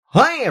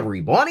Hi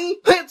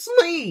everybody, it's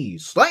me,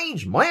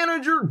 Stage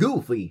Manager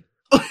Goofy.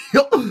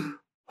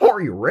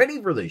 Are you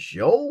ready for the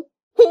show?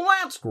 Well,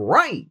 that's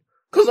great,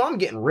 cause I'm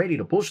getting ready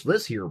to push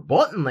this here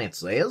button that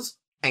says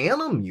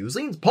Anna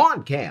Musings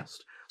Podcast.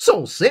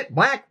 So sit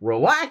back,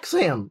 relax,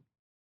 and...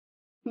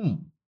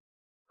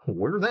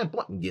 where'd that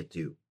button get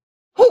to?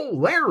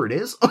 Oh, there it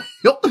is.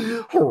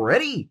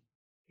 Ready?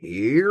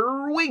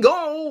 Here we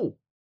go.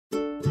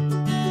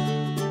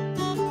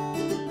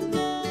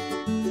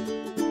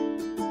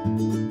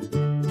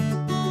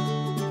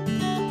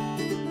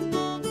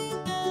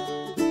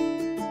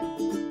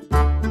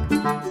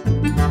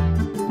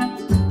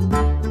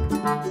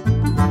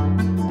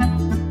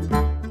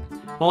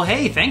 Well,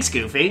 hey, thanks,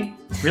 Goofy.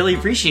 Really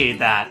appreciate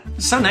that.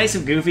 So nice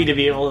of Goofy to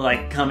be able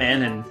to, come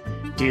in and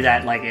do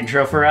that,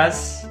 intro for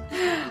us.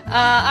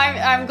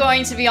 I'm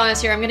going to be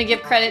honest here. I'm going to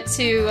give credit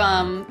to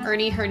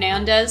Ernie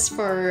Hernandez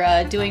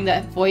for doing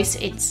that voice.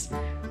 It's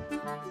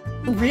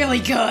really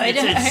good.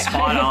 It's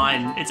spot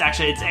on.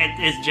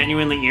 It's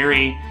genuinely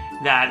eerie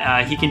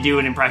that he can do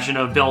an impression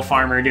of Bill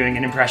Farmer doing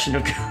an impression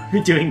of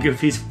doing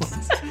Goofy's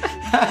voice.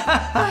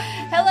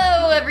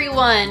 Hello,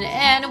 everyone,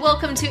 and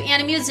welcome to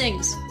Anna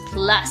Musings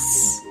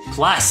Plus.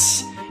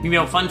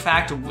 Fun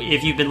fact,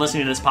 if you've been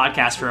listening to this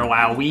podcast for a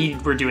while, we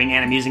were doing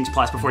Anna Musings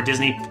Plus before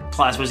Disney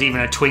Plus was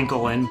even a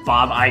twinkle in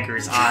Bob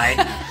Iger's eye.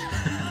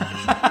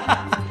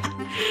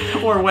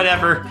 Or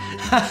whatever.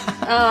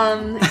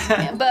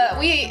 But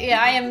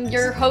I am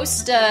your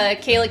host,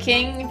 Kayla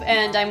King,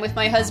 and I'm with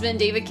my husband,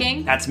 David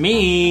King. That's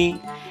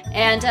me.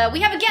 And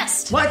we have a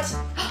guest. What?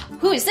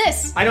 Who is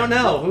this? I don't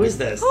know. Who is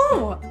this?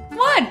 Who?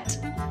 What?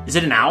 Is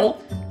it an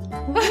owl?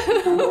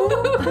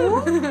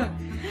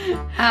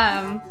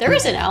 There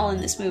is an owl in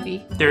this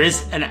movie. There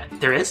is?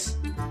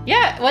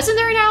 Yeah, wasn't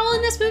there an owl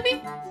in this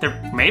movie?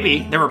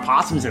 There were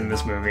possums in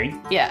this movie.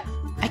 Yeah,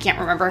 I can't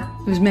remember.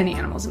 There's many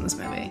animals in this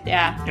movie.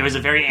 Yeah. It was a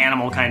very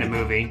animal kind of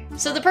movie.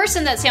 So the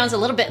person that sounds a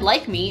little bit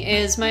like me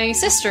is my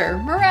sister,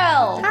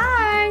 Morel.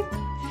 Hi.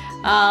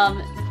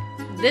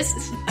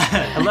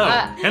 Hello.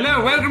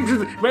 Hello, welcome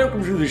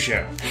to the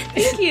show.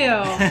 Thank you.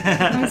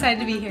 I'm excited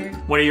to be here.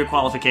 What are your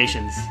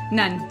qualifications?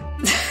 None.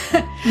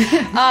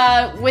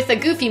 With a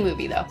Goofy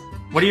movie, though.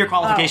 What are your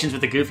qualifications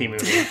with the Goofy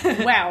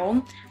movie?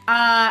 Well,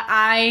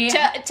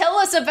 Tell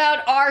us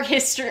about our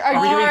history.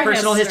 Are we doing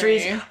personal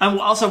histories?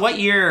 Also, what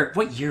year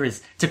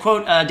is, to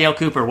quote Dale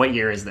Cooper, what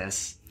year is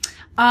this?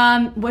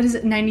 What is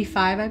it,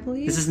 95, I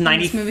believe? This is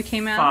 95. This movie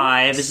came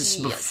out. This is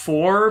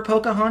before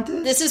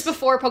Pocahontas? This is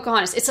before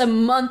Pocahontas. It's a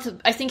month,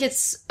 I think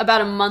it's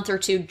about a month or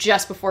two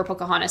just before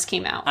Pocahontas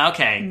came out.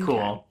 Okay,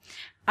 cool.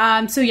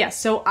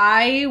 So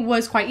I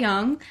was quite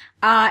young,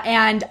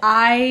 and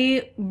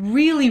I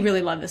really,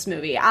 really love this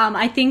movie.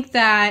 I think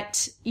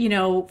that,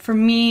 for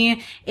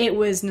me, it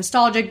was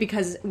nostalgic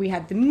because we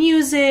had the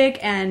music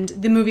and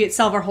the movie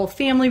itself. Our whole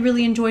family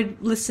really enjoyed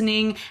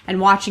listening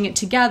and watching it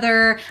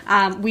together.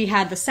 We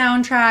had the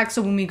soundtrack,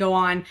 so when we go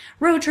on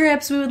road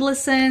trips, we would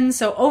listen.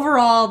 So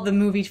overall, the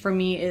movie for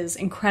me is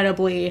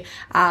incredibly,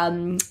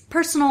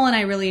 personal, and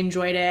I really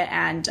enjoyed it,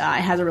 and it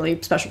has a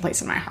really special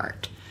place in my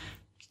heart.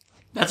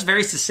 That's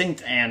very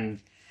succinct and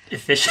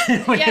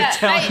efficient.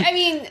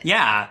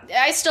 Yeah,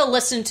 I still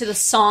listen to the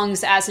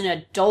songs as an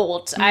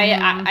adult.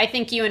 Mm-hmm. I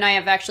think you and I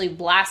have actually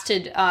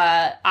blasted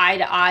Eye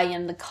to Eye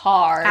in the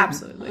car.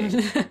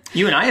 Absolutely.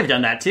 You and I have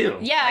done that too.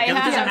 Yeah, it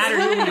doesn't matter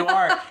who you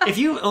are. If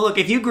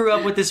you grew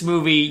up with this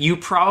movie, you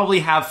probably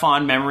have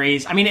fond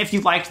memories. I mean, if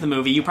you liked the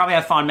movie, you probably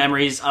have fond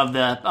memories of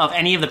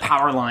any of the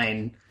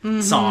Powerline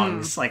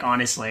songs.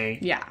 Honestly,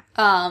 yeah.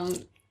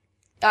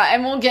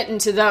 And we'll get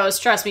into those,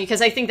 trust me, because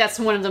I think that's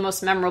one of the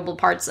most memorable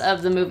parts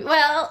of the movie.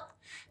 Well,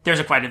 there's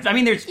for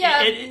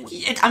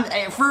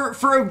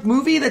a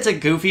movie that's a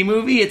Goofy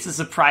movie, it's a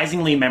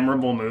surprisingly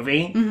memorable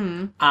movie.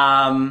 Mm-hmm.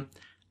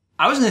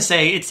 I was going to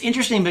say, it's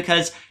interesting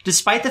because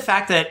despite the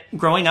fact that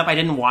growing up I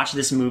didn't watch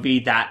this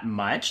movie that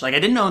much, I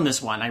didn't own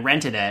this one, I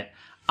rented it,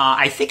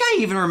 I think I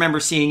even remember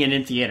seeing it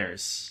in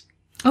theaters.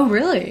 Oh,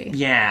 really?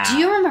 Yeah. Do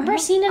you remember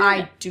seeing it?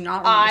 I do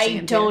not remember seeing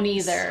it. I don't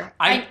either.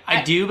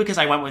 I do because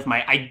I went with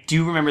I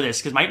do remember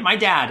this because my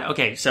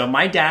dad, so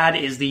my dad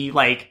is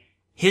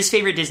his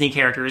favorite Disney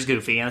character is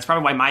Goofy, and that's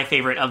probably why my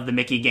favorite of the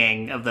Mickey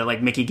gang,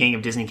 Mickey gang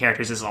of Disney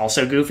characters is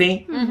also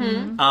Goofy.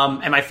 Mm-hmm.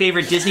 And my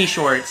favorite Disney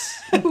shorts,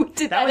 that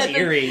was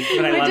eerie,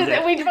 but I loved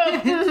it. We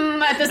both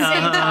at the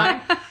same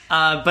time.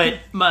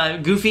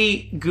 But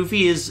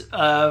Goofy is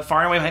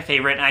far and away my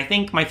favorite, and I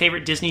think my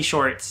favorite Disney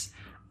shorts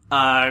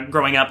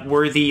growing up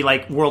were the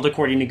World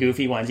According to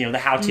Goofy ones, the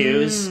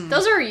how-tos.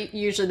 Those are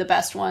usually the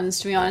best ones,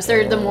 to be honest.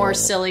 They're the more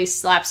silly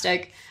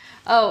slapstick.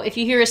 Oh, if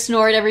you hear a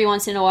snort every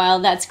once in a while,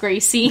 that's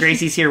Gracie.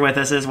 Gracie's here with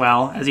us as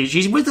well.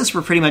 She's with us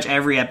for pretty much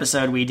every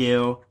episode we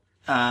do.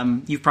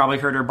 You've probably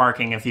heard her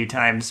barking a few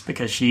times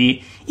because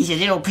she is a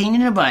little pain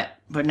in the butt.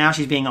 But now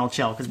she's being all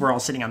chill because we're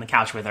all sitting on the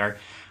couch with her.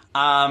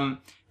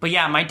 But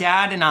yeah, my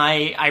dad and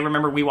I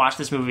remember we watched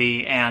this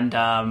movie and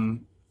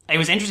it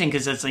was interesting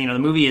because it's, the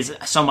movie is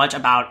so much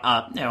about,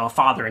 a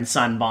father and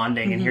son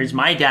bonding. And here's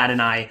my dad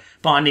and I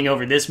bonding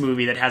over this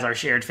movie that has our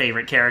shared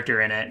favorite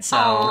character in it. So,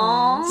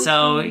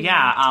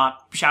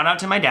 shout out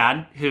to my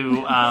dad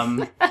who,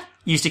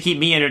 used to keep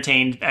me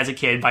entertained as a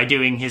kid by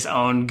doing his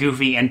own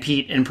Goofy and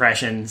Pete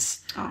impressions.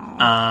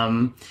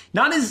 Not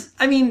as,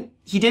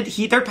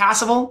 they're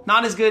passable.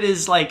 Not as good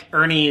as, like,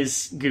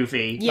 Ernie's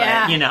Goofy.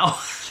 Yeah. But,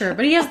 Sure,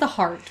 but he has the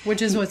heart,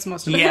 which is what's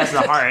most important. He has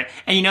the heart.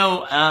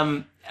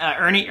 And,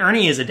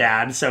 Ernie is a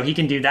dad, so he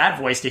can do that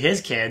voice to his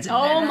kids. And,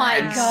 Oh my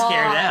and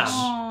scare them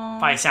gosh.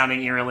 by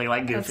sounding eerily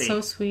like Goofy. That's so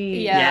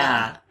sweet.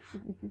 Yeah.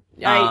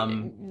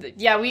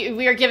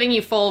 We are giving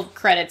you full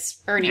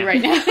credits, Ernie,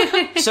 right now.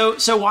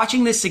 So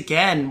watching this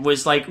again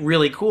was like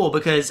really cool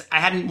because I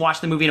hadn't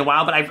watched the movie in a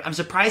while, but I'm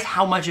surprised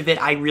how much of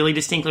it I really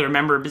distinctly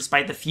remember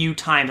despite the few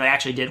times I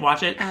actually did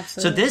watch it.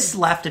 Absolutely. So this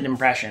left an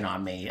impression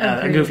on me,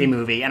 a Goofy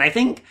movie. And I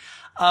think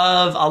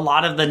of a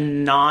lot of the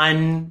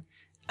non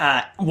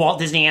Walt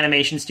Disney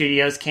Animation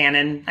Studios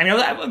canon. I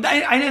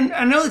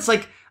know it's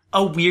like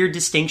a weird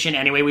distinction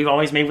anyway we've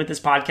always made with this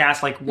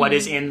podcast, like what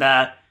is in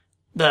the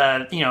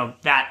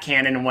that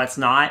canon and what's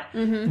not.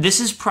 This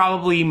is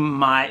probably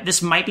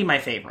this might be my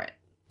favorite.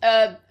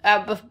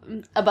 Above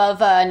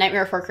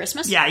Nightmare Before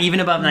Christmas? Yeah, even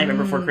above Nightmare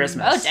Before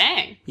Christmas. Oh,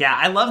 dang. Yeah,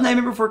 I love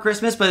Nightmare Before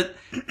Christmas, but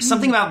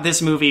something about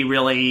this movie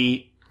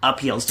really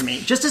appeals to me.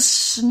 Just a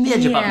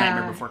smidge above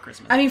Nightmare Before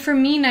Christmas. I mean, for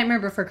me, Nightmare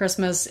Before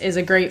Christmas is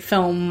a great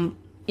film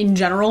in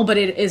general, but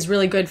it is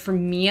really good for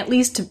me, at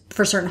least,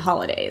 for certain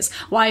holidays.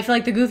 While I feel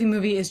like the Goofy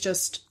movie is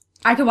just...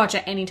 I could watch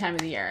it any time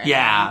of the year. And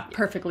I'm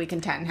perfectly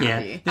content and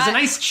happy. There's a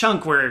nice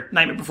chunk where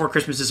Nightmare Before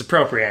Christmas is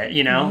appropriate,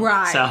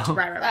 Right. So.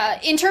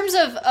 Right. In terms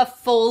of a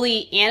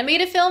fully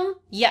animated film,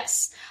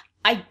 yes.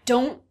 I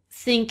don't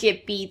think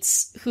it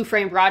beats Who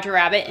Framed Roger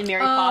Rabbit and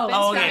Mary Poppins.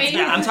 Oh, for okay. me.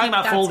 Yeah, I'm talking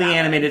about fully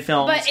animated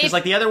films. But Because,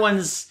 like, the other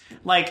ones,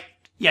 like...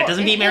 Yeah, it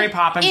doesn't beat Mary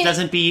Poppins,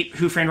 doesn't beat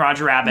Who Framed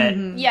Roger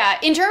Rabbit. Yeah,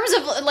 in terms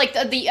of like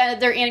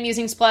their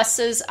Animusings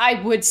pluses, I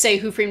would say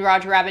Who Framed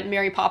Roger Rabbit and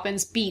Mary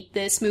Poppins beat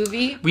this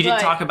movie. We did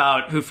talk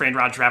about Who Framed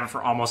Roger Rabbit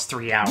for almost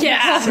 3 hours.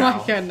 Yeah. Oh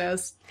my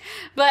goodness.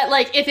 But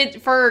like if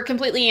it for a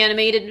completely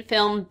animated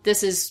film,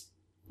 this is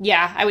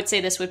I would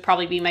say this would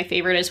probably be my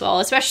favorite as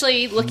well,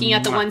 especially looking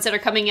at the ones that are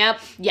coming up.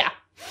 Yeah.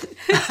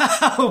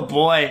 Oh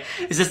boy.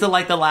 Is this the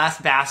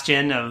last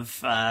bastion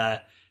of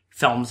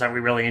films that we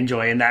really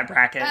enjoy in that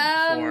bracket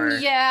for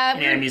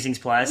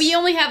Animusings Plus? We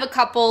only have a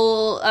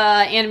couple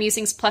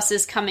Animusings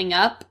Pluses coming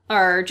up,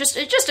 or just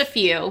a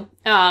few.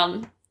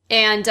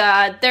 And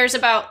there's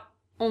about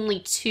only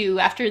 2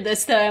 after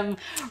this that I'm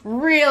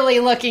really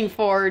looking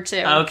forward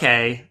to.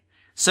 Okay.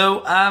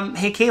 So,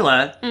 hey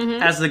Kayla,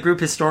 as the group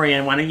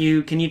historian,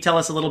 can you tell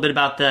us a little bit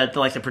about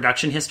the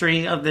production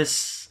history of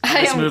this movie?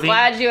 I am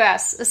glad you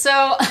asked.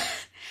 So,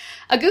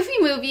 A Goofy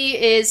movie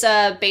is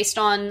based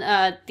on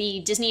the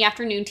Disney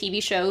afternoon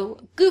TV show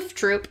Goof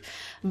Troop,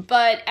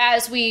 but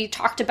as we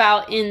talked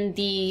about in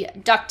the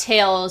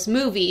DuckTales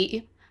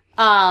movie,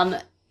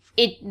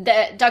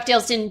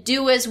 DuckTales didn't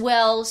do as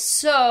well,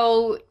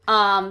 so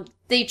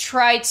they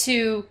tried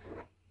to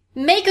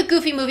make a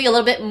Goofy movie a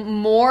little bit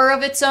more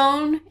of its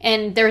own,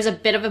 and there's a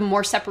bit of a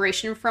more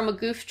separation from a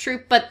Goof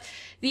Troop, but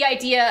the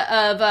idea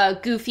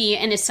of Goofy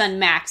and his son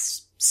Max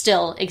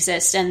still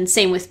exists, and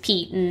same with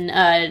Pete and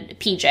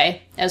PJ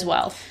as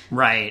well.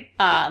 Right.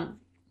 And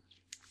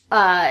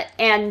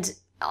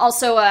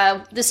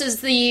also, this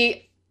is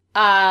the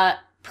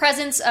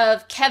presence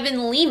of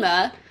Kevin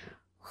Lima,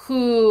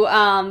 who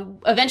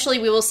eventually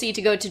we will see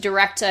to go to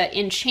direct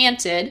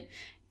Enchanted.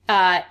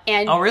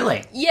 And oh,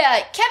 really? Yeah,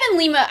 Kevin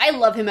Lima, I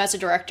love him as a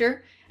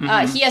director.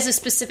 He has a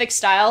specific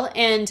style,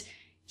 and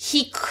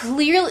he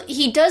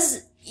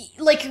does,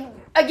 like...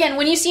 Again,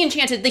 when you see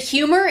Enchanted, the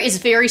humor is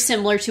very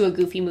similar to a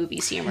Goofy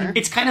movie's humor.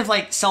 It's kind of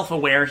like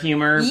self-aware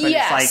humor, but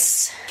it's like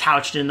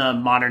couched in the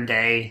modern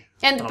day.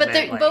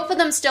 Both of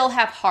them still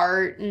have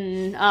heart,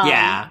 and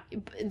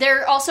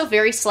they're also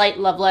very slight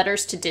love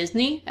letters to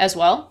Disney as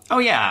well. Oh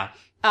yeah,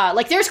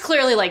 there's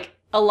clearly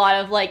a lot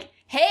of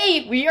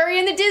hey, we are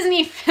in the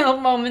Disney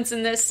film moments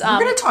in this.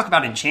 We're going to talk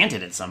about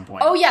Enchanted at some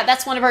point. Oh yeah,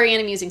 that's one of our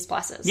Animusings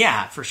pluses.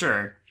 Yeah, for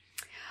sure.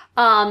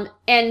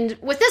 And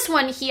with this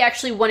one, he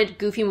actually wanted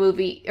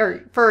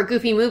for a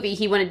Goofy movie,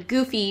 he wanted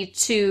Goofy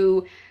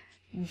to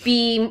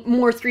be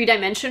more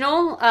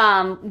 3-dimensional,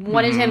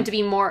 wanted him to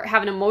be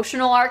have an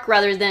emotional arc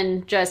rather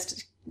than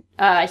just,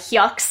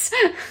 yucks.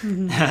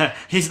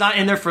 He's not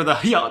in there for the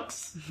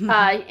yucks.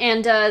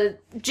 And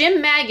Jim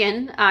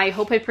Magan, I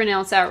hope I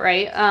pronounced that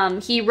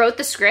right, he wrote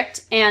the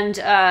script, and,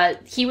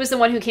 he was the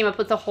one who came up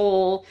with the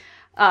whole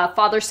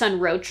father-son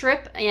road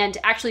trip, and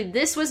actually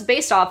this was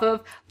based off of,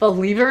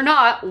 believe it or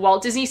not,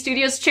 Walt Disney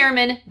Studios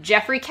chairman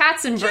Jeffrey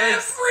Katzenberg.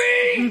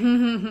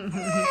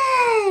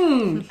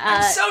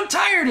 I'm so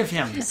tired of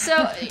him.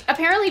 So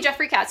apparently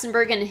Jeffrey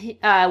Katzenberg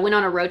went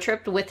on a road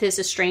trip with his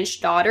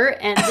estranged daughter,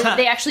 and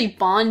they actually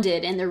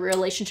bonded, and their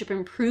relationship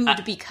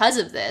improved because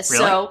of this.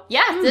 Really? So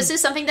yeah, this is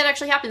something that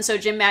actually happened. So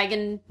Jim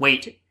Magan...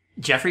 Wait,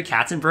 Jeffrey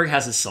Katzenberg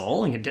has a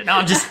soul? And no,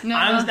 I'm just,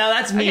 no,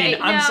 that's mean. Okay,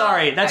 I'm no.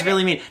 sorry. That's Okay.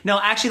 really mean. No,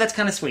 actually, that's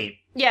kind of sweet.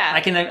 Yeah.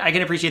 I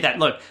can appreciate that.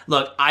 Look,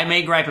 I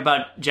may gripe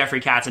about Jeffrey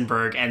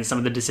Katzenberg and some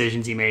of the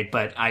decisions he made,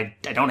 but I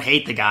don't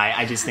hate the guy.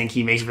 I just think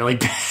he makes really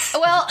bad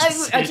Well,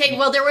 decisions. okay,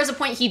 well, there was a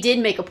point he did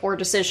make a poor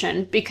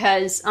decision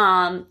because,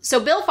 so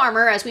Bill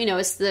Farmer, as we know,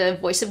 is the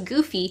voice of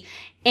Goofy,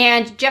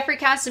 and Jeffrey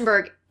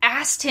Katzenberg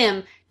asked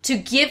him to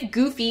give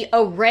Goofy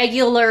a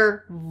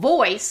regular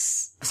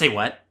voice Say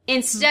what?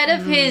 instead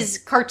of his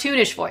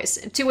cartoonish voice,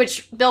 to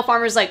which Bill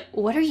Farmer's like,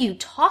 what are you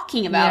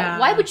talking about? Yeah.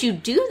 Why would you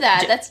do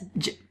that? That's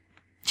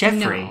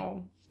Jeffrey.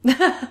 No.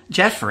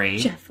 Jeffrey.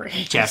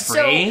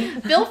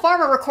 So Bill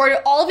Farmer recorded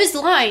all of his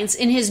lines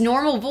in his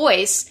normal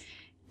voice,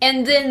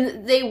 and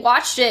then they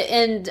watched it,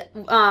 and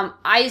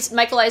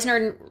Michael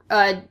Eisner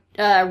and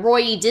Roy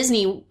E.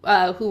 Disney,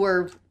 who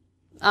were,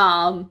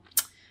 well,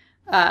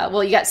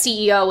 you got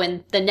CEO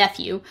and the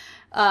nephew.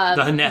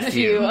 The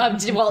nephew.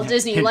 Of Walt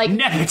Disney, like,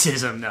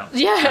 Nepotism, no.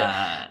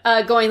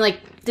 yeah, going like,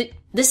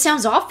 this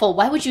sounds awful.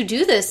 Why would you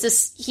do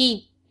this?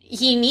 He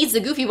needs the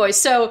Goofy voice.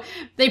 So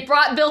they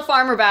brought Bill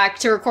Farmer back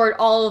to record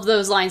all of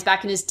those lines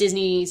back in his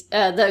Disney's,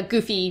 the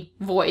Goofy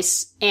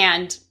voice.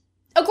 And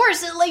of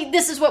course, like,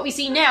 this is what we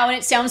see now, and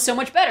it sounds so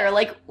much better.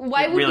 Like,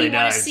 why would really we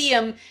want to does. see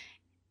him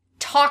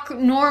talk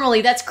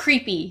normally? That's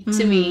creepy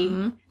to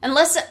me.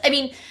 Unless, I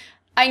mean,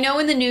 I know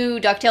in the new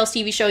DuckTales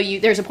TV show,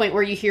 there's a point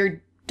where you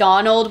hear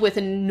Donald with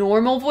a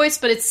normal voice,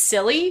 but it's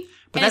silly.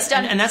 But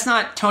And and that's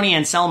not Tony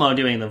Anselmo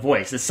doing the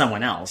voice. It's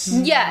someone else.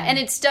 Yeah, and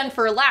it's done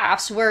for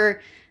laughs,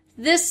 where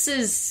this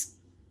is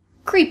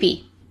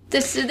creepy.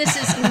 This is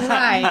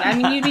Right. I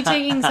mean, you'd be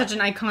taking such an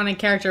iconic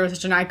character with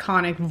such an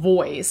iconic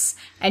voice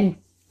and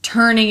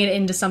turning it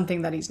into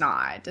something that he's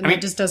not. And mean-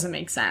 it just doesn't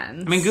make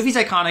sense. I mean, Goofy's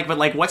iconic, but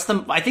like,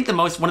 I think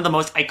one of the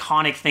most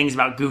iconic things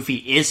about Goofy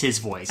is his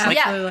voice. Like,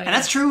 Absolutely. and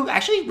that's true,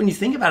 actually, when you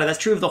think about it, that's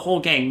true of the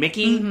whole gang.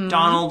 Mickey,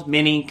 Donald,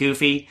 Minnie,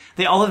 Goofy,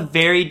 they all have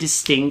very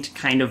distinct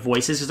kind of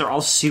voices because they're all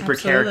super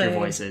character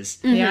Absolutely. voices.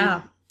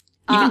 Yeah.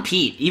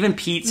 Even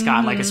Pete's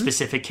got like a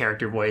specific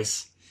character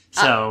voice.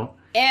 So,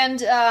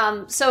 And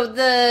so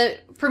the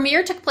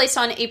premiere took place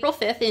on April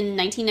 5th in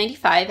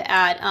 1995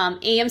 at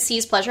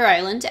AMC's Pleasure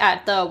Island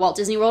at the Walt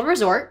Disney World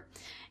Resort.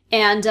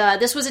 And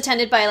this was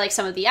attended by like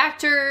some of the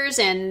actors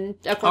and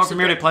of course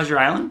premiered at Pleasure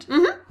Island?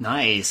 Mm-hmm.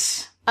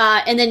 Nice.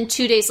 and then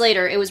 2 days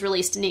later it was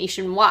released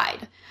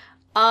nationwide.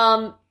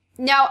 Now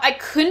I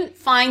couldn't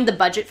find the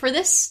budget for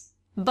this,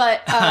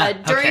 but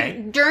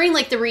during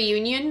like the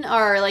reunion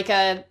or like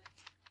Kevin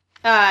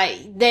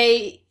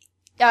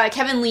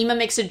Lima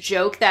makes a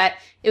joke that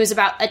it was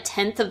about a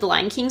tenth of the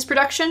Lion King's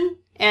production,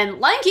 and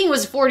Lion King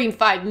was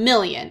 $45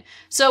 million.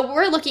 So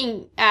we're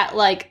looking at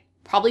like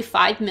probably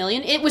 $5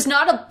 million. It was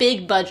not a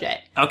big budget.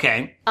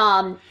 Okay.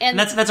 And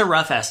That's a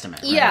rough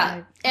estimate. Right?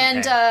 yeah.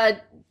 And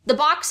the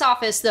box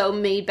office though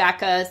made back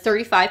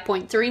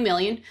 $35.3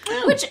 million,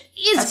 which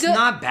is That's good.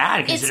 not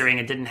bad considering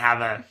it didn't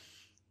have a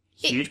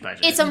huge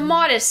budget. It's a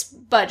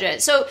modest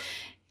budget. So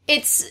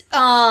it's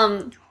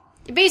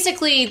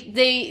basically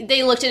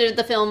they looked at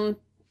the film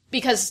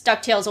because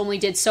DuckTales only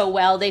did so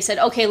well. They said,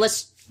 okay,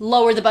 let's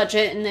lower the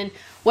budget, and then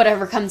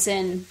whatever comes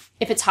in,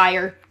 if it's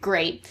higher,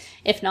 great.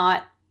 If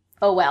not,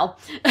 oh well.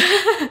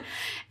 And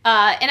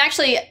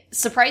actually,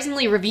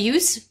 surprisingly,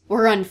 reviews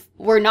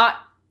were not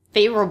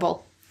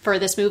favorable for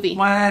this movie.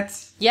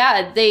 What?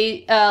 Yeah,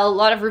 a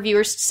lot of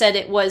reviewers said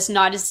it was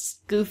not as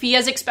goofy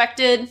as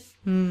expected,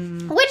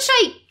 which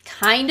I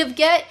kind of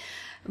get.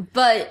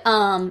 But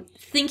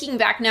thinking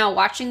back now,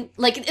 watching,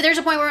 like, there's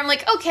a point where I'm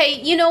like,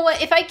 okay, you know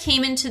what? If I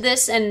came into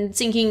this and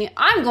thinking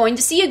I'm going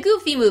to see a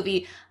Goofy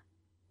movie,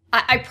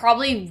 I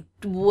probably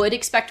would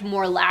expect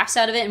more laughs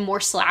out of it and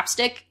more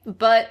slapstick.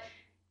 But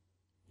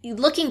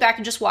looking back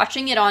and just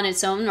watching it on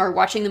its own or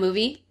watching the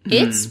movie,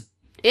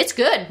 it's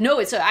good. No,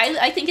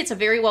 I think it's a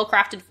very well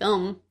crafted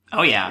film.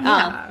 Oh,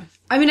 yeah.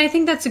 I mean, I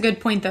think that's a good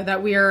point, though,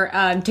 that we are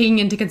taking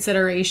into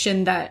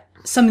consideration that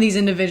some of these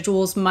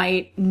individuals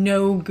might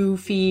know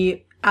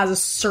Goofy as a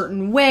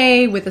certain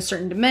way, with a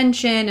certain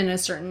dimension and a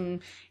certain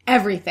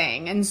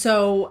everything. And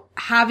so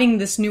having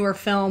this newer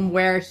film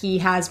where he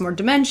has more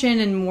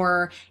dimension and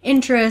more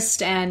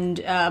interest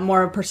and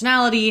more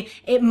personality,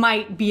 it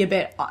might be a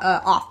bit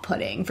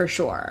off-putting for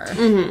sure.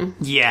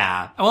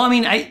 Yeah. Well, I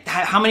mean,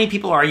 how many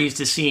people are used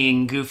to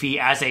seeing Goofy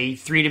as a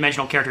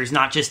three-dimensional character? He's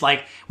not just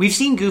like, we've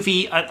seen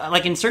Goofy,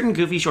 like in certain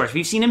Goofy shorts,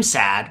 we've seen him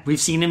sad,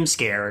 we've seen him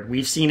scared,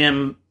 we've seen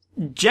him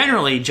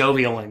generally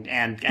jovial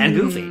and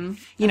goofy.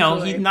 You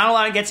know, not a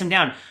lot gets him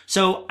down.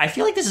 So I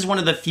feel like this is one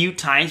of the few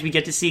times we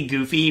get to see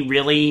Goofy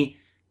really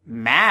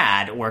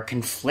mad or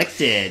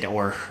conflicted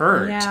or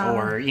hurt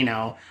or, you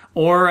know,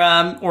 or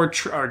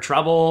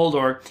troubled,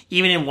 or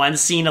even in one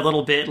scene a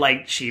little bit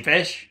like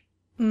sheepish.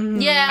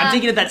 Yeah. I'm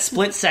thinking of that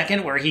split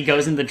second where he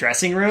goes in the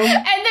dressing room.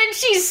 And then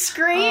she's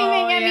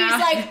screaming, and he's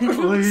like,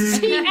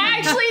 he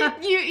actually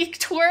he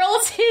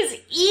twirls his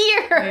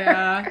ear.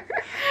 Yeah.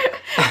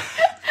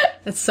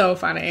 It's so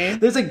funny.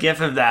 There's a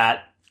gif of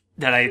that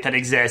that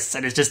exists,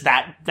 and it's just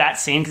that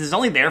scene because it's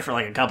only there for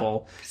like a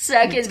couple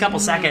seconds.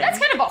 That's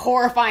kind of a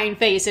horrifying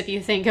face if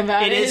you think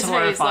about it. It is His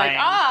horrifying. face,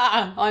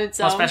 like, on its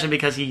own. Well, especially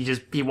because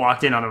he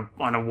walked in on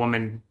a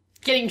woman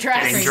getting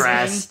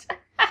dressed.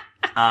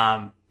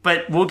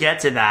 But we'll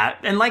get to that.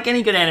 And like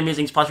any good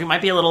Animusings Plus, we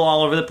might be a little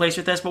all over the place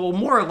with this, but we'll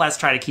more or less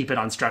try to keep it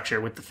on structure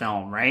with the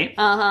film, right?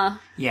 Uh-huh.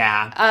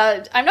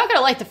 Yeah. I'm not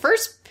gonna lie,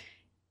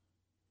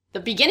 the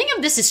beginning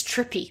of this is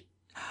trippy.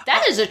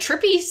 That is a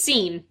trippy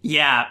scene.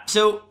 Yeah.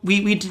 So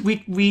we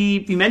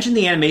mentioned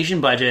the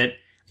animation budget.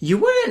 You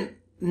wouldn't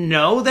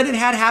know that it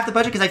had half the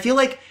budget because I feel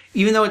like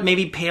even though it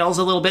maybe pales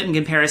a little bit in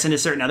comparison to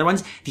certain other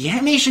ones, the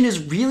animation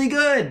is really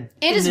good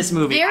in this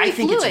movie. Very I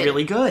think fluid. it's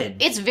really good.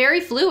 It's very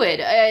fluid.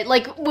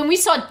 Like when we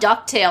saw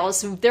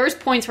DuckTales, there was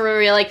points where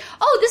we were like,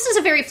 "Oh, this is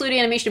a very fluid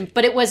animation,"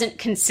 but it wasn't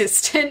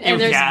consistent.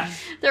 And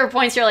there were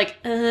points you're like,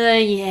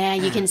 "Yeah,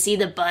 you can see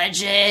the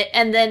budget."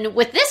 And then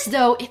with this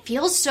though, it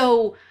feels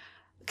so.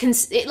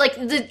 Like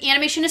the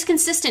animation is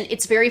consistent.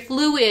 It's very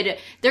fluid.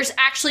 There's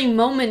actually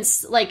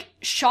moments, like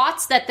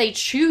shots that they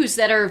choose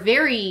that are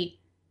very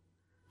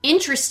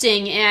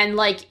interesting and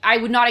like I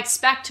would not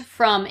expect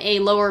from a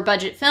lower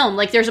budget film.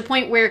 Like there's a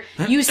point where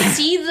you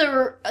see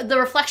the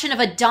reflection of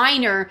a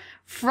diner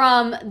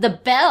from the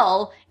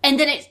bell and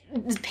then it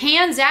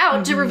pans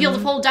out to reveal the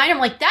full diner. I'm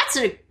like, that's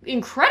an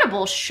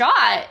incredible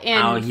shot.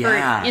 And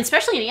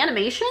especially in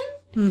animation.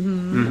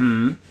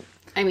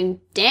 I mean,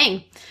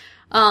 dang.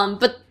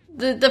 But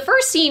the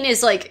first scene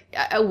is like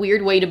a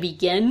weird way to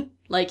begin.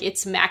 Like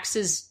it's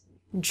Max's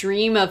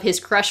dream of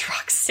his crush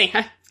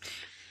Roxanne.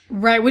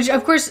 Right, which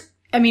of course,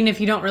 I mean, if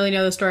you don't really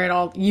know the story at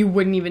all, you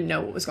wouldn't even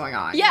know what was going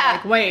on. Yeah.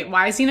 Like, wait,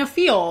 why is he in a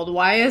field?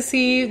 Why is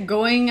he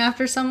going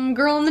after some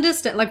girl in the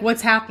distance? Like,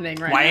 what's happening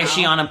right now? Why is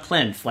she on a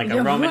plinth, like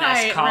a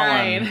Romanesque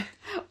column? Right.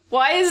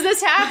 Why is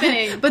this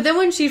happening? But then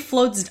when she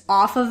floats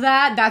off of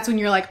that, that's when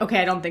you're like, okay,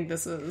 I don't think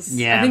this is...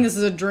 Yeah. I think this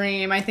is a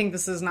dream. I think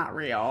this is not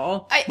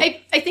real. I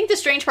think the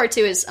strange part,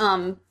 too, is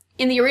in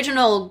the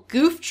original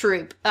Goof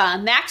Troop,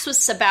 Max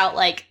was about,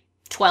 like,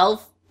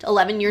 12 to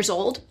 11 years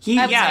old. He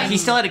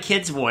still had a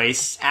kid's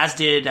voice, as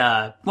did...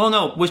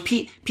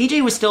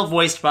 PJ was still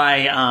voiced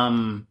by...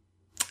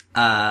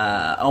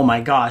 oh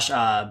my gosh,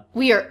 I'm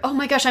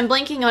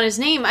blanking on his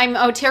name. I'm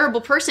a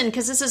terrible person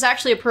because this is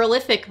actually a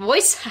prolific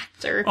voice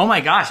actor. Oh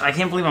my gosh, I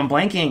can't believe I'm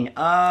blanking.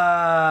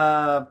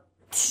 Rob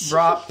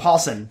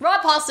Paulson.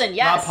 Rob Paulson,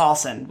 yes. Rob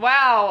Paulson.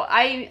 Wow,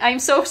 I'm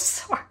so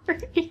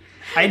sorry.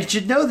 I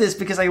should know this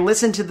because I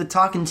listened to the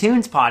Talkin'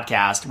 Tunes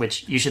podcast,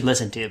 which you should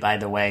listen to, by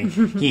the way.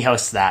 He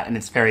hosts that, and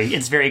it's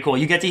very cool.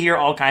 You get to hear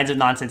all kinds of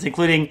nonsense,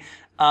 including,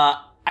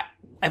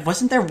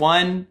 wasn't there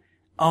one,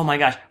 oh my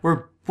gosh,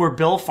 where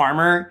Bill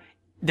Farmer,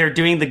 they're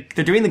doing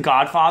the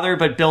Godfather,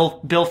 but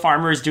Bill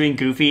Farmer is doing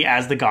Goofy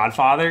as the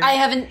Godfather. I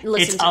haven't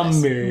listened to this.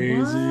 It's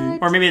amazing.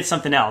 Or maybe it's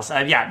something else.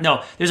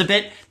 There's a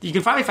bit, you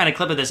can probably find a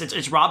clip of this.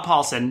 It's Rob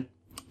Paulson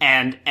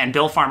and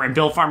Bill Farmer, and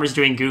Bill Farmer's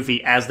doing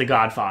Goofy as the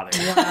Godfather.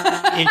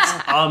 Wow. It's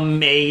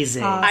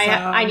amazing. Awesome.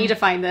 I need to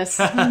find this.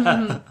 Sorry.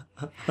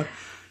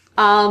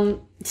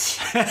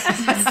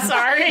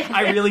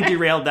 I really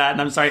derailed that,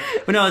 and I'm sorry.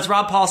 But no, it's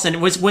Rob Paulson.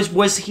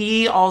 Was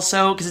he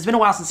also, because it's been a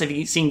while since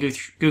I've seen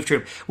Goof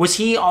Troop, was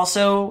he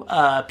also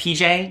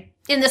PJ?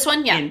 In this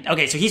one, yeah.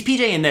 Okay, so he's PJ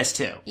in this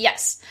too.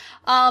 Yes.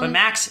 But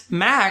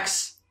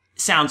Max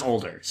sounds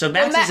older. So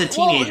Max is a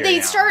teenager they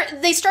now.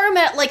 They start him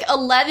at like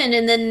 11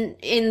 and then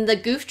in the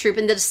Goof Troop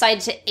and they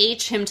decided to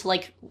age him to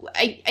like,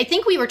 I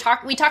think we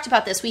talked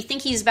about this. We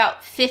think he's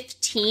about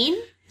 15.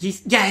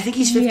 I think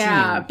he's 15.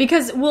 Yeah,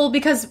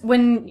 because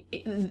when,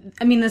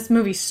 I mean, this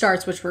movie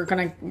starts, which we're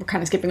kind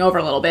of skipping over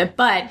a little bit,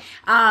 but,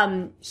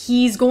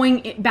 he's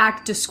going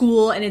back to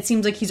school and it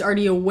seems like he's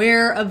already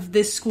aware of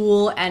this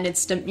school and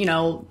it's,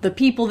 the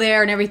people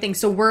there and everything.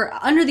 So we're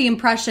under the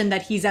impression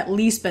that he's at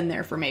least been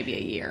there for maybe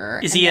a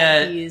year.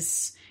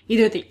 He's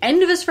either at the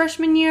end of his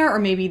freshman year or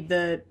maybe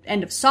the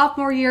end of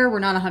sophomore year. We're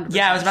not 100%.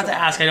 Yeah, I was about to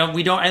ask. I don't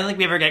think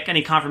we ever get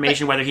any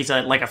confirmation whether he's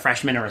a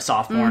freshman or a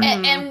sophomore.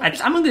 And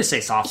I'm going to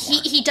say sophomore.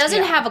 He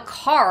doesn't have a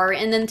car,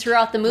 and then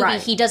throughout the movie,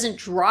 he doesn't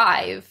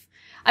drive.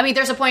 I mean,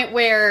 there's a point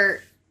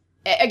where,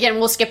 again,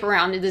 we'll skip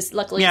around this.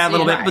 Luckily, a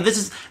little bit. But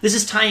this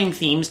is tying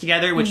themes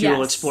together, which we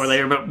will explore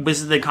later. But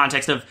this is the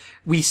context of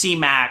we see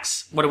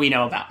Max. What do we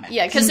know about Max?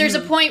 Yeah, because there's a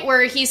point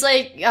where he's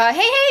like,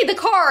 "Hey, the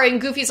car," and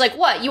Goofy's like,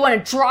 "What? You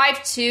want to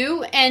drive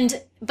too?"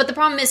 But the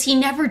problem is he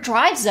never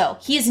drives. Though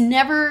he is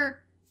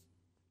never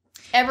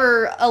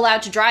ever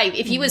allowed to drive.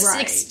 If he was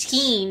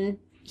 16.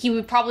 He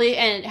would probably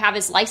have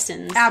his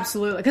license.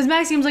 Absolutely. Because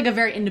Max seems like a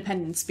very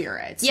independent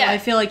spirit. So yeah. I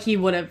feel like he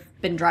would have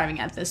been driving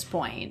at this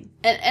point.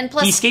 And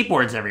plus... He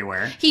skateboards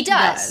everywhere. He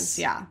does.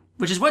 Yeah.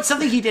 Which is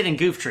something he did in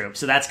Goof Troop,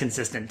 so that's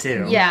consistent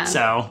too. Yeah.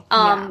 So...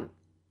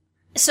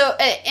 So,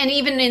 and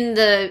even in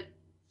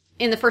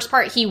the first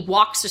part, he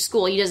walks to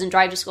school. He doesn't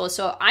drive to school.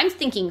 So I'm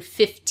thinking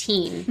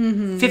 15.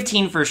 Mm-hmm.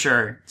 15 for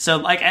sure. So,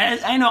 like,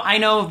 I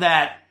know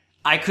that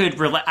I could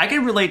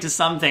relate to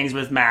some things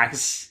with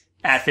Max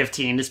at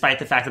 15, despite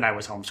the fact that I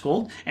was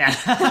homeschooled.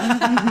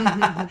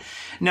 And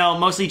no,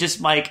 mostly just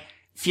like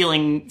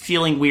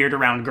feeling weird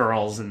around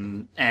girls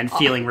and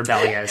feeling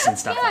rebellious and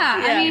stuff. Yeah,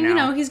 like that, I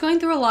mean, he's going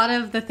through a lot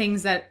of the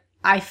things that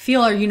I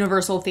feel are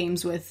universal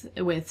themes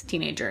with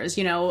teenagers.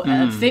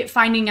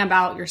 Finding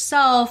about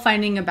yourself,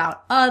 finding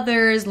about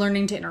others,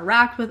 learning to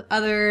interact with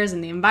others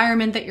and the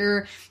environment that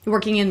you're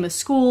working in with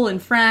school and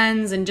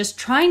friends, and just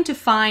trying to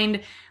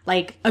find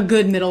like a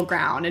good middle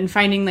ground and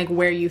finding like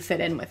where you fit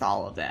in with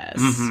all of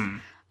this.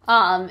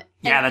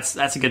 Yeah,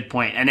 that's a good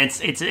point, and it's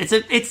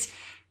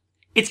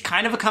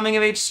kind of a coming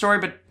of age story,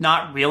 but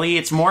not really.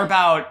 It's more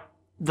about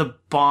the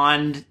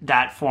bond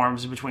that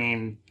forms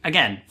between,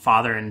 again,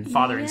 father and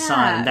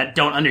son that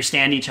don't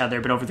understand each other,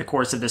 but over the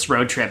course of this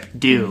road trip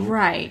do.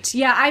 Right.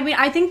 Yeah. I mean,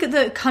 I think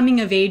the coming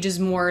of age is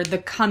more the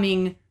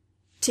coming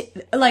to,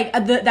 like,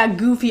 that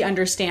Goofy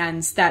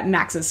understands that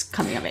Max is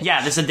coming of age.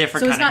 Yeah, this is a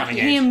different kind of coming of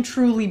age. So it's not him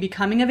truly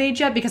becoming of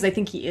age yet, because I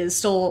think he is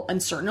still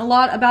uncertain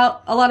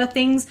about a lot of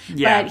things.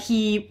 Yeah. But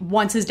he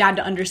wants his dad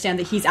to understand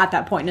that he's at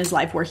that point in his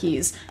life where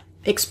he's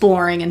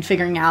exploring and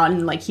figuring out,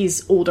 and like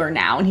he's older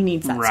now and he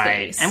needs that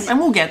space. And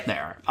we'll get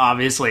there,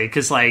 obviously,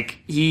 because like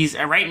he's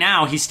right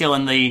now he's still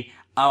in the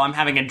I'm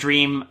having a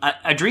dream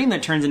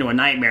that turns into a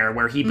nightmare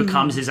where he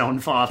becomes his own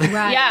father.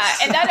 Right. Yeah,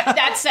 and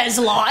that says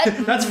a lot.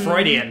 That's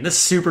Freudian. That's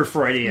super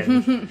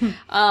Freudian.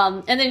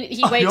 And then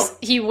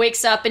he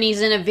wakes up and he's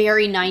in a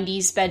very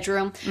 90s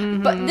bedroom.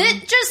 But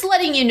just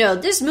letting you know,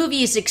 this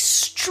movie is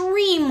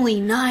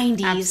extremely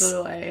 90s.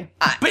 Absolutely.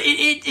 But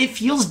it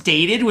feels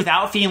dated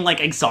without feeling like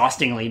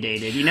exhaustingly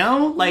dated, you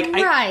know? Like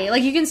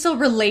like you can still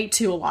relate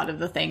to a lot of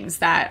the things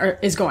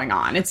that is going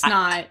on. It's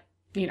not,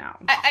 you know.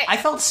 I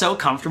felt so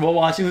comfortable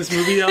watching this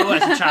movie though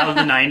as a child of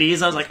the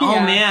 90s. I was like, oh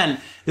man,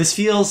 this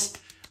feels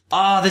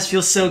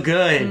so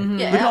good.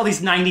 Look at all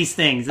these 90s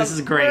things. This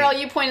is great. Girl,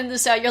 you pointed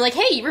this out. You're like,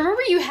 hey,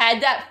 remember you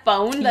had that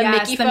phone, the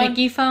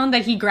Mickey phone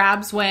that he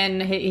grabs when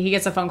he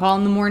gets a phone call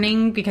in the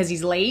morning because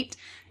he's late?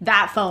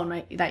 That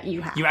phone that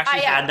you have. You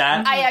actually had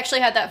that? I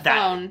actually had that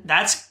phone.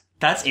 That's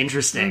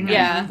interesting.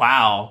 Yeah.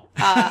 Wow.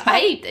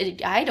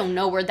 I don't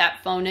know where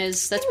that phone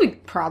is. I think we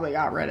probably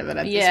got rid of it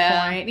at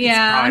this point. It's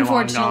Yeah,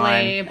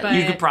 unfortunately. But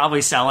you could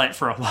probably sell it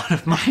for a lot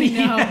of money.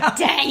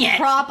 Dang it.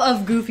 Prop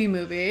of Goofy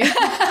movie. Put it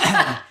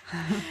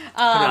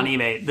on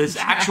eBay. This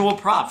actual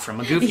prop from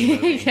a Goofy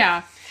movie.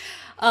 Yeah.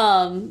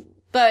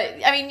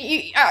 But, I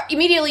mean,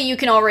 immediately you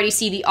can already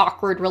see the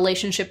awkward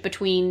relationship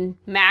between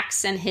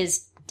Max and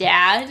his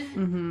dad.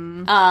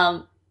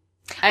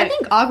 I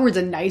think awkward's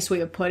a nice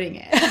way of putting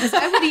it. Because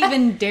I would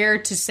even dare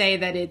to say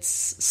that it's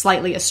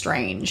slightly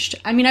estranged.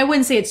 I mean, I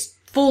wouldn't say it's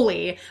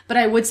fully, but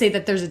I would say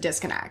that there's a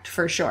disconnect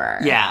for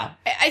sure. Yeah.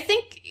 I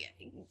think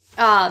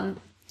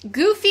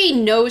Goofy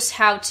knows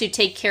how to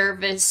take care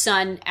of his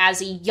son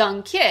as a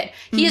young kid.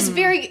 He is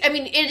very, I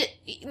mean,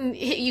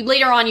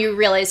 later on you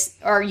realize,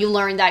 or you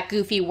learn that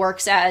Goofy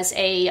works as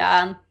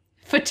a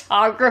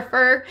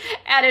photographer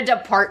at a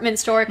department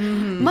store.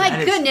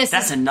 My goodness.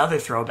 That's another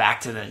throwback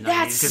to the 90s.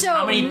 That's so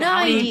how many,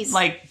 90s.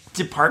 like,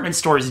 department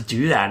stores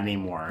do that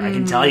anymore? I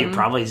can tell you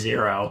probably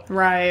zero.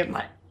 Right.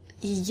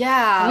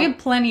 Yeah. We have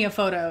plenty of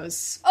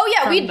photos. Oh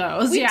yeah, from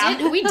those. we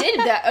did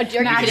that.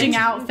 Matching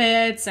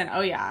outfits and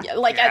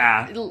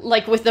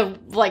like with the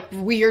like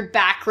weird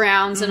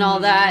backgrounds and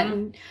all that.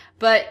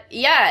 But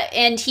yeah,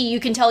 and you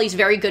can tell he's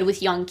very good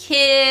with young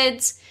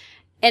kids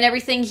and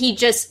everything. He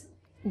just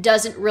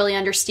doesn't really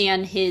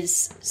understand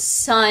his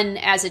son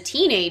as a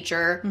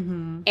teenager.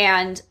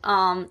 And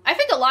I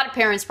think a lot of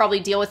parents probably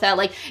deal with that.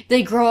 Like,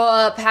 they grow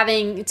up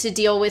having to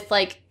deal with,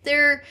 like,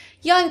 their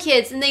young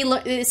kids, and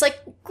it's like,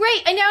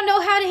 great, I now know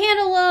how to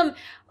handle them.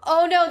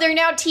 Oh no, they're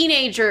now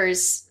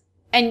teenagers.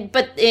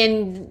 But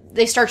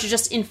they start to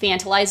just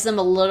infantilize them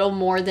a little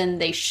more than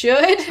they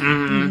should.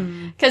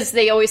 Because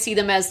they always see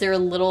them as their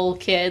little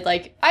kid.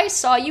 Like, I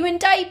saw you in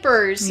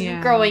diapers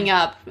growing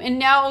up, and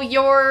now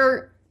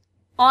you're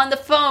on the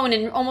phone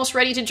and almost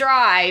ready to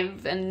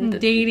drive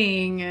and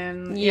dating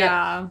and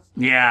yeah.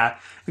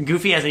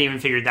 Goofy hasn't even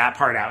figured that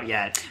part out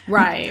yet.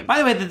 Right. By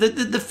the way,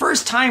 the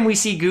first time we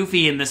see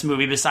Goofy in this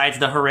movie, besides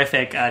the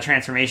horrific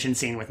transformation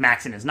scene with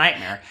Max in his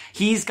nightmare,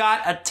 he's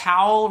got a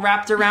towel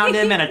wrapped around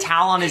him and a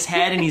towel on his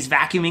head, and he's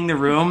vacuuming the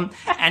room,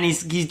 and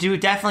he's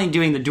definitely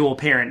doing the dual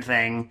parent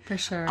thing. For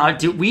sure.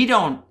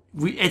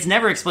 It's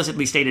never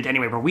explicitly stated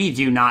anyway, but we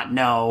do not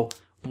know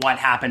what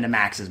happened to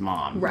Max's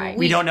mom. Right.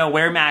 We don't know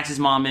where Max's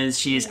mom is.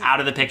 She is out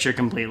of the picture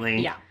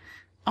completely. Yeah.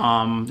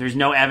 There's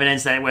no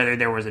evidence that whether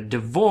there was a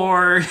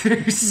divorce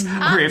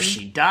or if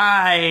she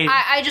died.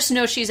 I just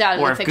know she's out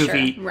of the picture.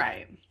 Goofy,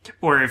 right.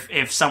 Or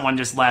if someone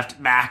just left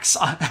Max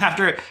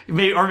after,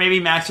 or maybe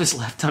Max was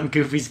left on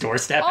Goofy's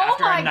doorstep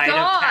after a night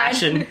of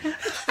passion.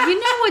 You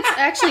know what's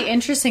actually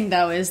interesting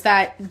though is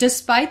that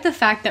despite the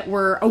fact that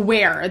we're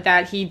aware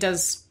that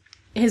his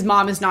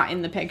mom is not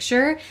in the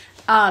picture,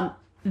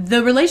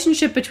 the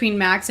relationship between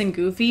Max and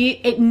Goofy,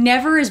 it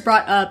never is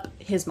brought up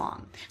his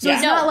mom. So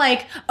it's not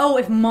like, oh,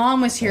 if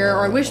mom was here,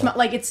 or I wish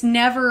like, it's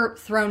never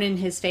thrown in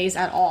his face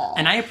at all.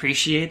 And I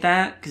appreciate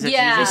that, because it's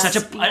Yeah. usually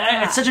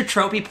it's such a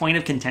tropey point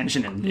of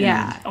contention in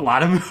a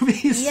lot of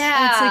movies.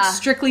 Yeah. It's like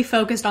strictly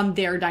focused on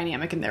their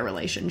dynamic and their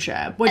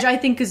relationship, which I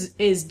think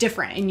is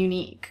different and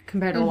unique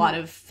compared to a lot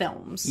of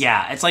films.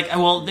 Yeah, it's like,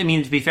 well, I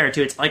mean, to be fair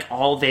too, it's like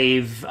all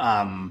they've,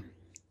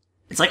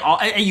 it's like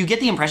all, you get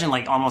the impression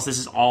like almost this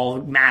is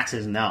all Max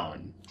has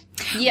known.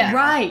 Yeah.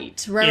 Right.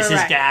 It's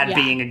his dad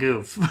being a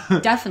goof.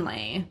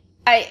 Definitely.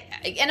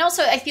 And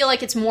also I feel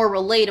like it's more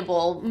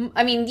relatable.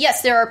 I mean,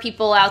 yes, there are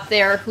people out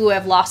there who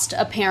have lost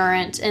a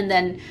parent and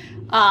then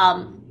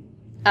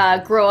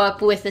grow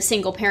up with a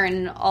single parent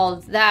and all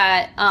of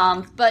that.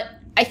 But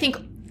I think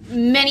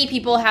many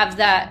people have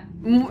that.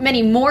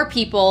 Many more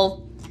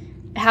people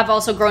have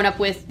also grown up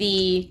with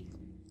the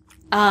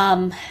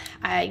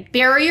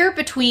barrier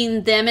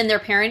between them and their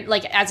parent,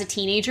 like as a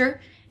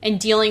teenager, and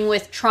dealing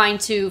with trying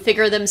to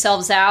figure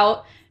themselves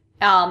out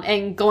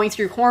and going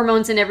through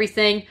hormones and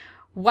everything,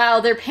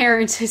 while their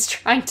parent is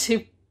trying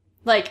to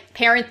like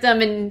parent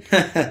them. And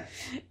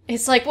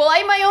it's like, well,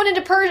 I'm my own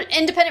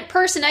independent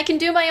person. I can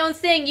do my own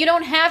thing. You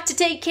don't have to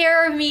take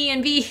care of me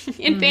and be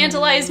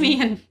infantilize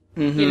me, and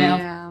you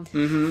know.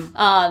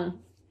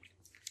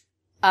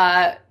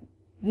 Yeah.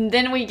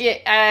 Then we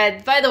get.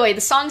 By the way,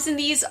 the songs in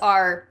these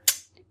are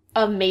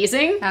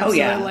amazing.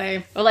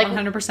 Absolutely. Or like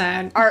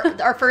 100%.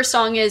 our first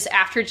song is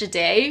After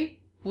Today,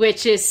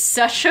 which is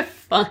such a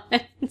fun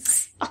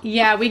song.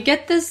 Yeah, we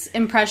get this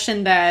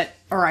impression that,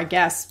 or I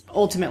guess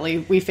ultimately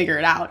we figure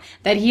it out,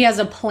 that he has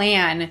a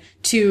plan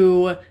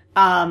to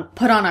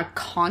put on a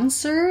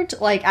concert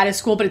like at his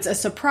school, but it's a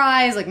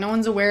surprise, like no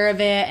one's aware of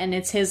it, and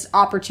it's his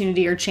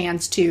opportunity or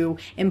chance to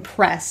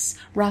impress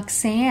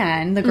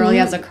Roxanne, the girl he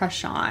has a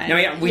crush on. No,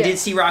 yeah, we did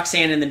see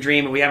Roxanne in the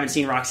dream, but we haven't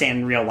seen Roxanne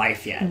in real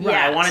life yet.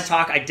 Right.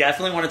 I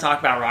definitely want to talk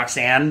about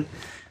Roxanne,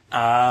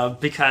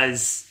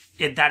 because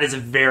that is a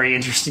very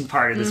interesting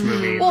part of this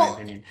movie, in my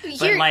opinion.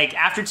 But like,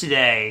 After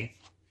Today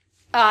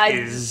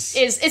is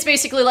it's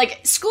basically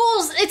like it's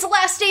the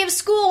last day of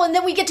school, and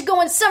then we get to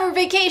go on summer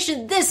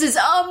vacation. This is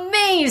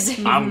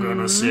amazing. I'm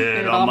gonna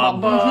sit on my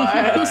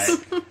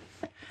butt.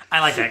 I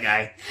like that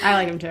guy. I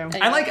like him too.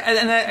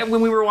 When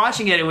we were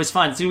watching it, it was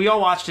fun. So we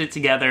all watched it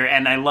together,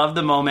 and I love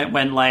the moment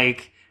when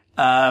like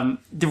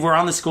we're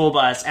on the school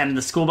bus, and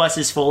the school bus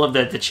is full of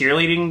the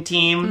cheerleading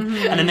team,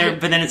 and then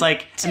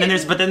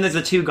there's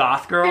the two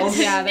goth girls,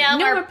 No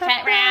more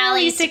pet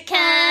rallies to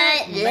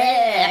cut.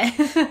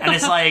 and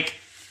it's like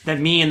that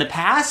me in the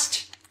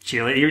past.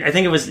 Cheerleader. I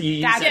think it was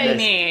you. That's said this.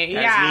 me.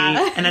 That's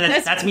Yeah. me. And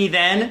then that's me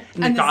then.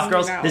 And the And goth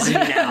girls. This is me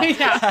now.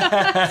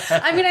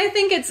 Yeah. I mean, I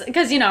think it's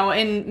because,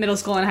 in middle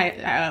school and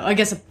I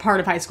guess a part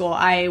of high school,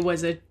 I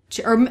was or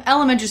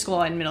elementary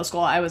school and middle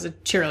school, I was a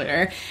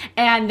cheerleader.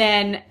 And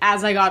then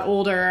as I got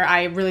older,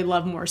 I really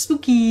love more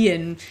spooky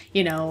and,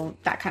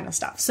 that kind of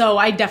stuff. So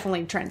I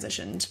definitely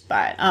transitioned.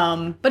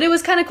 But it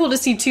was kind of cool to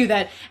see too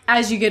that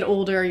as you get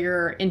older,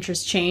 your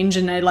interests change.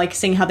 And I like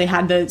seeing how they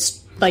had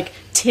the like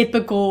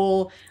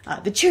typical,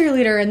 the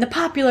cheerleader and the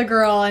popular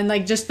girl and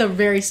like just the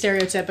very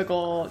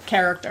stereotypical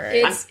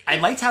characters. I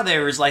liked how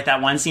there was like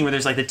that one scene where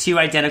there's like the two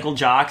identical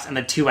jocks and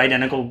the two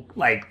identical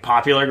like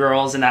popular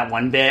girls in that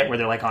one bit where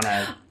they're like on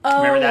a,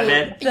 remember that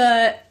bit?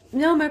 The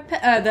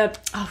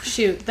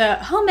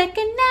home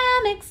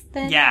economics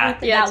thing. Yeah.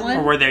 That one.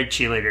 Or were they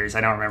cheerleaders?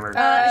 I don't remember.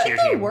 I think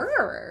they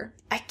were.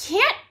 I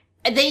can't.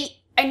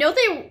 I know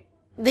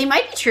they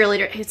might be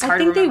cheerleader. It's hard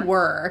I think to they remember.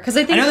 were because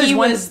I think I know he there's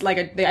was like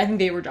I think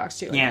they were jocks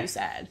too, like you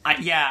said.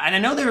 Yeah, and I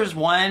know there's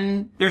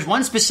one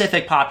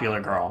specific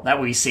popular girl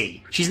that we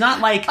see. She's not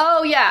like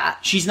Oh yeah.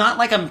 she's not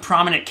like a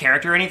prominent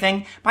character or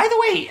anything. By the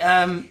way,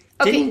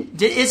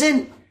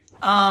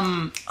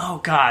 oh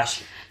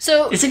gosh,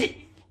 So isn't it?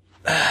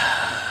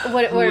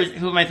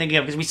 Who am I thinking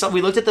of? Because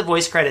we looked at the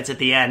voice credits at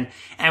the end,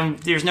 and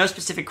there's no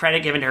specific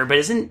credit given to her. But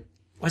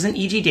wasn't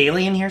E.G.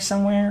 Daly in here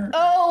somewhere?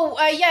 Oh,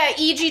 yeah,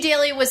 E.G.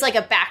 Daly was like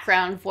a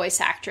background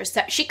voice actress.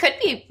 That she could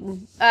be.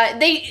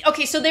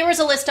 So there was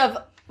a list of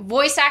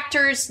voice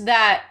actors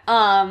that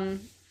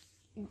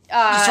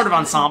Just sort of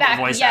ensemble voice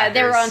actors. Yeah,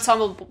 they were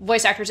ensemble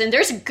voice actors, and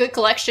there's a good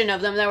collection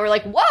of them that were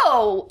like,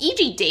 "Whoa,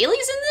 E.G.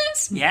 Daly's in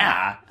this."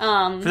 Yeah.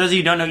 For those of you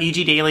who don't know,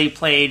 E.G. Daly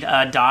played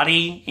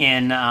Dottie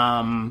in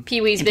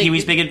Pee-wee's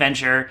Big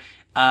Adventure.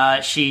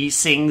 She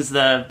sings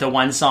the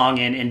one song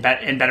in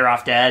Better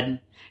Off Dead.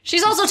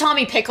 She's also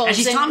Tommy Pickles. And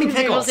she's Tommy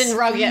Pickles. in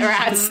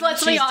Rugrats.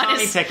 Let's be She's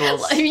honest. Tommy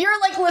Pickles. You're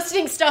like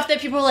listing stuff that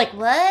people are like,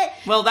 "What?"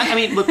 Well,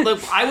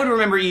 look, I would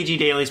remember E.G.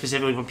 Daly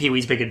specifically from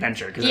Pee-wee's Big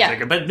Adventure.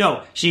 Yeah. But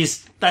no,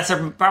 that's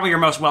probably your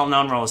most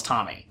well-known role as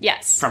Tommy.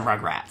 Yes. From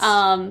Rugrats.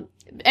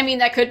 I mean,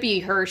 that could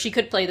be her. She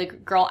could play the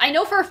girl. I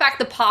know for a fact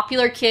the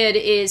popular kid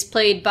is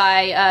played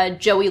by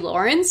Joey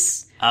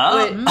Lawrence.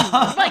 Oh.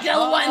 Like the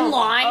one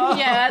line,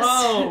 yes.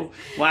 Oh,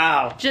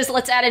 wow. Just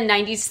let's add a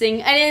 90s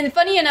thing. And then,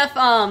 funny enough,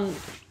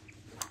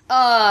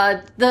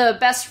 the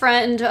best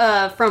friend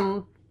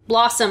from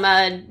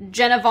Blossom,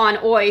 Jenna Von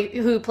Oy,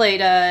 who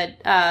played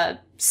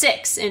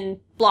Six in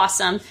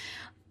Blossom,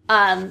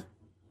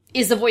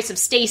 is the voice of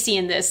Stacy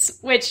in this,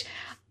 which,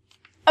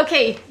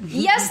 okay,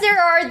 yes, there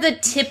are the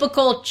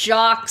typical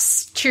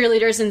jocks,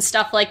 cheerleaders, and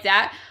stuff like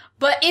that,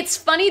 but it's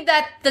funny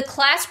that the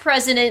class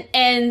president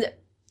and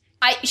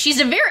I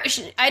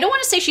don't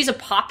want to say she's a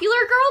popular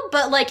girl,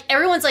 but like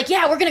everyone's like,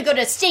 yeah, we're gonna go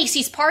to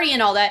Stacy's party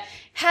and all that,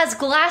 has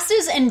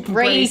glasses and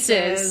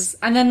braces.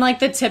 And then like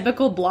the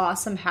typical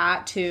Blossom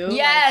hat too.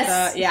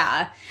 Yes.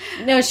 Yeah.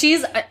 No,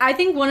 I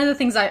think one of the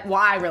things I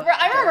really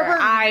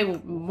I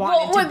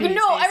wanted to be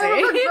no, I Stacey.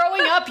 remember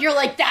growing up, you're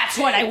like, that's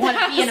what I want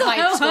to be in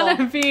high school. I want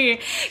to be,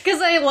 because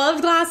I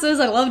loved glasses,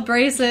 I loved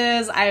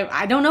braces.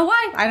 I don't know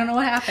why. I don't know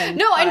what happened.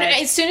 No, but-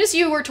 as soon as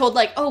you were told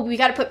like, oh, we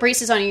got to put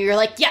braces on you, you're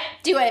like, yeah,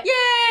 do it.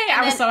 Yay!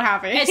 I was then so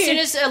happy. As soon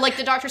as like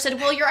the doctor said,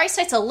 well, your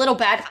eyesight's a little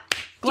bad.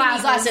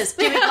 Glasses.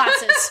 Give me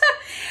glasses.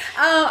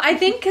 I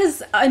think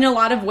because in a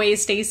lot of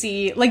ways,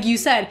 Stacy, like you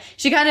said,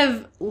 she kind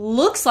of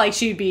looks like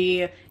she'd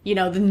be,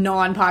 the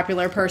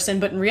non-popular person,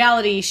 but in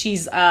reality,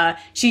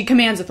 she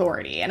commands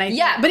authority, and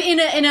but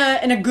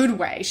in a good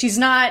way. She's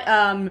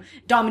not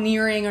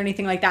domineering or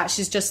anything like that.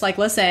 She's just like,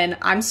 listen,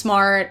 I'm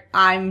smart,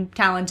 I'm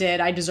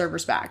talented, I deserve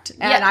respect,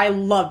 and I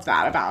love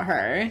that about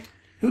her.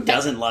 Who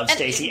doesn't love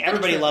Stacy?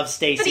 Everybody loves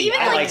Stacy.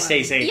 I like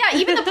Stacy. Yeah,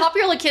 even the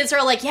popular kids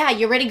are like, yeah,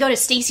 you ready to go to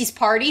Stacy's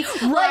party?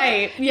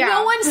 Right, Like, yeah.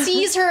 No one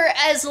sees her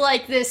as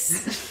like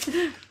this.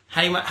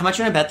 How much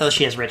do I bet though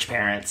she has rich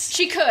parents?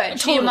 She could.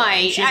 She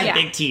might. She has a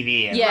big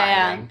TV. And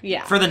Yeah.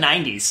 Yeah. For the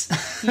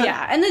 90s.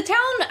 Yeah, and the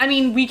town, I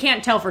mean, we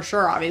can't tell for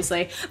sure,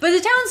 obviously, but the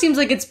town seems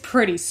like it's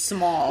pretty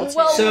small, too.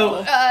 Well,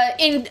 So-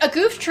 in a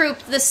goof troop,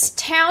 this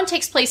town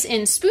takes place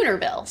in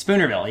Spoonerville.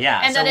 Spoonerville,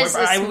 yeah. And so that is-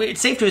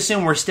 it's safe to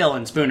assume we're still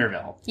in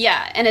Spoonerville.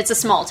 Yeah, and it's a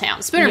small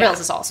town. Spoonerville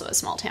is also a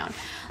small town.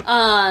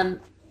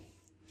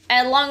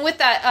 And along with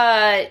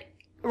that,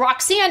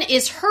 Roxanne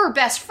is her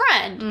best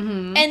friend.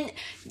 Mm-hmm. And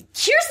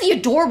here's the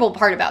adorable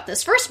part about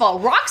this. First of all,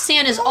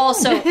 Roxanne is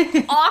also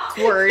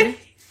awkward.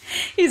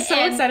 He's so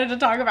and- excited to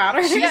talk about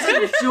her. She's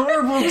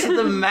adorable to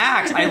the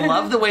max. I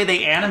love the way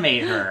they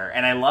animate her.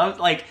 And I love,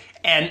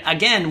 and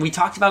again, we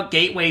talked about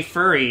gateway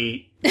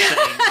furry things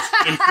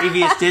in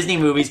previous Disney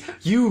movies.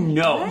 You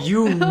know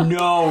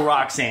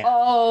Roxanne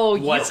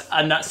was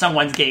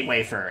someone's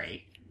gateway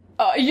furry.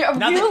 You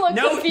look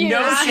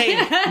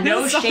confused.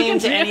 No shame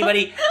to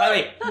anybody. By the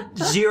way,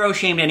 zero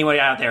shame to anybody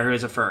out there who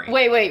is a furry.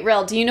 Wait,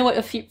 Rel, do you know what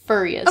a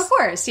furry is? Of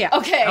course, yeah.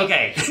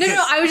 Okay.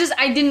 No,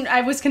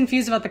 I was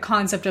confused about the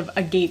concept of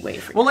a gateway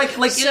for Well,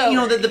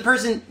 So- the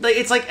person,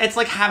 it's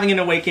like having an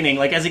awakening.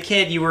 Like as a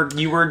kid, you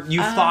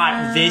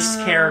thought this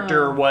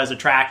character was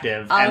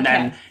attractive, and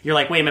then you're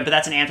like, wait a minute, but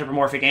that's an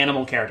anthropomorphic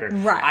animal character.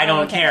 Right. I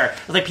don't care.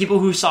 It's like people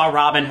who saw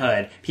Robin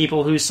Hood,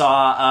 people who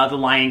saw The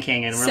Lion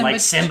King, and were like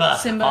Simba.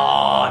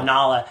 Oh,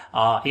 Nala.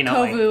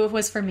 Kovu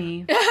was for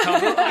me.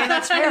 Kovu? Okay,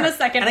 that's fair. The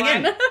second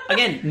and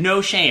again,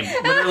 no shame.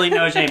 Literally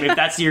no shame. If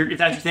that's your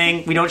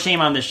thing, we don't shame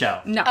on this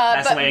show. No.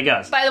 That's the way it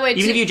goes. by the way,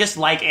 even if you just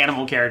like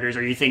animal characters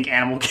or you think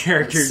animal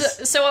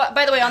characters. So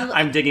by the way,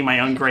 I'm digging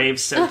my own grave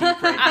so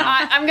deep right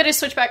now. I'm going to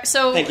switch back.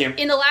 So, Thank you.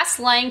 In the last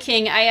Lion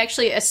King, I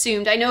actually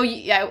assumed. I know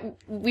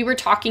we were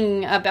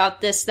talking about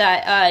this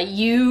that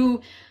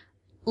you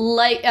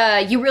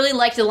really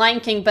liked the Lion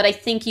King, but I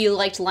think you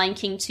liked Lion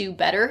King 2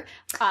 better.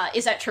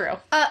 Is that true?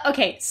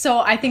 Okay, so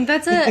I think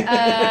that's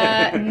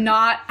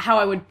not how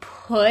I would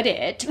put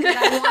it. But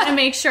I want to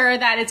make sure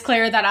that it's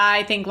clear that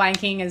I think Lion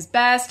King is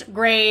best,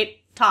 great,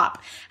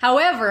 top.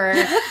 However,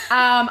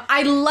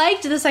 I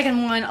liked the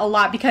second one a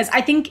lot because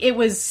I think it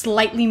was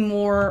slightly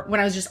more when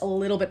I was just a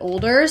little bit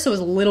older, so it was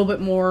a little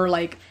bit more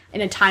like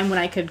in a time when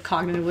I could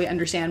cognitively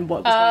understand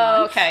what was going on.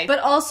 Okay. But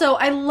also,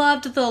 I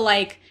loved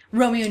the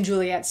Romeo and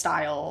Juliet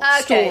style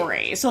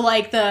story. So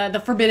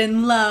the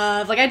forbidden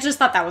love. I just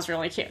thought that was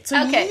really cute. So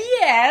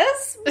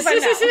yes. But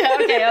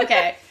no.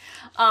 Okay.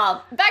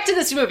 Back to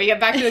this movie.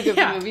 Back to the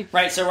Goofy movie.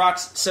 Right,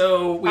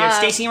 so we have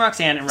Stacy and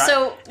Roxanne, and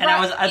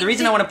the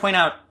reason I want to point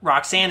out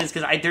Roxanne is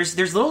because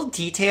there's little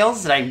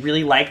details that I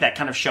really like that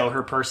kind of show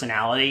her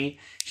personality.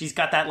 She's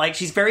got that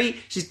she's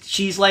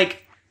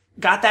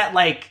got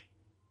that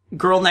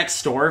girl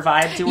next door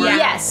vibe to her.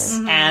 Yes.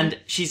 Mm-hmm. And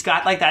she's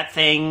got that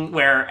thing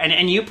where,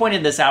 and you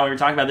pointed this out, we were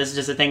talking about this is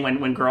just a thing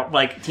when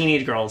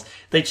teenage girls,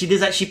 she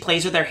does that, she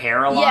plays with her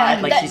hair a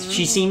lot. Yeah,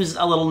 she seems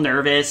a little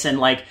nervous and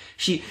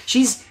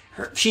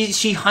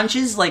she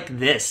hunches like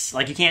this.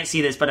 You can't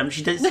see this, but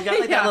she got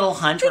that little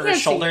hunch where her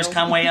shoulders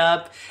come way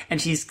up,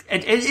 and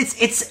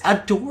it's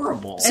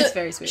adorable. So It's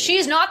very sweet.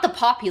 She's not the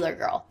popular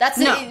girl. That's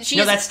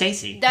that's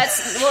Stacy.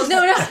 That's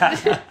No.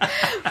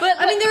 But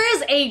I mean, there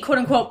is a quote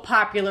unquote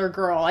popular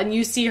girl, and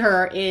you see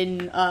her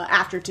in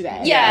After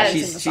Today. Yeah,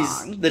 she's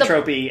the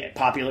tropey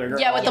popular girl.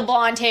 yeah, with the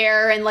blonde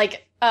hair and a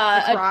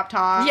crop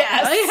top.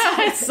 Yes.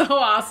 Yeah, it's so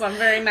awesome.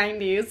 Very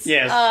 90s.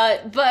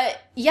 Yes.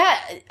 but yeah,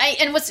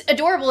 and what's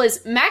adorable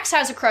is Max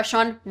has a crush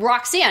on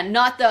Roxanne,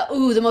 not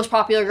the most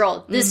popular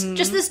girl.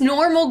 Just this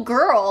normal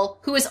girl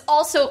who is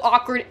also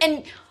awkward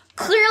and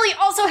clearly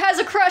also has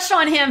a crush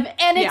on him,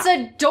 and it's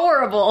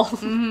adorable.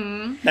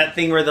 That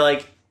thing where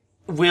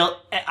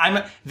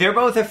they're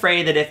both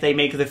afraid that if they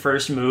make the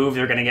first move,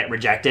 they're going to get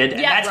rejected.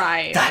 And Yeah,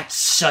 right. That's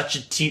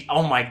such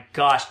oh my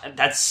gosh.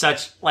 That's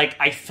such, like,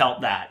 I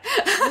felt that.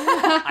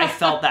 I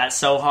felt that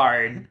so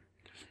hard.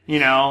 You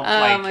know?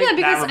 Like, Yeah,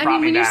 because, that brought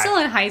me when you're back. still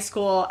in high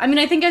school,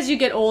 I think as you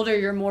get older,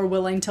 you're more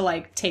willing to,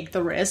 like, take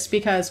the risk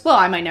because, well,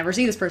 I might never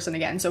see this person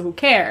again, so who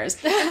cares?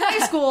 In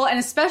high school, and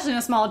especially in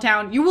a small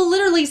town, you will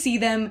literally see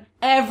them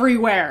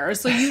everywhere.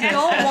 So you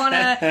don't want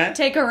to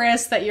take a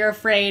risk that you're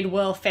afraid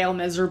will fail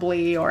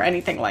miserably or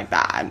anything like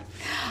that.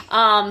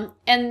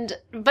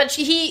 But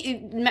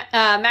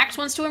Max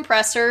wants to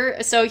impress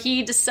her, so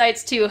he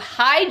decides to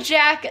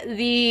hijack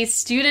the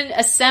student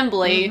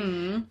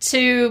assembly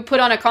to put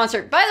on a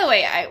concert. By the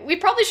way, we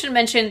probably should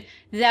mention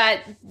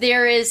that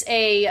there is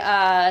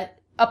a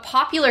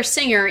popular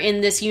singer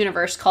in this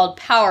universe called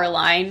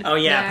Powerline. Oh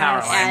yeah,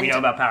 Yes. Powerline. We know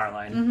about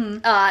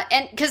Powerline.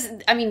 And because,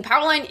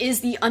 Powerline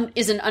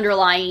is an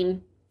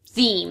underlying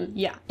theme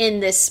Yeah. in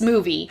this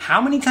movie. How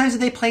many times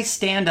did they play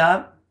Stand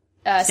Up?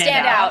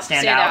 Stand Out.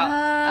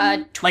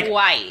 Like,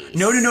 Twice.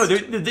 No.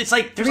 It's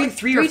like there's like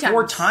three or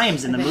four times.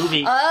 times in the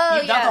movie. Oh,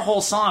 Not yeah. the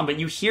whole song, but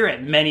you hear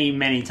it many,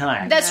 many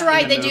times. That's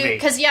right. in They the do movie.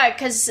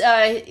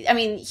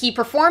 because he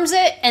performs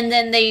it, and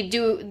then they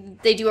do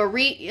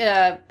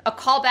a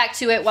callback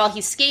to it while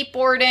he's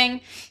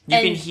skateboarding. You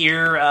can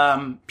hear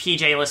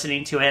PJ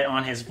listening to it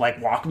on his like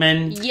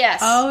Walkman Yes.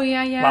 Oh,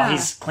 yeah. while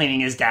he's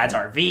cleaning his dad's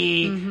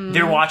RV.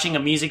 They're watching a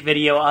music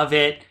video of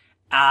it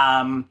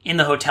in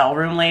the hotel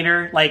room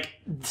later. Like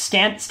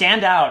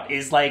Stand Out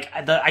is like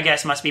I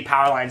guess must be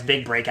Powerline's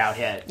big breakout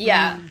hit.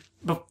 Yeah.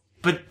 But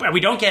we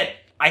don't get,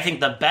 I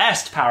think, the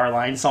best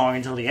Powerline song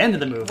until the end of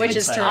the movie. Which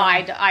is but- true.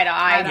 Eye to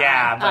eye.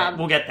 Yeah, but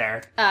we'll get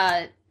there.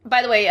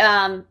 By the way,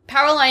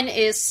 Powerline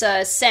is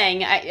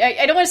sang.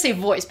 I don't want to say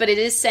voice, but it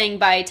is sang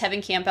by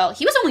Tevin Campbell.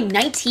 He was only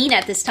 19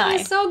 at this time.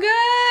 He's so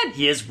good.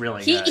 He is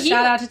really He- good. he-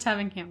 Shout out to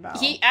Tevin Campbell.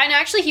 He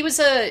was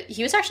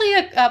actually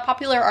a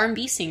popular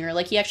R&B singer.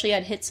 Like, he actually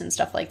had hits and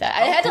stuff like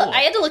that. cool.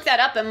 I had to look that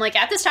up. I'm like,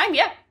 at this time,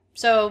 yeah.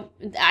 So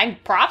I'm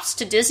props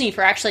to Disney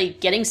for actually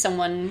getting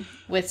someone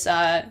with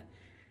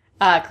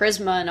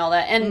charisma and all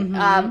that. And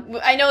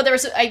I know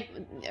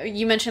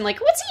you mentioned,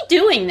 like, what's he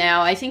doing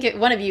now? I think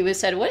one of you has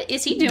said, what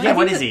is he doing? Yeah,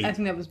 what is he? I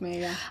think that was me,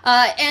 yeah.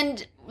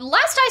 And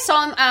last I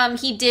saw him,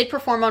 he did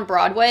perform on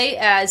Broadway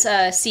as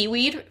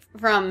Seaweed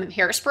from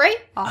Hairspray.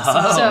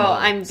 Awesome. So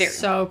I'm very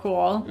So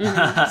cool.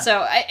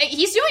 so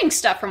he's doing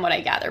stuff from what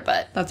I gather,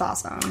 but That's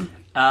awesome.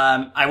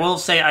 I will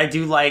say I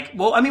do like.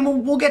 Well,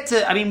 we'll get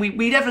to.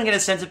 We definitely get a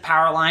sense of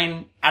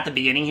Powerline at the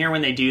beginning here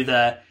when they do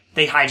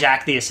they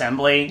hijack the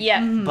assembly.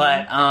 yeah.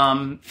 But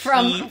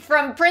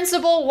From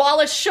Principal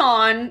Wallace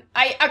Shawn,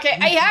 I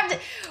have to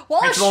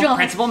Wallace Shawn.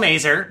 Principal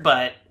Mazer,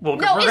 but No,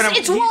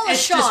 it's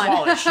Wallace just Shawn.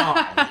 Wallace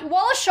Shawn.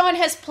 Wallace Shawn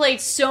has played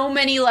so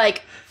many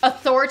like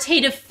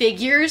authoritative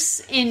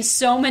figures in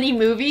so many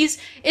movies.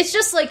 It's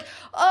just like,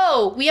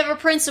 oh, we have a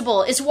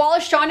principal. Is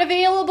Wallace Shawn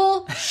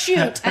available?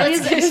 Shoot.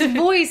 His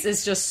voice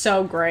is just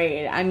so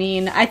great.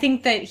 I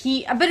think that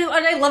but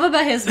what I love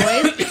about his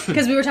voice,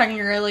 because we were talking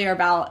earlier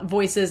about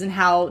voices and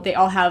how they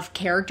all have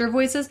character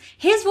voices,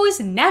 his voice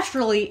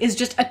naturally is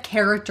just a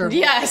character voice.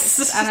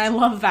 Yes. And I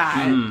love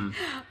that.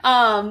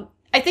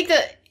 I think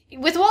that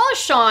with Wallace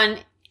Shawn,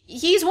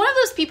 he's one of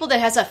those people that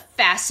has a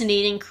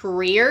fascinating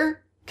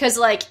career, because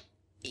like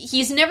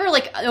he's never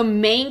like a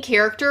main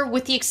character,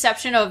 with the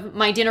exception of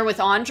My Dinner with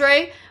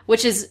Andre,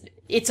 which is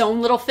its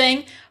own little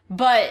thing.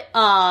 But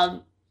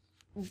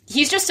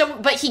he's just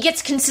but he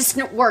gets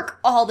consistent work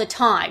all the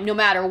time, no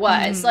matter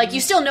what. It's like, you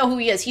still know who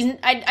he is.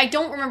 I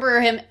don't remember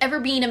him ever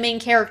being a main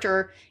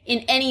character in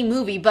any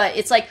movie, but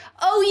it's like,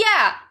 oh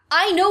yeah,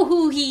 I know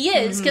who he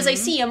is because I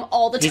see him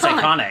all the He's time.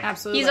 iconic.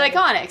 Absolutely. He's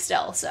iconic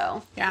still,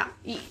 so. Yeah.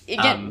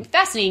 Again,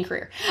 fascinating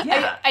career.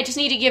 yeah. I just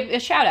need to give a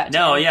shout out to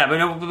No, him. yeah, but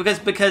no,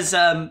 because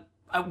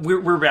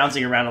we're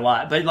bouncing around a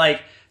lot, but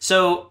like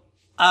so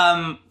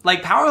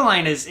like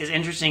Powerline is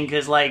interesting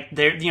because like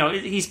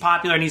he's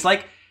popular and he's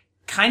like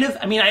kind of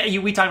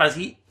we talked about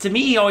this. To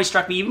me, he always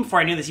struck me, even before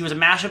I knew this, he was a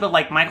mashup of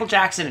like Michael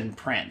Jackson and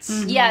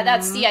Prince. Yeah,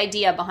 that's the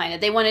idea behind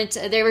it. They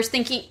were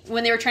thinking,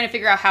 when they were trying to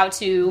figure out how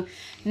to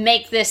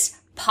make this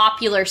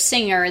popular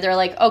singer, they're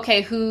like,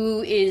 okay,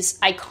 who is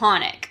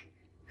iconic?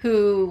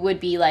 Who would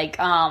be like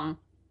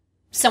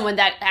someone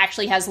that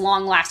actually has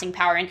long-lasting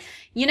power? And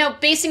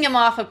basing him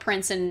off of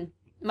Prince and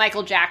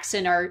Michael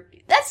Jackson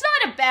that's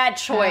not a bad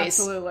choice.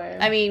 Absolutely.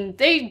 I mean,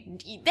 they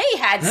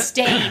had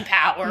staying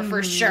power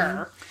for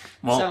sure.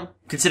 Well, So-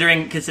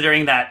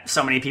 considering that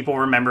so many people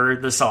remember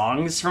the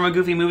songs from a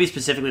Goofy movie,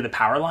 specifically the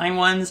Powerline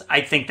ones,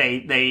 I think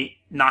they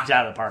knocked it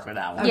out of the park with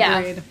that one. Yeah.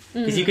 Agreed.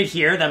 Because you could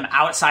hear them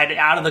out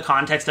of the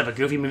context of a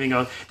Goofy movie and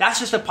go, that's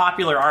just a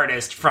popular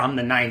artist from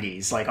the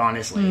 90s. Like,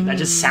 honestly, that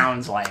just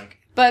sounds like...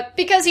 But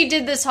because he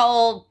did this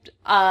whole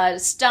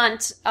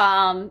stunt,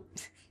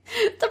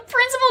 the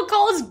principal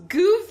calls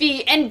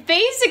Goofy and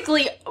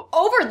basically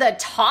over the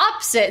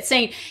tops it,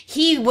 saying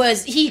he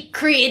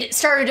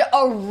started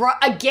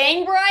a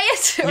gang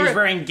riot.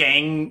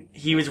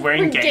 He was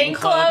wearing gang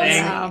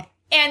clothing. clothes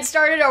and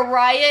started a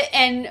riot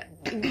and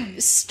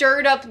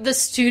stirred up the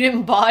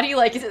student body.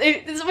 Like,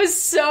 this was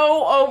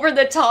so over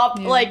the top.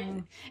 Like,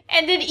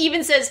 and it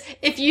even says,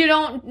 if you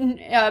don't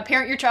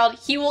parent your child,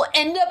 he will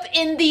end up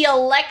in the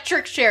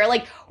electric chair.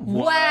 Like,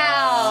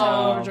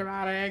 wow. So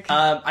dramatic.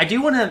 I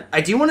do want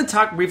to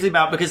talk briefly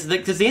about, because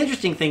the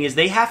interesting thing is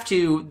they have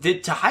to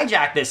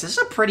hijack this. This is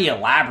a pretty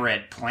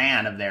elaborate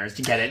plan of theirs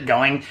to get it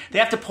going. They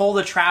have to pull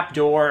the trap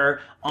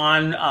door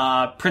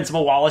on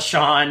Principal Wallace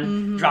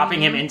Shawn,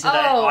 dropping him into the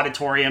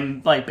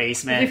auditorium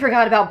basement. We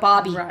forgot about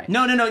Bobby. Right.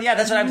 No, yeah,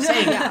 that's what I'm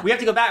saying. We have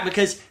to go back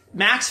because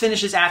Max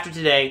finishes after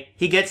today.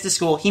 He gets to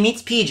school. He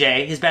meets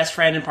PJ, his best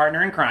friend and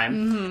partner in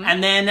crime.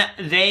 And then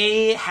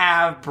they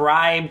have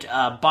bribed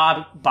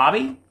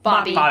Bobby.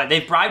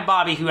 They've bribed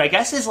Bobby, who I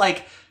guess is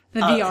like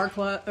the VR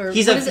club, or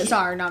he's what a- is it?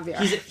 Sorry, not VR.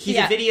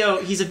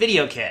 he's a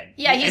video kid.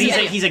 Yeah,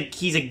 he's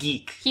a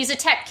geek. He's a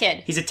tech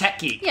kid. He's a tech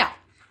geek. yeah.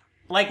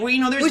 Like,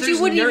 well, there's Which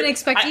you wouldn't nerd- even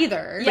expect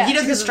either. But he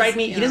doesn't because strike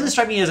me. it's, He doesn't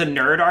strike me as a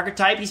nerd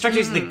archetype. He strikes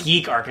me as the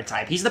geek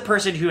archetype. He's the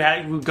person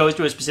who goes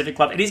to a specific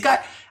club, and he's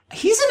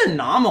an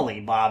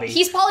anomaly, Bobby.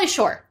 He's Pauly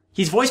Shore.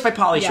 He's voiced by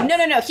Pauly Shore.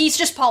 No. He's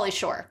just Pauly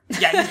Shore.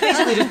 Yeah, he's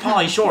basically just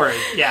Pauly Shore.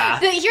 Yeah.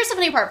 Here's the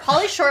funny part.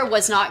 Pauly Shore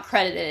was not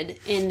credited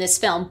in this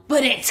film,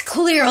 but it's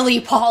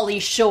clearly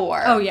Pauly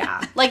Shore. Oh,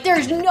 yeah. Like,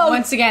 there's no...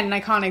 Once again, an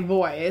iconic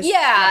voice.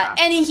 Yeah,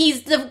 and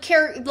he's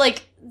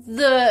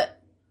the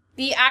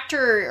the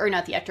actor, or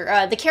not the actor,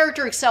 the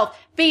character itself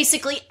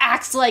basically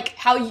acts like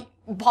how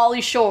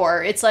Pauly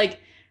Shore. It's like,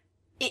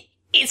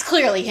 it's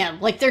clearly him.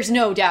 Like, there's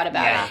no doubt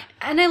about it.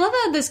 And I love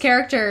that this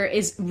character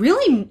is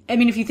really, I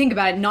mean, if you think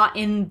about it, not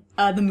in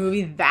the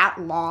movie that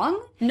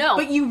long. No.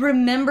 But you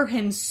remember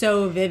him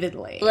so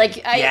vividly. Like,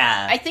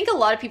 Yeah. I think a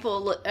lot of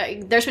people,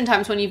 there's been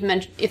times when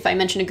if I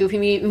mention a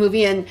Goofy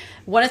movie, and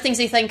one of the things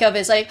they think of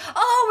is like,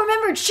 oh,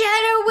 remember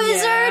Shadow Wizard?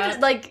 Yeah.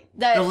 Like,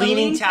 the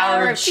Leaning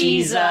Tower of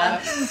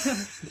Pisa.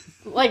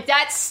 Like,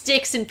 that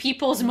sticks in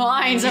people's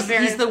minds.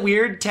 He's the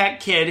weird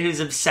tech kid who's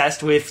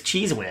obsessed with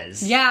Cheese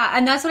Whiz. Yeah,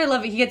 and that's what I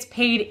love. He gets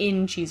paid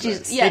in Cheese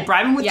Whiz. Yeah. They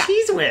bribe him with Yeah.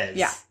 Cheese Whiz.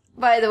 Yeah.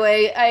 By the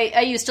way,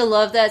 I used to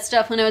love that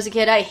stuff when I was a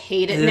kid. I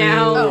hate it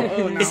now.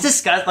 Oh, no. It's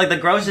disgusting. Like, the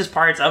grossest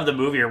parts of the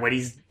movie are when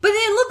he's... But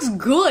it looks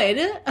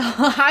good,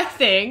 I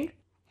think.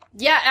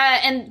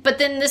 Yeah, but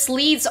then this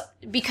leads,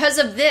 because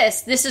of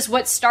this is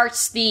what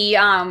starts the,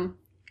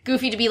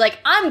 Goofy to be like,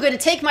 I'm going to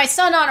take my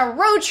son on a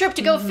road trip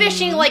to go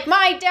fishing like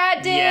my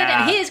dad did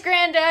Yeah. and his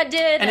granddad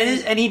did.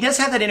 And he does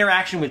have that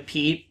interaction with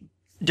Pete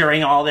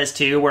during all this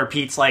too, where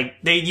Pete's like,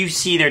 you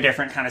see their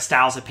different kind of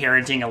styles of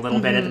parenting a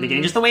little bit at the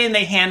beginning, just the way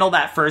they handle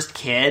that first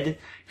kid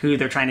who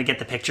they're trying to get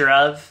the picture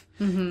of.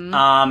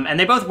 And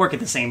they both work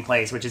at the same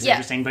place, which is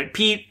interesting. But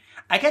Pete,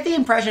 I get the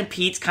impression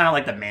Pete's kind of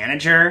like the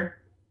manager.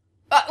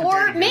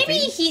 Or Dirty maybe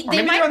Goofy. they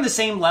Maybe might they're on the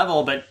same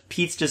level, but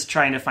Pete's just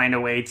trying to find a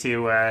way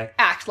to,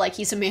 act like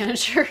he's a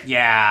manager.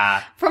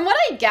 yeah. From what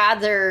I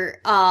gather,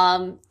 I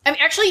mean,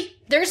 actually,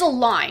 there's a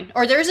line,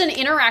 or there's an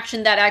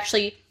interaction that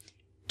actually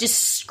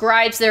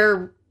describes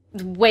their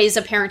ways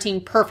of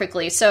parenting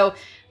perfectly. So,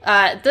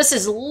 this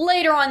is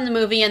later on in the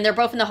movie, and they're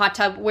both in the hot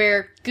tub,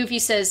 where Goofy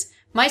says,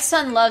 my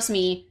son loves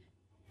me,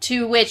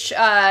 to which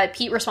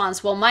Pete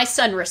responds, well, my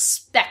son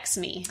respects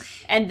me.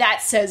 And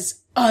that says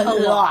a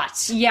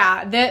lot.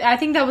 Yeah, I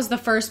think that was the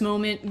first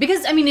moment,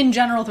 because, I mean, in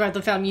general, throughout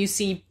the film, you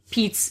see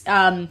Pete's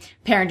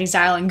parenting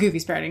style and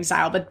Goofy's parenting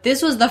style, but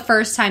this was the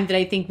first time that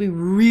I think we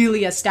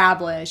really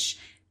establish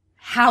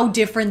how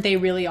different they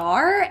really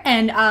are,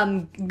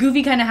 and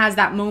Goofy kind of has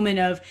that moment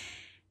of,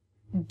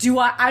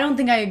 I don't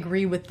think I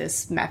agree with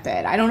this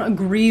method. I don't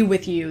agree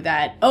with you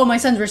that, oh, my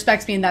son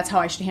respects me and that's how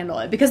I should handle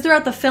it. Because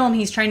throughout the film,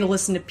 he's trying to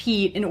listen to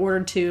Pete in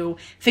order to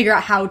figure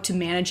out how to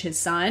manage his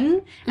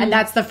son. And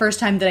that's the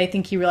first time that I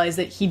think he realized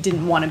that he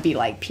didn't want to be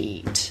like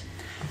Pete.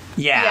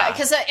 Yeah,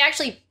 because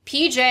actually,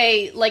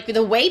 PJ, like,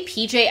 the way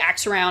PJ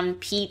acts around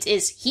Pete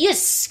is, he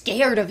is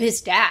scared of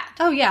his dad.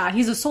 Oh, yeah,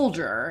 he's a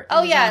soldier.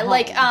 Oh, yeah,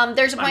 like,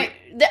 there's a point,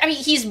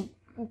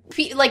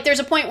 there's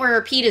a point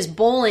where Pete is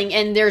bowling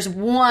and there's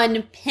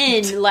one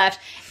pin left,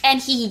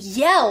 and he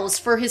yells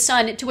for his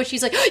son, to which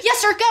he's like, yes,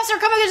 sir,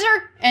 come on,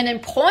 sir, and then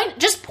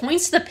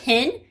points the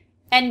pin,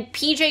 and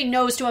PJ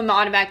knows to him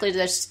automatically to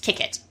just kick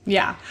it.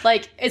 Yeah.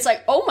 Like, it's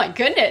like, oh my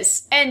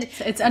goodness. And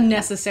It's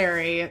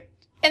unnecessary.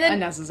 then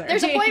Unnecessary.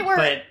 there's a point where...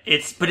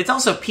 But it's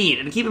also Pete.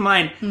 And keep in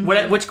mind,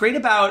 what's great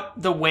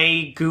about the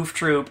way Goof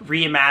Troop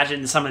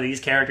reimagined some of these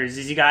characters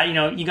is you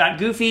got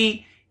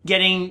Goofy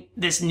getting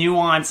this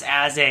nuance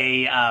as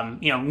a,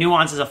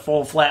 nuance as a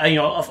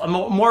a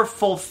more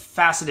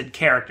full-faceted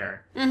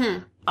character.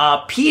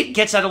 Pete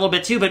gets that a little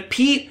bit too, but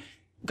Pete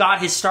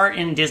got his start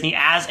in Disney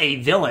as a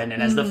villain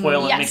and as the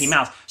foil Yes. of Mickey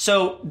Mouse.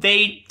 So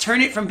they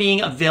turn it from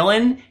being a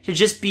villain to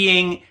just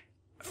being,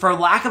 for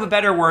lack of a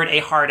better word, a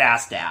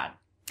hard-ass dad.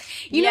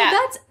 You Yeah. know,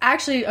 that's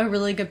actually a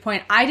really good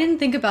point. I didn't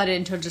think about it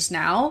until just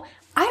now.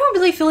 I don't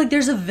really feel like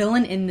there's a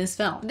villain in this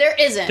film. There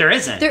isn't. There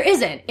isn't. There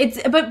isn't.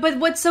 But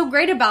what's so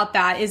great about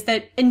that is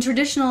that in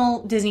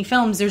traditional Disney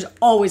films, there's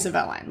always a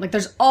villain. Like,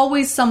 there's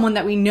always someone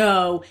that we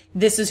know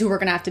this is who we're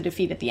gonna have to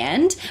defeat at the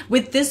end.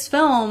 With this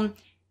film,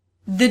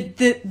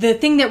 the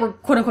thing that we're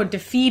quote unquote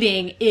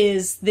defeating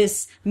is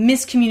this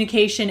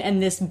miscommunication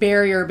and this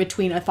barrier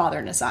between a father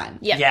and a son.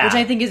 Yeah. Which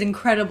I think is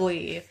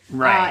incredibly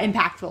Right.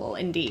 impactful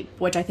and deep,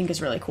 which I think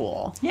is really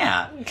cool.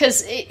 Yeah.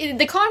 Because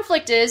the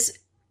conflict is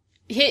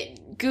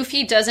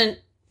Goofy doesn't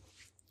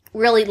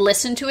really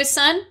listen to his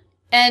son,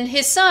 and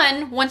his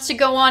son wants to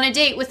go on a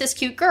date with this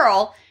cute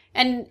girl,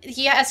 and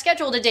he has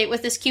scheduled a date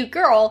with this cute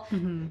girl,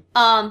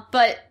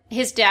 but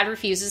his dad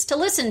refuses to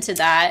listen to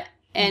that,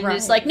 and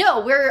is like,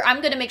 no,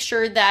 I'm going to make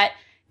sure that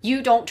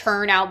you don't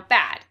turn out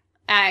bad,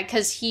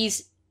 because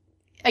he's,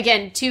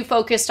 again, too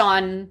focused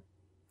on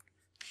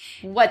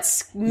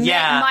what's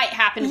might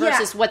happen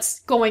versus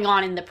what's going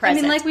on in the I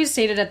present. mean, like we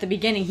stated at the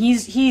beginning,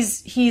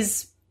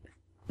 he's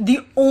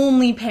the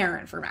only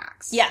parent for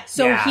Max. Yeah.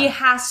 So Yeah. he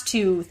has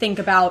to think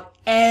about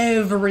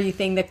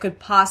everything that could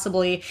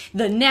possibly,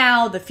 the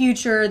now, the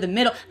future, the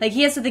middle, like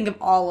he has to think of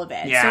all of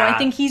it. Yeah. So I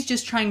think he's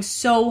just trying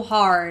so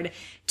hard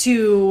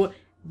to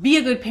be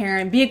a good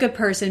parent, be a good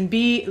person,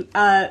 be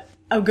a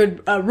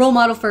good role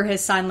model for his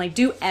son, like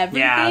do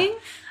everything. Yeah.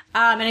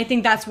 And I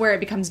think that's where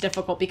it becomes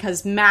difficult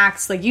because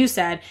Max, like you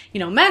said,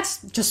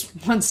 Max just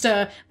wants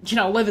to,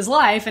 live his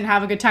life and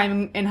have a good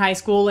time in high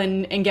school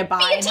and get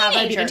by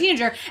and be a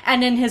teenager.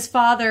 And then his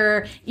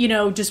father,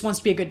 just wants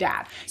to be a good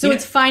dad. So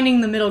it's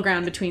finding the middle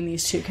ground between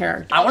these two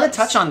characters. I want to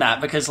touch on that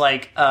because,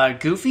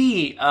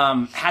 Goofy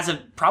has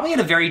probably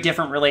had a very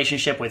different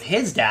relationship with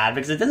his dad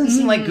because it doesn't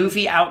seem like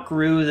Goofy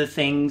outgrew the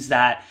things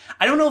that...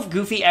 I don't know if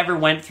Goofy ever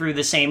went through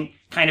the same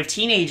kind of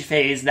teenage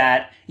phase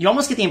that... You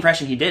almost get the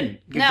impression he didn't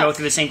go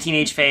through the same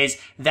teenage phase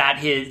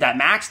that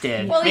Max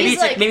did. Well,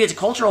 maybe it's a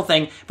cultural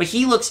thing, but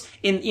he looks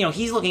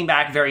he's looking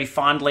back very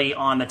fondly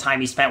on the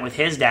time he spent with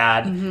his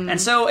dad,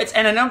 and so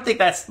and I don't think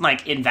that's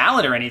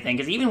invalid or anything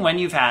because even when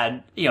you've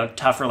had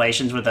tough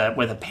relations with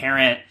a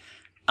parent,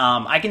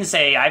 I can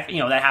say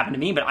that happened to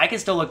me, but I can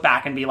still look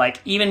back and be like,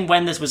 even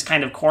when this was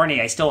kind of corny,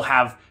 I still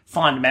have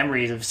fond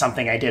memories of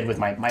something I did with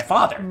my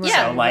father.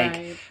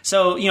 Yeah.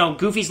 So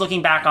Goofy's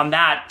looking back on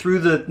that through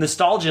the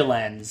nostalgia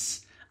lens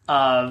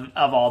of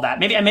all that.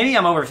 Maybe I'm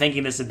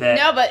overthinking this a bit.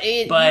 No, but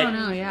it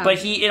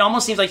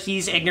almost seems like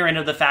he's ignorant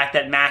of the fact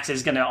that Max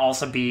is going to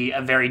also be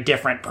a very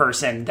different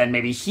person than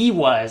maybe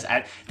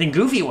than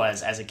Goofy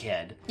was as a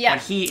kid. Yeah.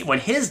 When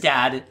his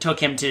dad took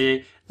him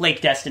to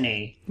Lake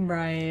Destiny,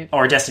 Right.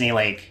 or Destiny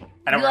Lake.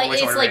 I don't remember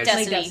which it's order Lake it is.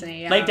 Destiny. Lake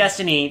Destiny, yeah. Lake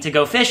Destiny to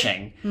go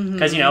fishing.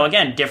 Because,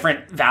 again,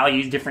 different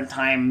values, different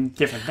time,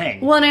 different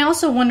thing. Well, and I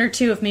also wonder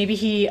too if maybe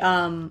he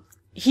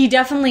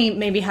definitely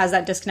maybe has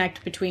that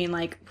disconnect between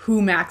who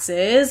Max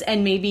is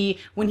and maybe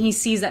when he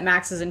sees that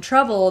Max is in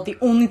trouble, the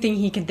only thing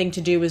he can think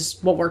to do is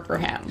what worked for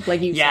him,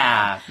 like you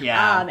said.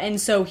 Yeah. And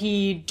so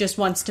he just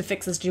wants to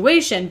fix the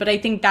situation. But I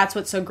think that's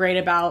what's so great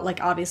about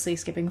obviously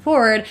skipping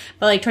forward,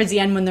 but towards the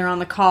end when they're on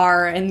the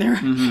car and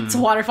it's a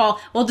waterfall,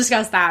 we'll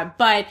discuss that.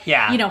 But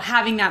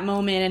having that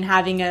moment and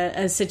having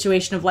a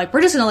situation of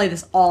we're just gonna lay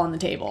this all on the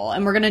table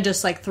and we're gonna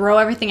just throw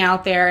everything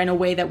out there in a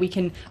way that we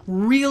can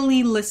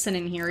really listen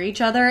and hear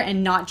each other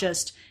and not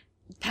just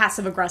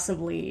passive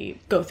aggressively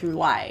go through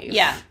life.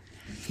 Yeah.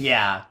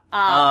 Yeah.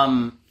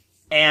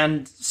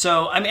 And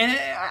so, I mean,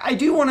 I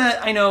do want to,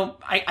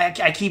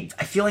 I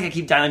feel like I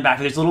keep dialing back.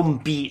 There's little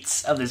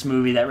beats of this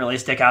movie that really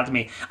stick out to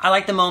me. I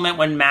like the moment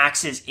when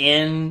Max is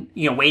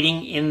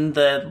waiting in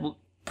the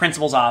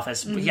principal's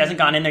office. He hasn't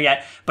gone in there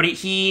yet, but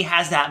he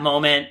has that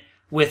moment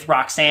with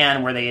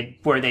Roxanne where they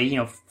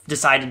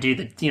decide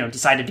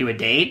to do a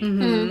date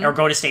or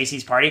go to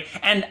Stacy's party.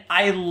 And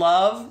I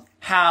love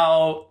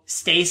how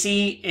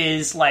Stacy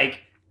is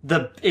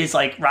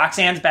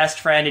Roxanne's best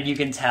friend, and you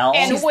can tell.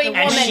 And she's wing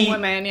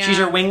woman, yeah. She's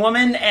her wing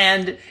woman,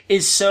 and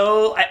is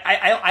so.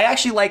 I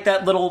actually like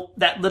that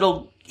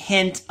little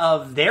hint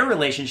of their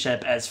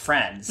relationship as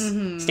friends,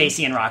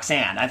 Stacy and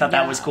Roxanne. I thought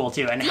that was cool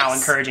too, and how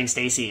encouraging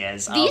Stacy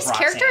is. These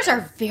characters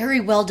are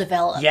very well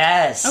developed.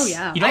 Yes. Oh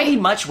yeah. You don't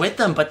need much with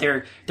them, but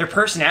their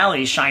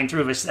personalities shine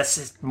through. That's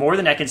just more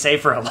than I can say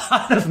for a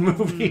lot of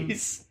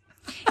movies.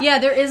 Yeah,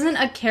 there isn't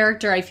a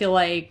character, I feel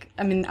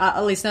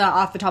at least not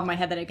off the top of my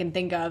head that I can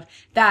think of,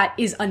 that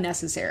is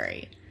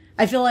unnecessary.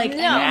 I feel like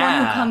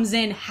anyone who comes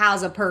in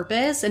has a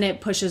purpose and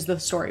it pushes the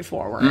story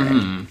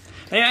forward.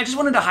 And I just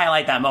wanted to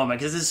highlight that moment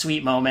because it's a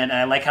sweet moment, and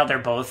I like how they're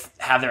both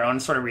have their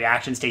own sort of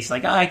reaction. Stacy's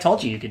like, "Oh, I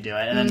told you could do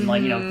it," and then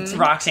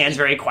Roxanne's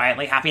very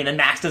quietly happy, and then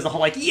Max does the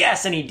whole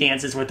yes, and he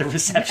dances with the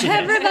receptionist.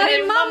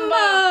 Everybody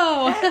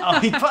mambo!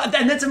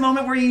 And that's a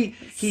moment where he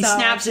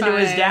snaps into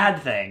his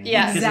dad thing.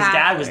 Yeah, because his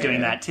dad was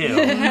doing that too.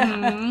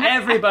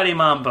 Everybody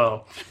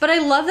mambo. But I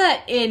love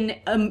that in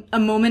a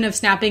moment of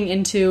snapping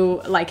into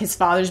his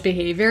father's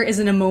behavior is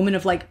in a moment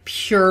of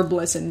pure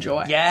bliss and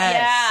joy.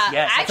 Yes,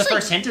 that's Actually, the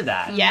first hint of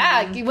that.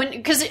 Yeah,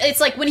 because it's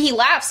when he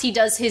laughs, he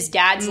does his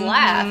dad's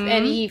laugh,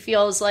 and he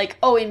feels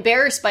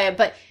embarrassed by it,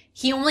 but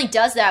he only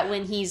does that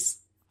when he's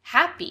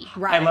happy.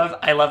 Right.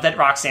 I love that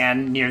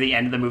Roxanne near the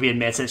end of the movie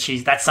admits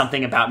that that's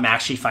something about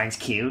Max she finds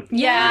cute.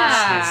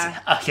 Yeah.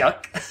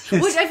 Yuck.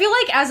 Which I feel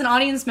as an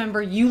audience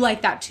member, you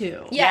like that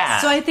too. Yeah.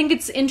 So I think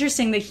it's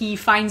interesting that he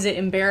finds it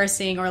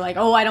embarrassing or I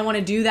don't want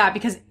to do that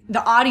because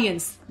the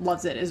audience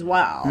loves it as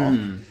well.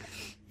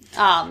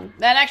 That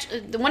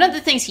actually, one of the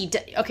things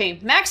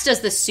Max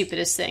does the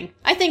stupidest thing.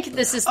 I think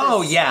this is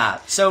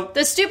So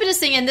the stupidest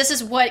thing, and this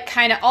is what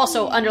kind of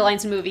also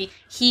underlines the movie.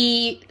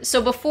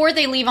 So before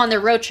they leave on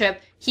their road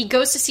trip, he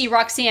goes to see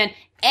Roxanne,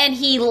 and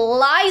he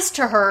lies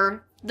to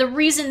her. The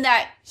reason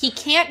that he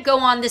can't go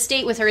on this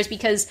date with her is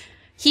because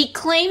he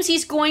claims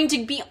he's going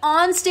to be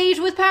on stage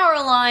with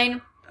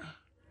Powerline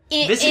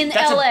in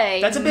LA.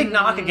 That's a big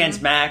knock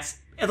against Max.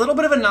 A little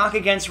bit of a knock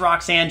against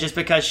Roxanne just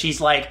because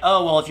she's like,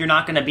 oh, well, if you're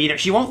not going to be there,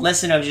 she won't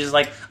listen to him. She's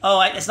like, oh,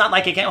 it's not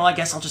like again. Well, I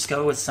guess I'll just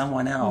go with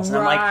someone else. And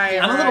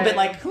I'm a little bit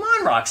like, come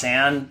on,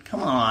 Roxanne,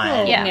 come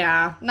on.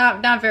 Yeah.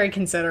 Not very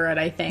considerate,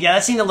 I think. Yeah,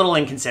 that seemed a little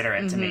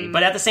inconsiderate to me.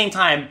 But at the same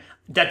time,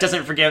 that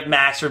doesn't forgive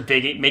Max for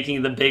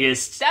making the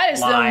biggest That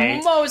is lie.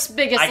 the most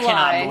biggest lie. I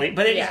cannot believe,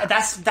 but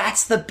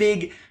that's the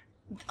big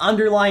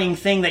underlying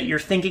thing that you're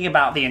thinking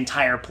about the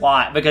entire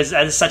plot, because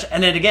as such,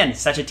 and then again,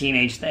 such a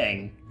teenage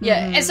thing.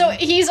 Yeah, and so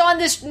he's on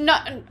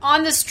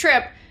this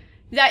trip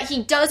that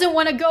he doesn't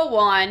want to go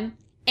on,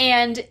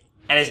 and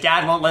his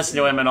dad won't listen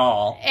to him at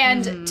all.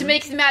 And to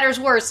make matters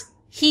worse,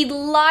 he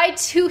lied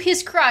to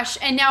his crush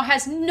and now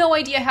has no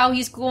idea how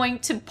he's going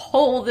to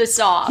pull this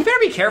off. You better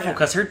be careful,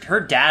 because her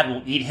dad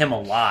will eat him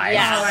alive.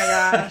 Yeah. Oh my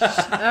gosh.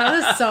 That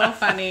was so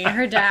funny.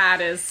 Her dad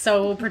is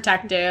so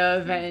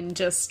protective and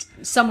just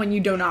someone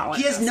you do not want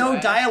He has to no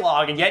with.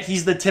 dialogue, and yet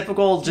he's the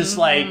typical, just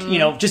like,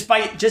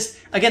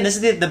 again,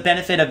 this is the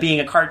benefit of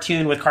being a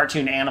cartoon with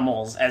cartoon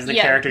animals as the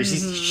characters.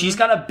 She's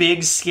got a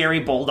big,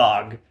 scary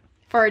bulldog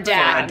For a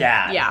dad. for a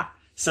dad. Yeah.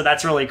 So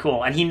that's really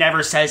cool. And he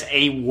never says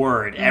a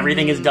word.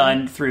 Everything is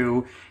done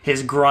through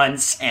his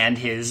grunts and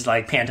his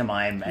like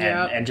pantomime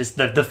and just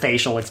the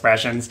facial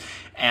expressions.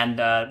 And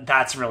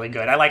that's really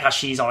good. I like how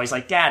she's always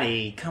like,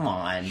 Daddy, come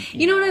on.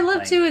 You know what I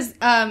love too is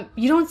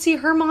you don't see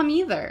her mom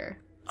either.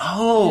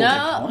 Oh,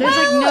 No. good point. There's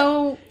like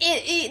no...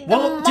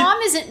 The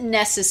mom isn't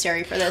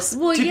necessary for this.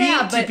 Well,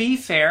 To be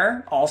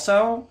fair,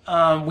 also,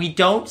 we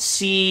don't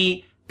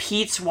see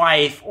Pete's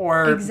wife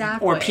or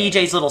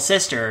PJ's little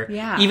sister.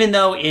 Yeah. Even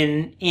though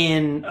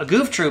in a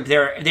Goof Troop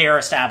they are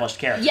established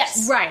characters.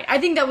 Yes. Right. I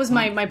think that was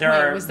my point.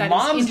 Was that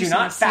moms it's do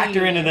not interesting to factor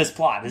see. into this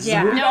plot. This is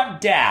Yeah. a movie about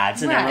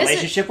dads and their Right.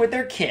 relationship with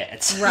their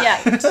kids.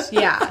 Yeah.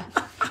 Yeah.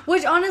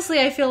 Which honestly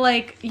I feel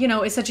like,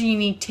 is such a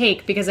unique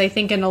take, because I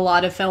think in a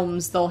lot of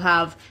films they'll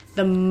have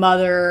the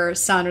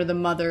mother-son or the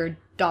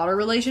mother-daughter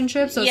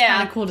relationship. So it's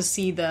kind of cool to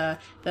see the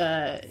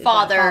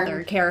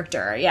father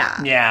character.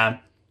 Yeah. Yeah.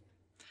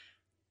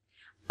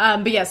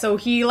 But yeah, so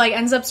he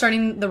ends up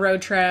starting the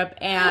road trip,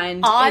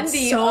 and On it's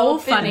the so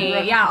open funny.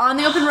 road. Yeah, on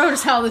the open road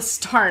is how this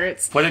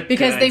starts. What a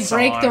because good they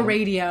break the song.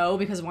 radio,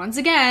 because once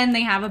again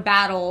they have a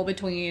battle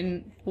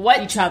between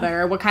each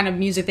other, what kind of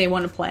music they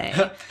want to play.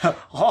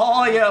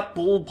 High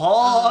apple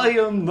pie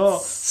in the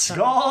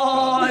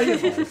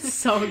sky.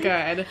 So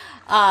good.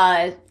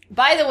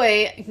 By the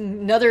way,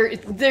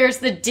 there's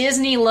the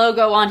Disney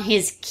logo on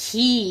his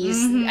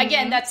keys.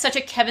 Again, that's such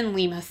a Kevin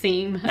Lima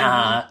theme.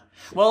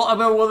 Well,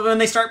 when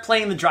they start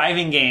playing the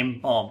driving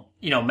game,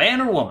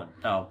 man or woman?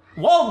 Oh,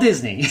 Walt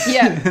Disney.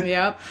 Yeah.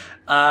 Yep.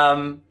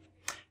 But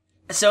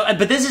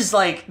this is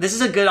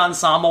a good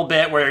ensemble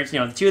bit where,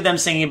 the two of them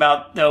singing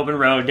about the open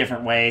road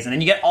different ways, and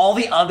then you get all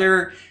the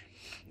other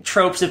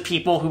tropes of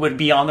people who would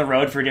be on the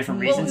road for different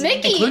reasons,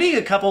 including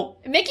a couple.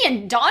 Mickey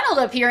and Donald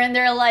appear, and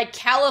they're like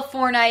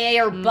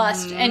California or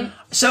bust. And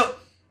So,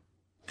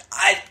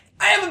 I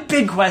have a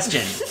big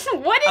question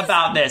what is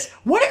about this.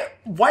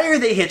 Why are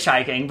they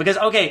hitchhiking? Because,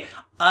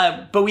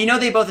 but we know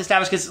they both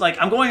established, because,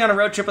 I'm going on a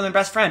road trip with my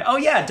best friend. Oh,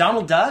 yeah,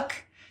 Donald Duck.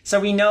 So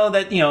we know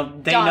that, they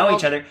know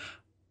each other.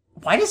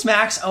 Why does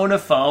Max own a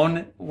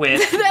phone with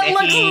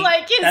Mickey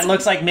that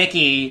looks like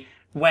Mickey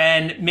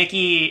when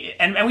Mickey...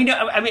 And we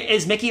know...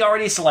 is Mickey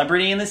already a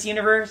celebrity in this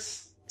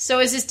universe? So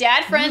is his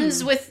dad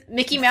friends with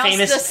Mickey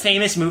Mouse?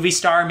 Famous movie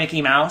star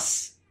Mickey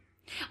Mouse?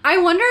 I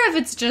wonder if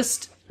it's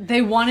just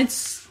they wanted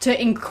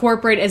to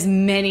incorporate as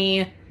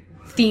many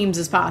themes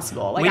as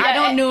possible. I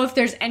don't know if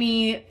there's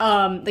any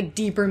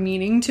deeper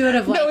meaning to it.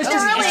 No, it's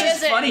just, really it's just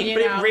isn't, funny,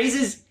 but it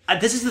raises.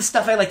 This is the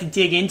stuff I like to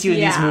dig into in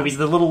these movies.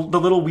 The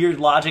little weird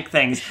logic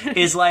things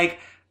is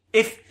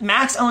if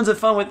Max owns a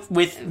phone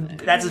with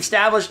that's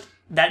established,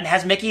 that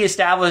has Mickey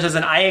established as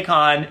an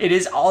icon, it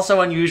is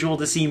also unusual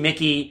to see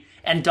Mickey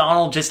and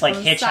Donald just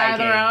hitchhiking. Side of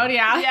the road,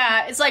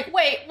 Yeah, it's like,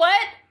 wait, what?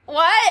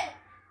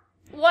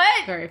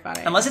 Very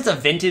funny. Unless it's a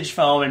vintage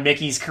phone and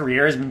Mickey's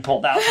career has been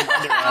pulled out from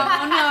under him.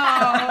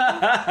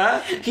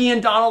 Oh no. He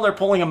and Donald are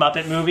pulling a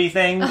Muppet movie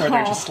thing where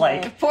they're just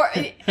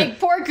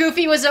Poor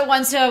Goofy was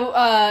once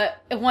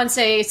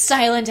a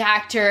silent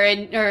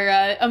actor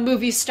or a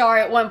movie star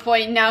at one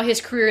point. And now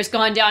his career has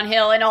gone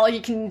downhill, and all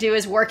he can do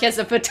is work as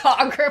a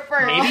photographer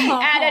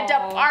at a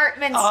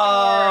department store.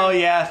 Oh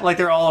yeah,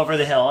 they're all over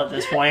the hill at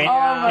this point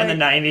in the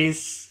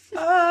 90s.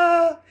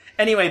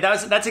 Anyway,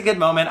 that's a good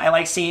moment. I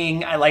like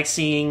seeing.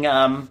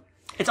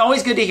 It's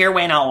always good to hear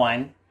Wayne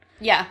Allwine.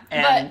 Yeah,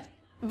 And-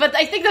 but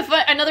I think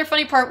another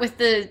funny part with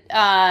the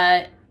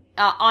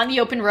on the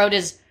open road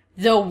is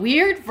the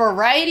weird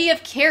variety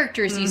of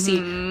characters you see.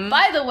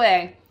 By the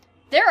way,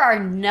 there are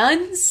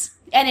nuns,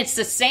 and it's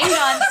the same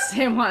nuns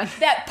Same one.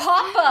 that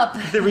pop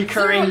up. The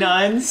recurring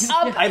nuns.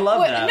 I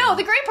love them. No,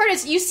 the great part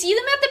is you see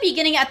them at the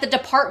beginning at the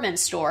department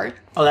store,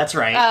 Oh, that's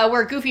right.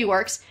 where Goofy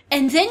works,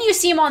 and then you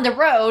see him on the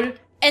road,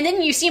 and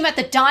then you see him at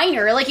the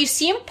diner. Like, you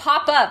see him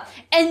pop up,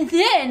 and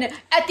then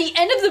at the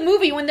end of the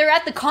movie, when they're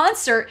at the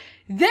concert,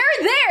 they're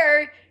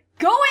there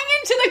going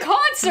into the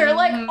concert.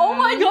 Like, oh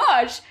my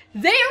gosh,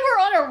 they were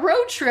on a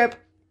road trip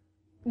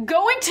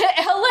going to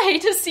LA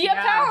to see a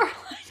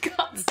Powerline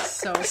concert.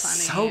 So funny.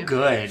 So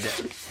good.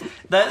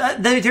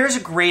 There's a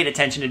great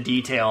attention to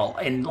detail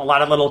in a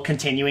lot of little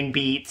continuing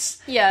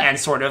beats. Yeah. And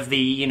sort of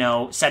the,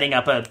 setting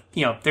up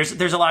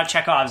there's a lot of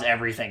Chekhov's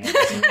everything.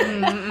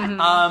 In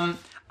this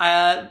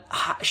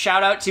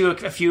shout out to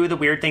a few of the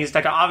weird things.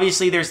 Like,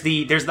 obviously, there's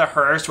the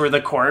hearse where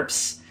the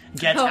corpse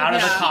gets out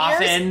of the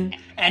coffin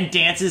and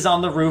dances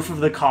on the roof of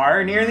the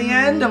car near the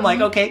end. I'm like,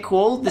 okay,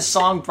 cool. This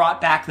song brought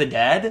back the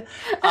dead.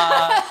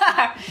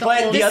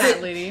 But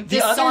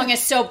This song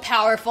is so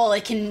powerful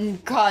it can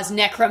cause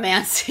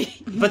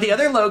necromancy. But the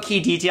other low-key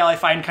detail I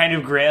find kind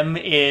of grim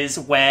is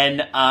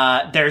when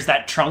there's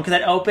that trunk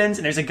that opens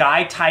and there's a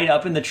guy tied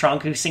up in the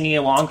trunk who's singing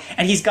along,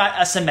 and he's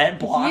got a cement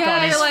block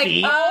on his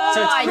feet. oh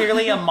so it's my-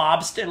 clearly a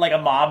mob.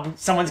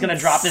 Someone's gonna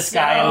drop this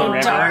guy in the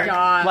river.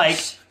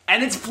 gosh.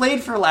 And it's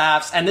played for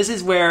laughs, and this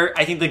is where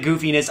I think the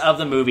goofiness of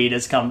the movie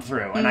does come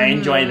through, and I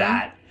enjoy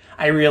that.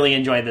 I really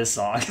enjoy this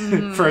song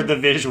for the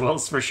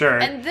visuals, for sure.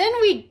 And then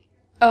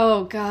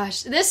oh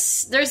gosh,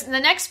 there's the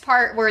next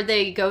part where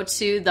they go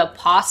to the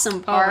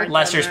Possum Park.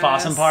 Lester's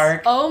Possum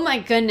Park. Oh my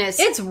goodness.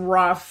 It's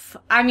rough.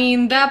 I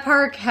mean, that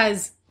park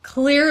has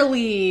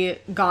clearly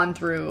gone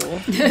through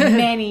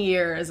many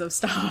years of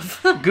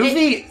stuff.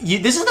 Goofy,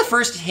 this is the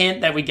first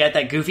hint that we get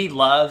that Goofy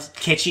loves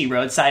kitschy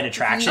roadside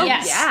attractions.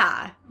 Yes.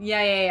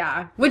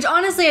 Yeah. Which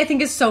honestly I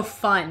think is so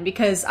fun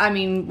because, I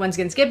mean, once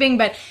again skipping,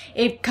 but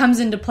it comes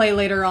into play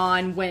later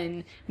on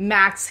when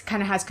Max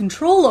kind of has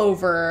control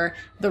over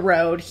the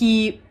road.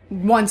 He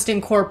wants to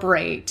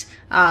incorporate,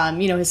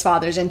 his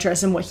father's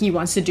interests and what he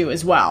wants to do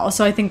as well.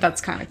 So I think that's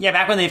kind of... Yeah,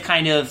 back when they've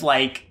kind of,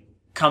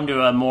 come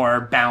to a more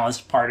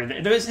balanced part of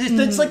it.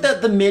 It's like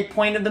the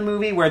midpoint of the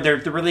movie where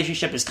the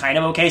relationship is kind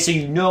of okay, so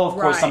of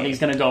course, something's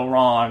going to go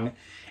wrong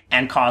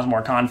and cause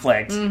more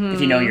conflict if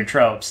you know your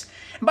tropes.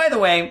 And by the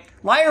way,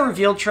 liar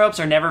reveal tropes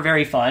are never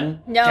very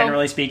fun,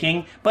 generally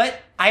speaking, but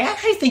I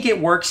actually think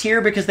it works here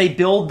because they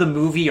build the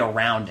movie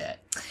around it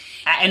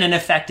in an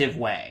effective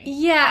way.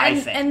 Yeah,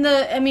 and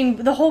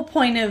the whole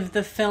point of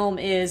the film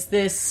is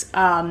this,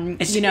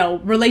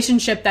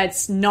 relationship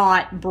that's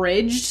not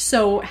bridged.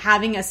 So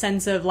having a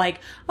sense of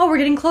we're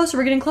getting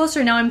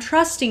closer, now I'm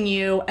trusting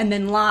you, and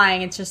then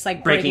lying, it's just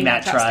like breaking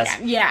that trust.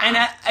 Again. Yeah. And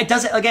it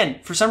doesn't, again,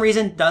 for some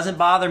reason, doesn't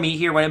bother me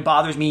here when it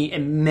bothers me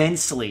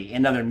immensely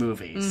in other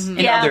movies,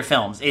 in other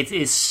films. It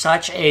is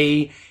such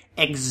a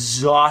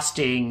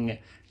exhausting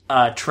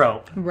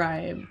trope.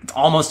 Right.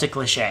 Almost a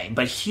cliche.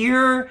 But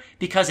here,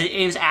 because it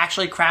is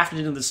actually crafted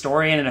into the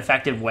story in an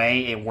effective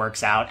way, it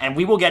works out. And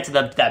we will get to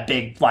that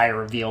big liar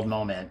revealed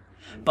moment.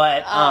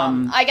 But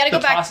I gotta go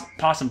back.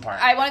 Possum Park.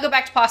 I want to go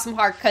back to Possum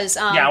Park because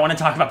I want to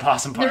talk about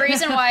Possum Park. The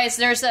reason why is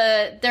there's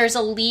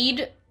a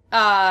lead.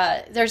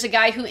 There's a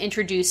guy who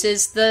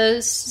introduces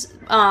the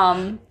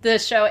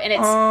show,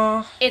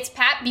 and it's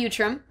Pat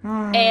Buttram.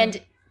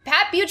 And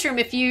Pat Buttram,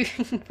 if you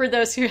for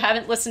those who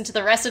haven't listened to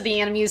the rest of the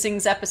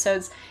Animusings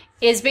episodes,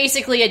 is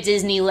basically a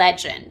Disney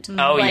legend.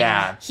 Oh,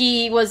 yeah.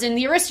 He was in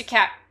the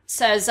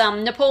Aristocats as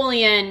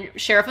Napoleon,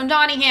 Sheriff of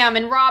Nottingham,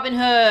 and Robin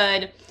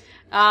Hood.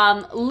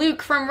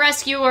 Luke from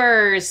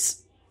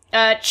Rescuers,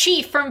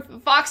 Chief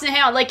from Fox and the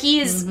Hound.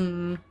 He's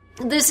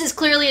this is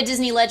clearly a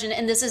Disney legend,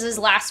 and this is his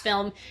last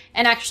film.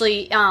 And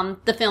actually,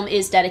 the film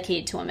is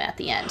dedicated to him at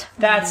the end.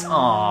 That's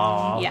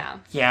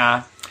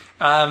yeah.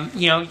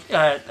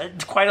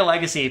 Quite a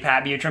legacy,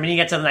 Pat Buttram, and he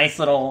gets a nice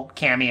little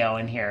cameo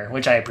in here,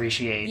 which I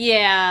appreciate.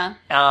 Yeah.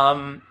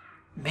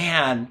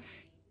 Man,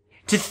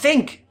 to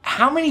think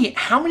how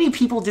many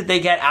people did they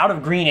get out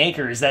of Green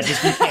Acres that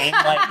just became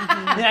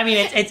I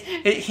mean, it's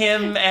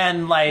him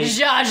and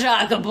Zsa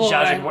Zsa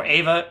Gabor,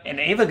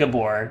 Ava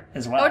Gabor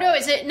as well. Oh no,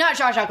 is it not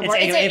Zsa Zsa Gabor?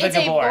 It's Ava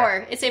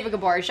Gabor. It's Ava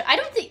Gabor. I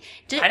don't think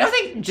did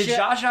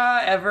Zsa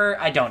Zsa ever.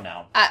 I don't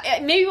know.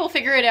 Maybe we'll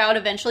figure it out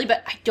eventually,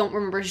 but I don't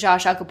remember Zsa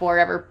Zsa Gabor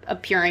ever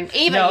appearing.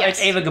 Ava, no, yes.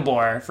 It's Ava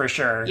Gabor for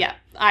sure. Yeah,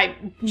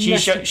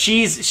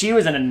 she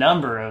was in a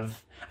number of.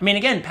 I mean,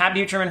 again, Pat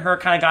Buttram and her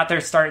kind of got their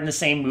start in the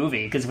same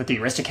movie because with the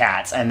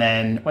Aristocats, and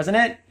then wasn't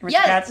it?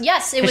 Aristocats?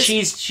 Yes, it was.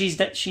 She's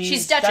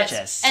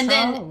Duchess, and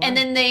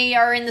then they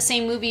are in the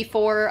same movie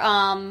for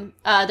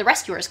the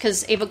Rescuers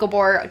because Ava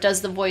Gabor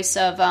does the voice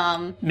of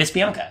Miss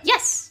Bianca.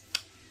 Yes.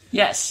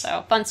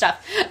 So fun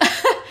stuff.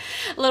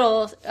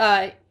 Little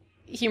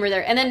humor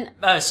there, and then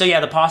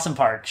the Possum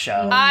Park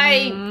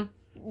show.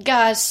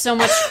 Gosh, so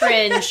much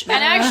cringe.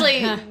 And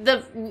actually,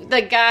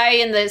 the guy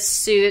in the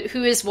suit,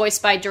 who is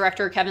voiced by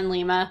director Kevin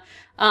Lima,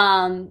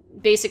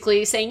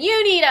 basically saying,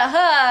 you need a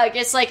hug.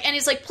 It's like, and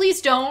he's like,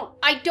 please don't.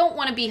 I don't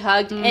want to be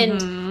hugged.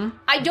 And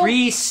I don't.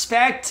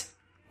 Respect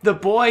the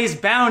boy's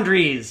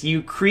boundaries,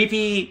 you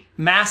creepy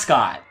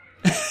mascot.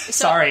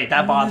 Sorry,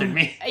 that bothered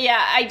me.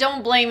 Yeah, I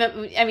don't blame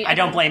it. I mean, I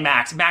don't blame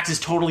Max. Max is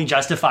totally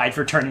justified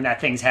for turning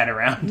that thing's head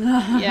around.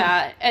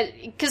 Yeah,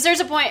 because there's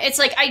a point. It's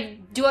like I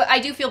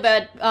do feel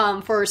bad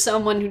for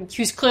someone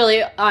who's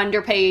clearly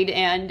underpaid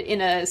and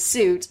in a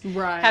suit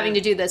having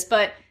to do this,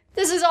 but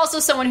this is also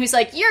someone who's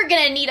like, you're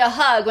gonna need a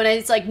hug, when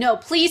it's like, no,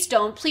 please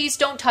don't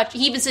touch.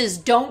 He even says,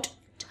 don't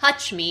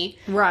touch me,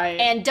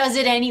 and does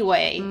it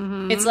anyway.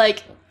 It's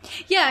like,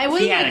 yeah, it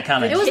was. He had it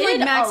coming. It was like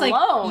Max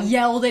alone. like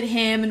yelled at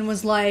him and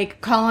was like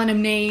calling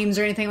him names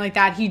or anything like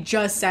that. He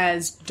just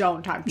says,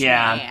 "Don't touch me."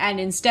 And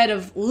instead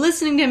of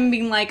listening to him and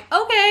being like,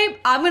 "Okay,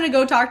 I'm gonna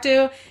go talk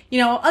to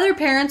other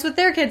parents with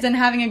their kids and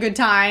having a good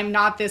time,"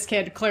 not this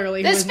kid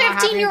clearly. This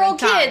 15-year-old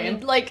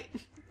kid, like,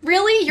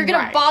 really, you're gonna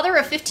Right. bother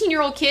a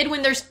 15-year-old kid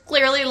when there's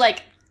clearly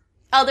like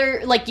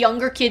other like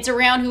younger kids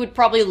around who would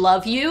probably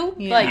love you?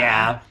 Like,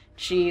 Yeah.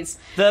 jeez.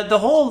 The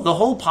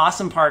whole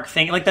Possum Park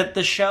thing, like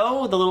the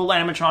show, the little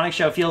animatronic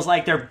show, feels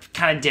like they're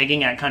kind of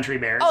digging at Country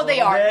Bears. Oh, they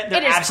are.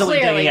 They're It is absolutely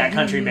clearly. digging at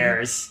Country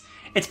Bears.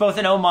 It's both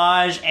an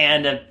homage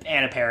and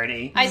a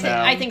parody.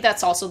 I think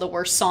that's also the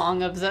worst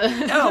song of the.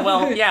 Oh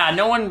well, yeah.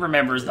 No one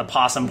remembers the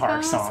Possum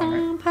Park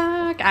song.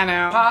 Park. I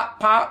know. Pop,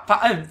 pop,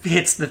 pop.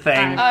 It's the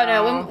thing. Oh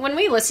no! When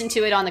we listened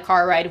to it on the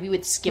car ride, we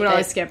would skip We'd it.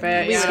 always skip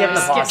it. We yeah. skip the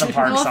Possum it.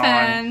 Park No song.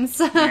 offense.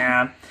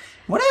 Yeah.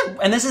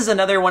 And this is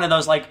another one of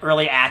those like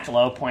early act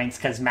low points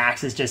because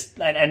Max is just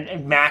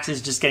and Max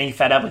is just getting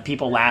fed up with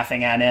people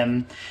laughing at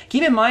him.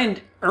 Keep in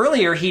mind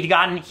earlier he'd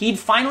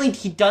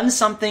done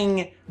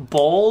something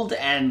bold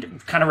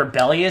and kind of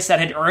rebellious that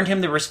had earned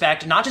him the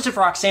respect not just of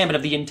Roxanne but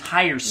of the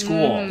entire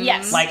school.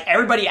 Yes. Like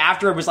everybody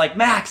after it was like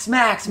Max,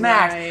 Max,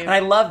 Max, Right. and I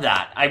love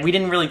that. We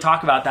didn't really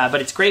talk about that,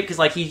 but it's great because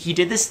like he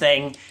did this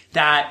thing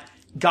that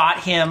got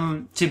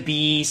him to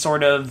be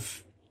sort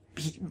of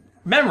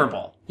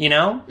memorable, He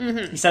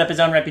set up his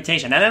own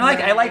reputation, and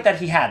I like that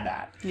he had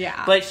that.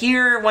 Yeah. But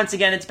here, once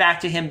again, it's back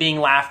to him being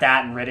laughed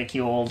at and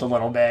ridiculed a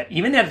little bit.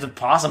 Even at the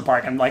Possum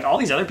Park, I'm like, all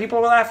these other people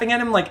were laughing at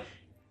him. Like,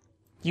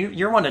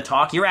 you're one to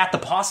talk. You're at the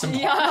Possum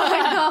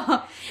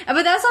Park.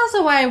 But that's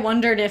also why I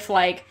wondered if,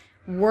 like,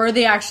 were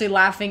they actually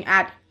laughing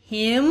at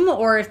him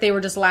or if they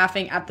were just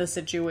laughing at the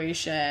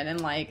situation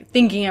and, like,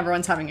 thinking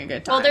everyone's having a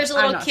good time. Well, there's a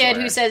little I'm not kid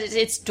sure. who says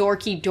it's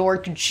Dorky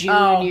Dork Jr.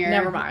 Oh,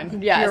 never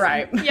mind. Yes. You're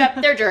right.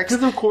 Yep, they're jerks.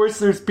 Because of course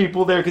there's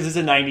people there because it's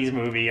a 90s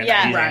movie, a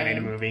 90s right.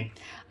 animated movie.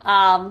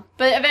 But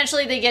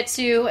eventually they get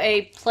to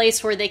a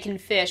place where they can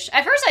fish.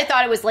 At first I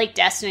thought it was Lake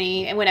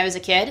Destiny when I was a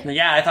kid.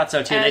 Yeah, I thought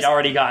so too. They'd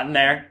already gotten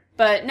there.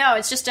 But no,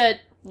 it's just a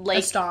lake.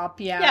 A stop,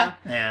 Yeah.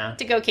 Yeah.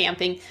 To go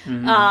camping.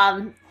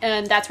 Mm-hmm.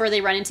 And that's where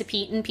they run into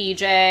Pete and PJ.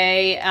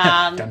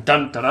 Dun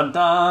dun dun dun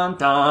dun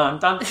dun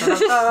dun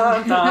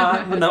dun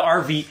dun. When the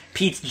RV,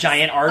 Pete's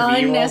giant RV rolls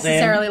in.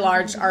 Unnecessarily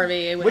large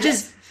RV. Which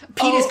is,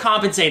 Pete is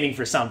compensating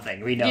for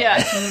something. We know Yeah.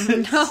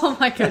 that. Oh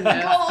my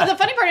goodness. Well, the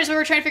funny part is we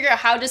were trying to figure out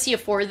how does he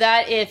afford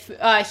that if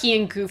he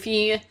and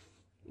Goofy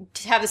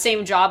have the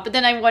same job, but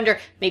then I wonder,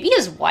 maybe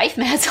his wife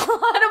has a lot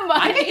of money.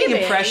 I get the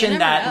Maybe. impression You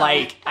that,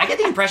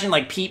 never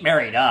know. Pete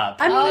married up.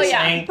 I mean, Oh,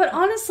 yeah. Saying- But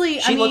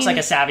honestly, she looks like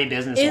a savvy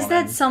businesswoman. Is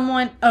that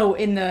someone? Oh,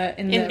 in the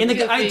In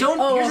the, I don't.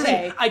 Oh, here's the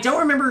okay. thing. I don't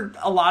remember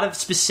a lot of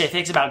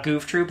specifics about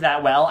Goof Troop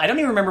that well. I don't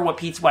even remember what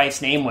Pete's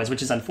wife's name was,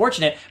 which is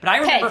unfortunate. But I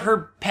remember Peg. her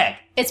Peg.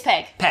 It's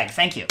Peg. Peg.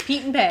 Thank you.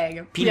 Pete and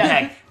Peg. Pete and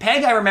Peg.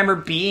 Peg. I remember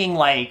being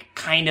like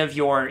kind of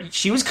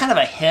she was kind of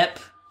a hip,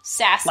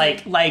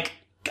 Sassy.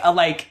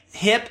 like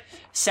hip,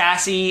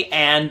 sassy,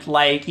 and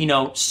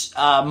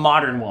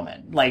modern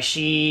woman. Like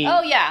she.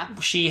 Oh, yeah.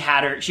 She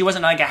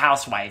wasn't like a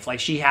housewife. Like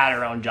she had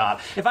her own job.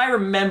 If I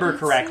remember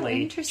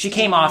correctly, she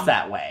came off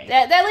that way.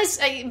 That is,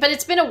 but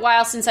it's been a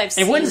while since I've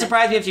seen It wouldn't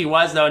surprise me if she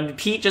was, though, and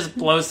Pete just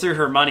blows through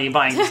her money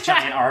buying this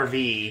giant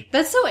RV.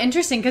 That's so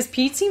interesting because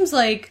Pete seems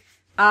like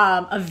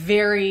a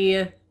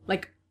very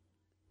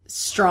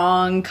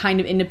strong, kind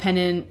of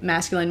independent,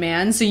 masculine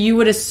man. So you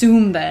would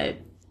assume that.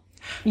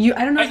 I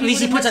don't know if At you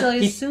least would he puts necessarily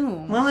on.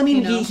 assume. Well, I mean,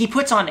 you know? he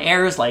puts on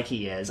airs like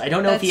he is. I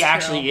don't know if he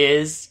That's actually true.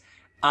 is.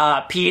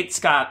 Pete's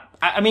got.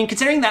 I mean,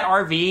 considering that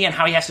RV and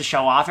how he has to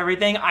show off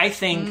everything, I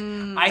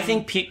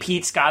think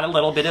Pete's got a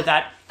little bit of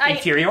that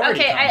inferiority.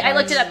 Okay, I complex.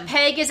 looked it up.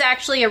 Peg is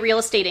actually a real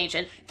estate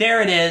agent.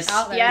 There it is.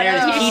 there. Yeah,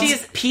 There it no,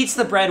 is. Pete's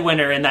the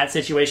breadwinner in that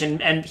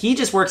situation, and he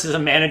just works as a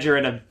manager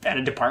at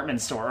a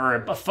department store or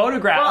a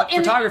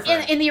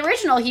photographer. In the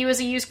original, he was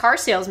a used car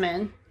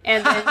salesman.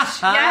 And then,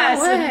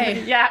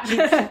 way.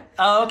 yeah,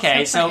 Oh,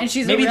 okay, so and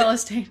she's maybe a real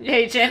estate.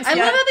 agent. I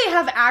yeah. love how they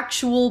have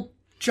actual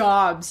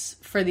jobs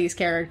for these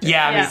characters.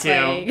 Yeah, me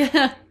too.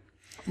 Like,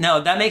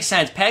 No, that makes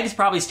sense. Peg's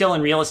probably still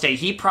in real estate.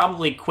 He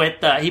probably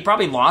he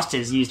probably lost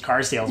his used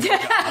car salesman job.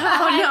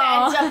 and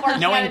ends up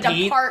working Knowing at a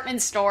Pete-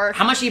 department store.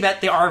 How much do you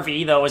bet the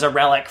RV, though, is a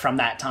relic from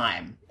that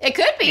time? It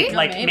could be.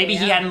 Like, maybe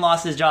he hadn't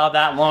lost his job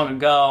that long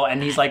ago,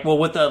 and he's like, well,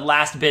 with the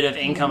last bit of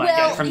income I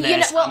get from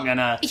this, I'm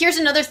gonna... Here's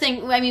another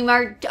thing. I mean,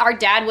 our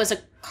dad was a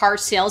car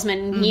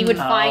salesman. And he would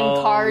find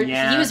cars.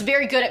 yeah. He was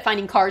very good at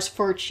finding cars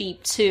for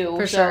cheap too.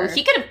 For so sure.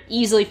 he could have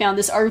easily found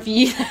this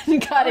RV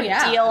and got a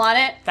yeah. deal on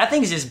it. That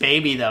thing's his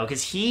baby though,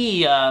 because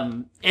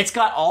it's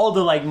got all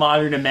the like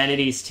modern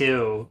amenities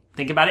too.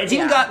 Think about it. It's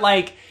even got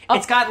like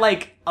it's got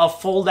like a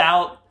fold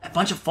out, a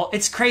bunch of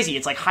it's crazy.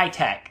 It's like high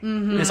tech.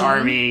 This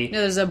RV. You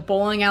know, there's a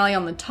bowling alley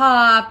on the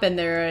top, and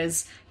there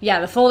is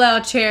the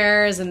fold-out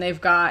chairs, and they've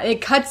got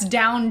it cuts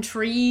down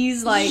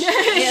trees like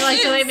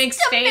so they make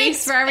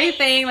space for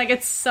everything. Like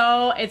it's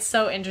so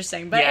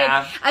interesting. But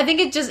I think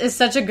it just is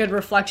such a good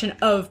reflection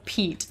of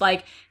Pete,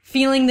 like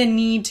feeling the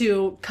need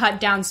to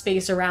cut down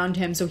space around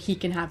him so he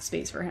can have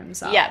space for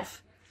himself. Yeah.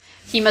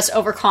 He must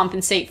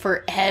overcompensate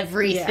for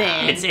everything.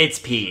 Yeah. It's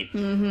Pete.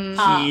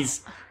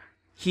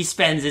 He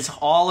spends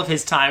all of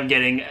his time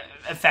getting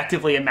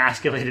effectively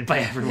emasculated by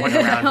everyone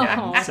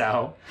around him.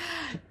 So,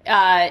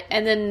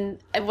 and then,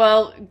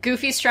 well,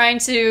 Goofy's trying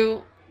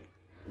to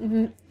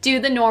do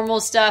the normal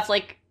stuff,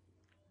 like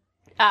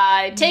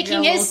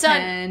taking his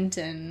son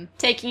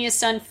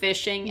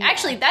fishing.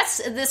 Actually, this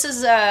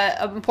is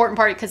a important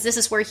part because this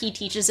is where he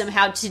teaches him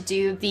how to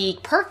do the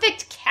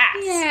perfect cast.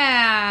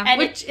 Yeah, and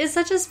which is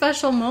such a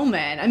special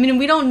moment. I mean,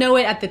 we don't know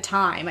it at the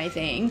time, I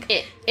think.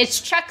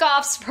 It's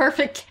Chekhov's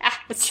perfect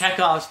cast.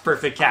 Chekhov's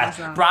perfect cast,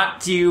 Awesome.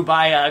 brought to you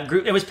by a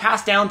group. It was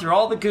passed down through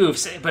all the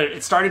goofs, but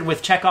it started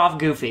with Chekhov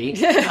Goofy.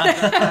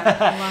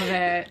 I love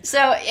it.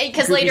 So,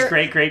 because Goofy's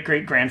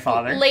great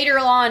grandfather. Later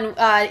on,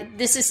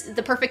 this is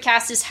the perfect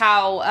cast is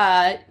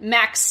how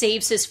Max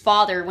saves his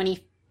father when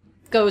he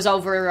goes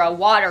over a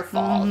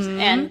waterfall,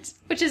 and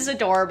which is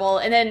adorable.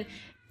 And then,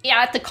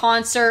 at the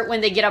concert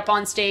when they get up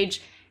on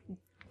stage,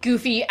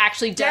 Goofy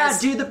actually does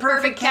do the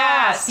perfect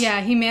cast. Yeah,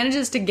 he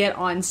manages to get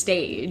on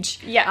stage.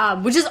 Yeah.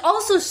 Which is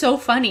also so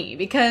funny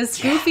because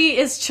Goofy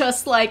is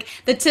just like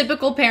the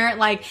typical parent,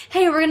 like,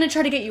 hey, we're gonna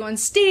try to get you on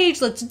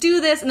stage, let's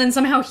do this. And then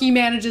somehow he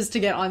manages to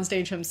get on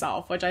stage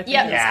himself, which I think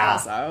is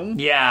awesome.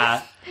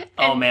 Yeah.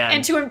 Oh, man.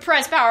 And to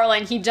impress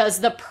Powerline, he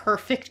does the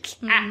perfect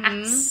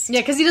cast.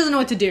 Yeah, because he doesn't know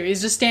what to do.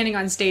 He's just standing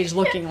on stage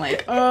looking like,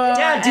 do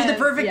the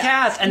perfect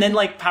cast. And then,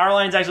 like,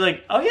 Powerline's actually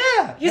like, oh,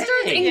 yeah. He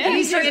starts engaging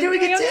he starts doing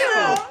it,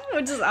 too.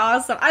 Which is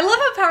awesome. I love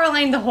how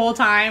Powerline the whole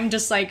time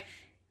just, like,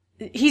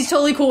 he's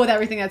totally cool with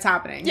everything that's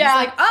happening. Yeah.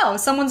 He's like, oh,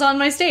 someone's on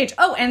my stage.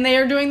 Oh, and they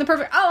are doing the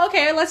perfect. Oh,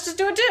 okay, let's just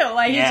do it too.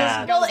 Like, he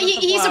just Well, goes with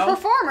the he's a flow.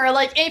 performer.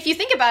 Like, if you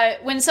think about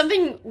it, when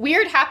something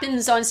weird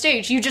happens on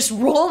stage, you just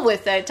roll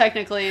with it,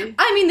 technically.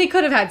 I mean, they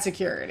could have had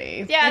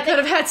security. Yeah, they could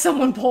have had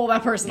someone pull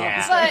that person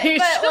off the But, stage.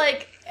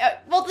 like,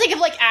 well, think of,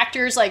 like,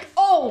 actors, like,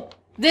 oh,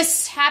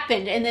 this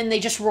happened, and then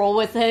they just roll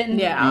with it,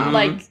 and,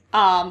 like,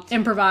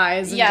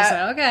 improvise. And Yeah. just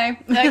say, okay.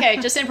 okay,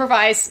 just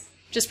improvise.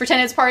 Just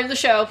pretend it's part of the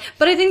show.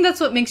 But I think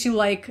that's what makes you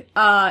like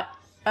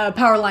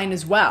Powerline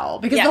as well,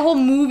 because the whole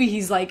movie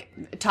he's like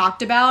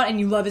talked about, and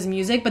you love his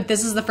music. But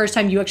this is the first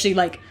time you actually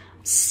like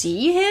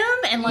see him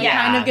and like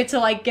kind of get to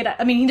like get.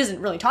 I mean, he doesn't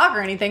really talk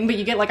or anything, but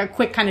you get like a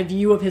quick kind of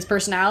view of his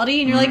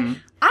personality, and you're like,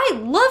 I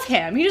love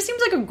him. He just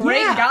seems like a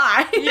great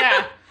guy.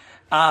 Yeah.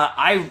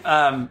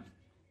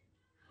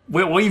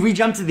 We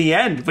jumped to the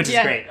end, which is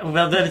great.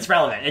 Well, then it's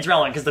relevant. It's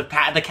relevant because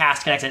the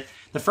cast connects it.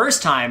 The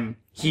first time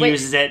he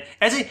uses it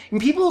as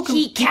people.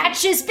 He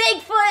catches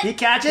Bigfoot. He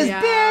catches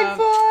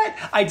Bigfoot.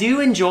 I do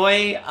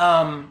enjoy.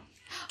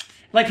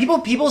 Like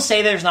people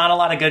say there's not a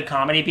lot of good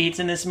comedy beats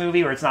in this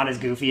movie, or it's not as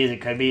goofy as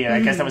it could be. I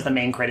guess that was the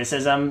main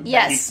criticism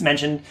that you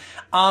mentioned.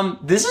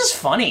 This is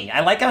funny. I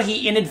like how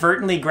he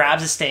inadvertently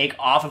grabs a steak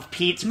off of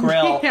Pete's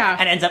grill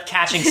and ends up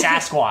catching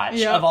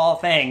Sasquatch of all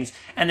things,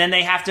 and then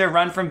they have to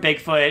run from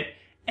Bigfoot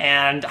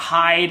and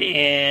hide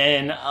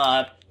in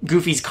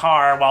Goofy's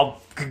car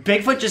while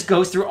Bigfoot just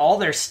goes through all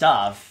their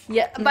stuff.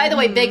 Yeah. By the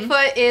way,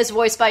 Bigfoot is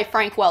voiced by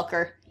Frank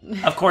Welker.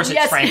 Of course,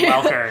 it's Frank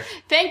Welker.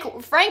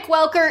 Frank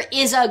Welker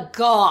is a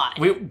god.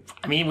 We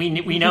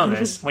know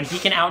this. When he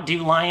can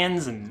outdo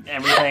lions and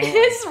everything.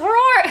 His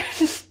roar.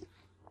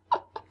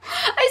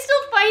 I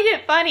still find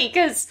it funny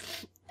because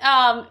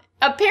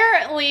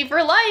apparently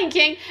for Lion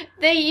King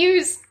they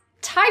use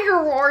tiger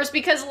roars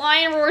because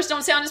lion roars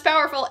don't sound as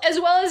powerful, as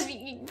well as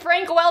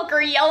Frank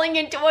Welker yelling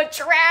into a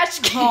trash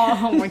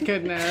can. Oh my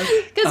goodness.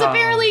 Because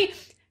apparently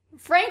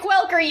Frank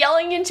Welker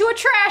yelling into a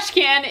trash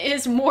can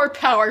is more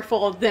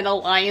powerful than a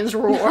lion's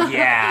roar.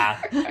 Yeah.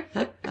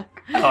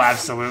 Oh,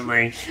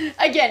 absolutely.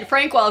 Again,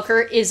 Frank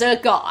Welker is a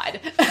god.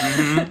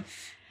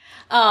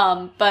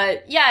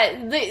 But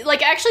yeah,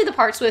 actually the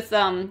parts with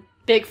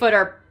Bigfoot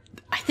are,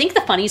 I think,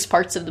 the funniest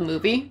parts of the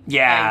movie.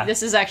 Yeah. Like,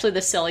 this is actually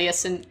the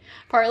silliest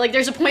part. Like,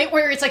 there's a point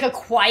where it's like a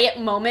quiet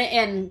moment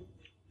and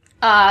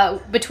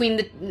between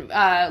the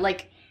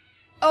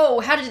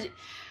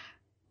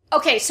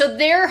okay, so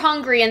they're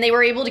hungry and they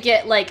were able to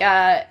get like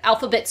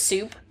alphabet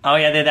soup. Oh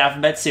yeah, they had the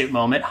alphabet soup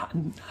moment.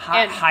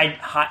 Hi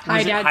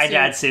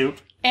Dad soup.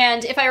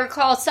 And if I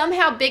recall,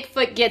 somehow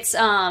Bigfoot gets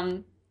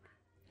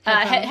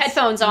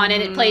headphones on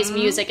and it plays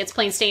music. It's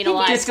playing Staying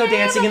Alive. Disco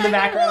dancing in the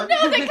background.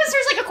 Well, no, because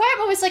there's like a quiet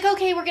moment. It's like,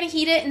 okay, we're gonna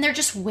heat it, and they're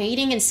just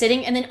waiting and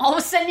sitting, and then all of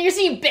a sudden you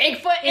see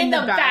Bigfoot in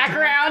the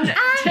background.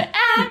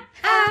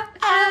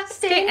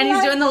 stay. And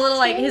he's doing the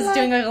little he's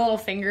doing like a little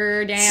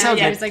finger dance. So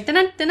good. He's like dun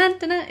dun dun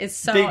dun. It's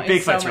so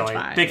Bigfoot's so much really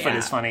fun. Bigfoot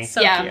is funny.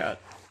 So Yeah. cute.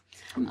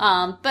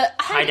 But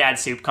Hi dad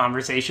soup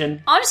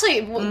conversation. honestly,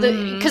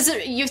 because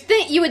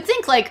you would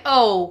think like,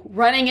 oh,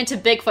 running into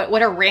Bigfoot,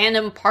 what a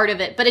random part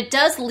of it, but it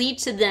does lead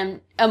to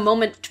them a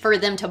moment for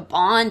them to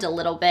bond a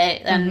little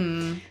bit,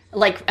 and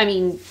like, I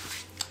mean,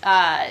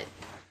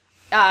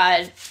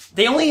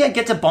 They only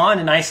get to bond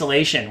in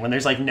isolation when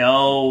there's like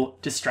no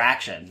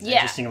distraction. Yeah.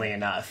 Interestingly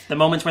enough, the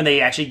moments when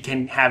they actually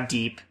can have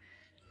deep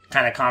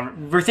kind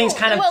of where things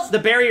kind of Well, the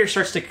barrier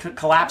starts to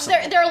collapse.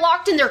 they're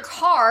locked in their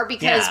car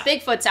because Yeah.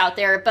 Bigfoot's out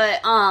there,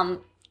 but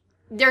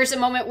there's a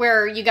moment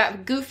where you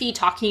got Goofy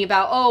talking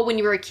about, oh, when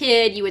you were a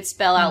kid, you would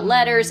spell out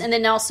letters, and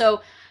then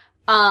also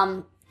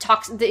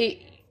talks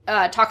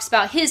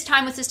about his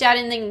time with his dad,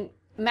 and then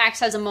Max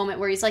has a moment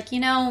where he's like, you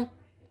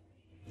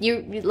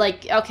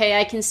like, okay,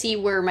 I can see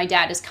where my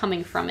dad is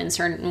coming from in a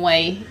certain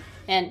way.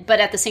 But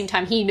at the same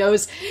time, he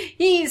knows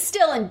he's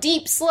still in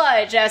deep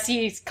sludge, as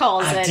he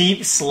calls it.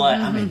 Deep sludge.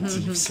 I'm in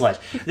deep sludge.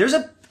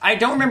 I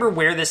don't remember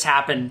where this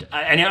happened.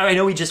 I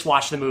know we just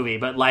watched the movie,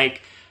 but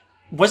like,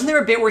 wasn't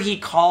there a bit where he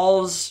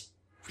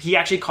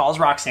actually calls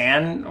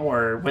Roxanne,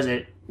 or was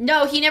it?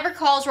 No, he never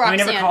calls Roxanne.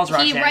 he never calls He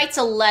Roxanne. writes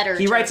a letter.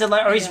 He to writes her. a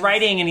letter, or he's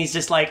writing, and he's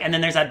just like, and then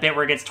there's that bit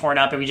where it gets torn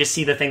up, and we just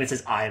see the thing that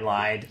says "I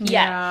lied."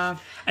 Yeah.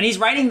 And he's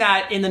writing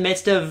that in the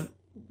midst of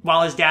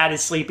while his dad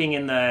is sleeping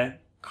in the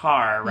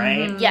car,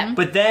 right? Yeah.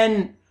 But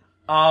then,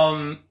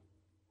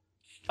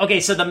 okay,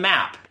 so the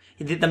map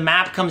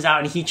comes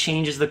out, and he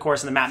changes the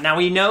course of the map. Now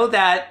we know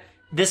that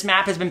this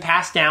map has been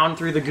passed down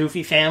through the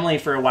Goofy family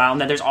for a while,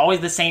 and that there's always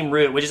the same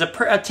route, which is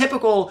a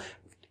typical,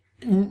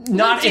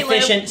 not Loop-de-loop.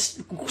 efficient,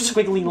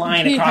 squiggly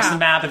line across the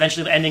map,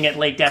 eventually ending at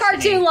Lake Destiny.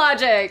 Cartoon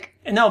logic.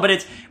 No, but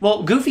it's,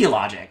 Goofy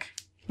logic.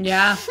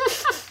 Yeah,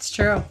 it's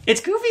true. It's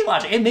Goofy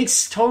logic. It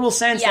makes total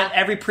sense Yeah. that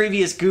every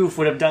previous Goof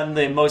would have done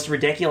the most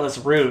ridiculous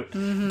route.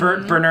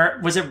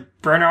 Bernard, was it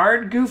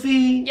Bernard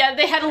Goofy? Yeah,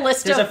 they had a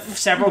list There's of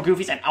several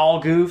Goofies and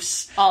all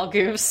Goofs. all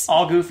goofs.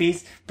 All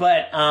Goofies.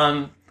 But,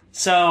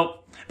 so,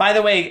 by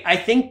the way, I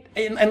think,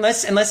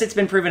 unless it's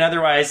been proven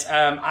otherwise,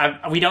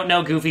 we don't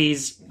know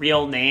Goofy's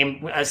real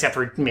name, except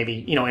for maybe,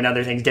 in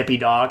other things, Dippy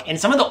Dog. And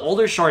some of the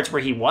older shorts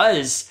where he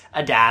was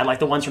a dad, like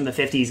the ones from the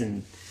 50s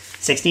and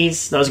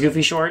 60s, those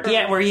Goofy shorts,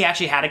 where he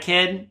actually had a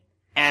kid,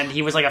 and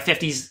he was like a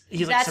 50s,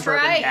 he's like That's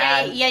suburban right.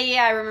 dad.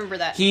 Yeah, I remember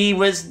that.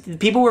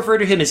 People refer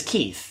to him as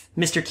Keith,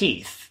 Mr.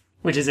 Keith,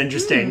 which is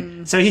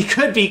interesting. So he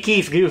could be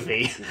Keith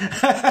Goofy.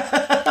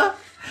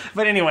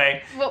 But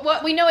anyway.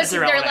 What we know is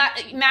That's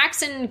irrelevant.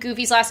 Max and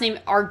Goofy's last name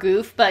are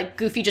Goof, but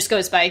Goofy just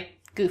goes by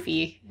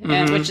Goofy,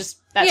 which is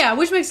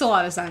Which makes a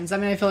lot of sense. I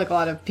mean, I feel like a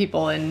lot of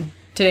people in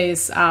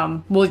today's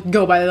will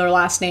go by their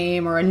last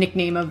name or a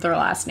nickname of their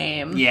last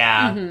name.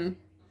 Yeah.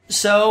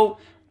 So,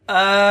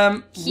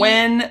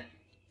 when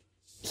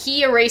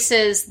he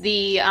erases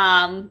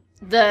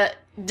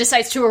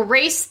decides to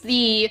erase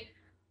the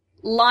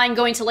line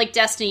going to Lake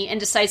Destiny and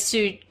decides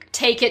to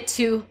take it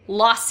to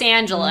Los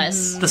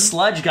Angeles. the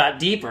sludge got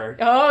deeper,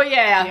 Oh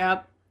yeah.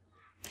 Yep.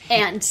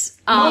 And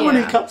how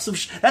many cups of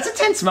that's a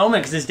tense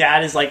moment because his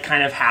dad is like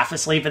kind of half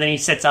asleep and then he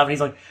sits up and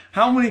he's like,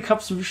 how many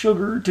cups of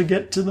sugar to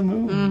get to the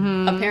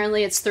moon?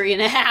 apparently it's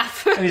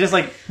 3.5. And he's just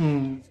like,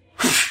 And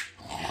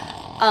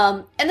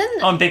then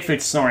and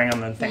Bigfoot's snoring on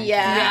the thing.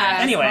 yeah.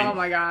 Anyway. Oh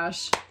my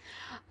gosh.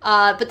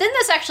 But then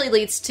this actually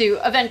leads to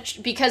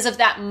because of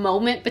that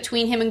moment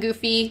between him and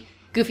Goofy.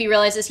 Goofy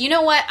realizes, you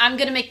know what? I'm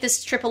going to make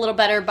this trip a little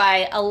better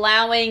by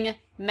allowing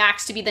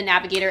Max to be the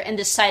navigator and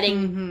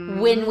deciding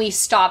when we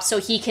stop so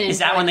he can. Is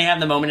that when they have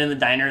the moment in the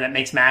diner that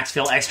makes Max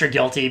feel extra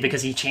guilty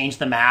because he changed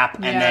the map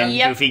and then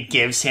Yep. Goofy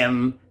gives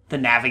him the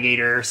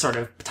navigator sort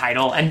of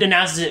title and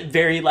announces it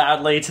very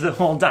loudly to the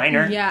whole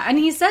diner? Yeah, and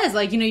he says,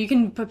 like, you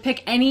can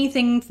pick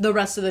anything the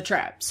rest of the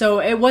trip.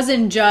 So it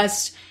wasn't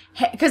just...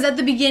 Because at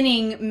the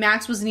beginning,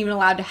 Max wasn't even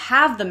allowed to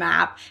have the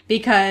map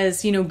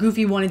because,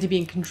 Goofy wanted to be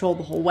in control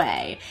the whole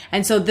way.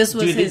 And so this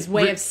was his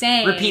way of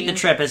saying... Repeat the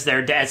trip as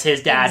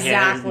his dad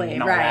Exactly, his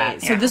and all right.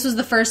 that. So Yeah. this was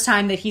the first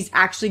time that he's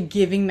actually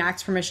giving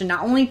Max permission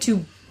not only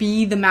to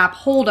be the map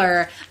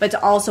holder, but to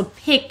also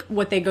pick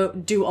what they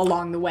do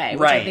along the way,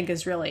 which I Right. think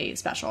is really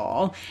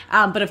special.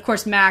 But of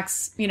course,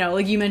 Max,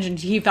 like you mentioned,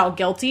 he felt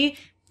guilty.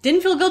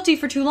 Didn't feel guilty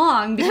for too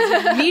long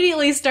because he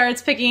immediately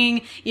starts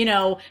picking,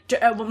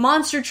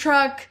 monster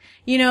truck,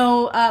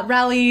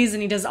 rallies,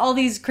 and he does all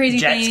these crazy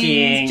Jet things.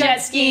 skiing. Jet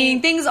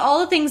skiing, things, all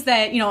the things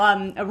that,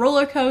 a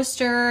roller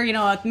coaster,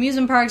 at the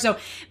amusement park. So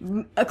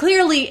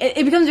clearly,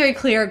 it becomes very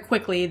clear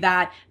quickly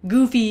that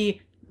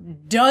Goofy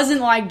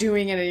doesn't like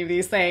doing any of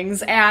these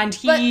things, and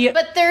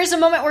But there's a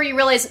moment where you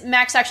realize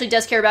Max actually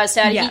does care about his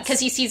dad Yes. because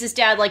he sees his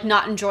dad like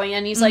not enjoying it,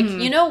 and he's like,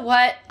 you know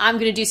what? I'm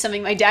gonna do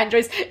something my dad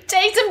enjoys.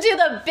 Takes him to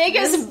the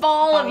biggest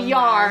ball of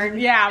yarn.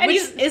 Yeah, and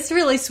which it's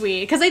really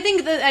sweet because I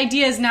think the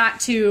idea is not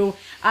to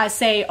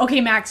say, okay,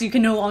 Max, you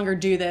can no longer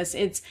do this.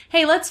 It's,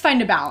 hey, let's find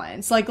a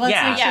balance. Like, let's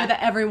Yeah. make sure Yeah.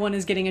 that everyone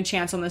is getting a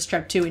chance on this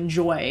trip to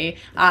enjoy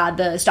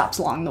the stops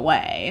along the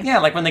way. Yeah,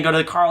 like when they go to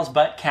the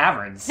Carlsbad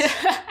Caverns.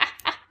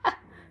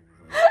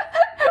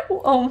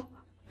 Oh.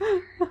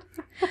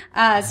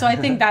 So I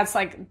think that's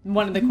like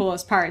one of the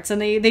coolest parts.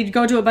 And they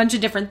go to a bunch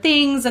of different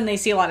things and they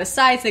see a lot of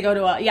sights. They go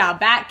to a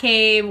bat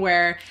cave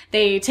where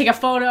they take a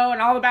photo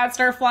and all the bats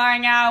start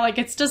flying out. Like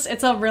it's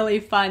a really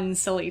fun,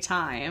 silly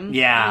time.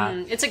 Yeah.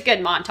 It's a good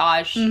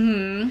montage.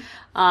 Mm-hmm.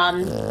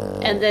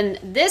 And then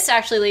this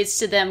actually leads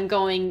to them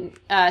going,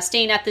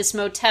 staying at this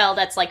motel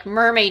that's like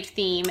mermaid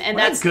theme. And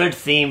What that's a good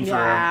theme for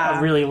Yeah.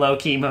 a really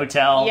low-key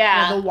motel.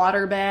 Yeah. The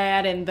waterbed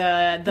and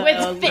the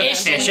With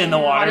fish. Fish in the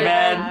waterbed.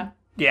 Yeah.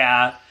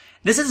 Yeah.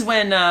 This is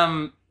when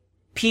while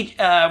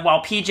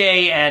PJ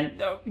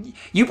and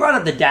you brought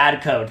up the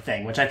dad code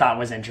thing, which I thought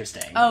was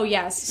interesting. Oh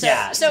yes.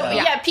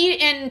 So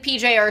Pete and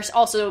PJ are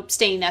also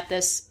staying at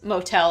this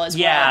motel as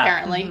well, Yeah.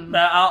 apparently.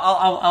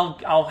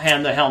 I'll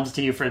hand the helms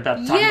to you for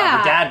talking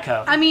about the dad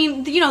code. I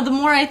mean, the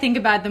more I think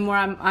about it, the more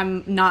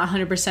I'm not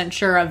 100%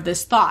 sure of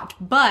this thought.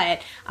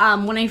 But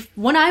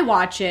when I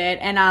watch it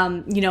and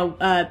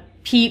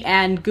Pete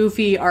and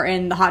Goofy are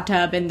in the hot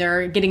tub and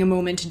they're getting a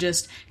moment to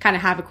just kind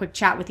of have a quick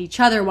chat with each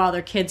other while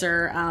their kids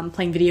are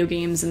playing video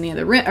games in the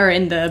other room or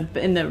in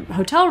the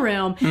hotel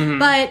room. Mm-hmm.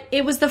 But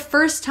it was the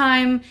first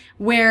time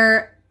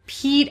where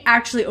Pete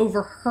actually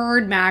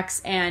overheard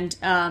Max and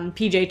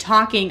PJ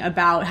talking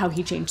about how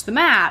he changed the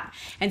map.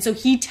 And so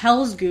he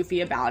tells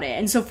Goofy about it.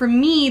 And so for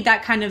me,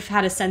 that kind of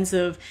had a sense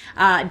of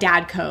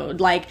dad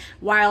code. Like,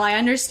 while I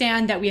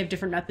understand that we have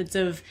different methods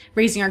of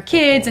raising our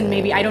kids, and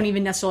maybe I don't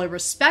even necessarily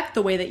respect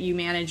the way that you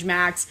manage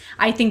Max,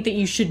 I think that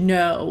you should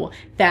know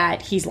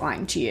that he's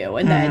lying to you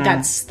and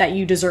that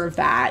you deserve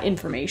that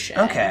information.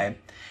 Okay.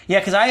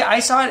 Yeah, because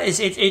I saw it as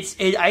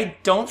I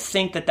don't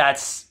think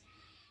that's.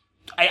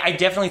 I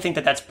definitely think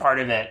that that's part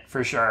of it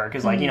for sure.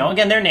 Because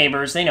again, they're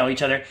neighbors, they know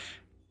each other.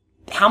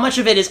 How much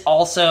of it is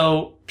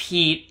also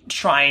Pete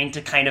trying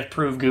to kind of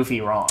prove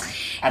Goofy wrong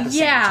at the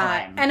same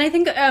time? And I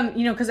think,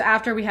 because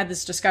after we had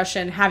this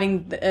discussion,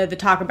 having the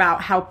talk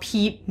about how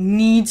Pete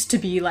needs to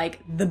be, like,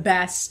 the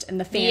best and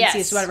the fanciest,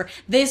 Yes. whatever,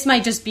 this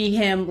might just be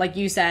him, like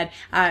you said,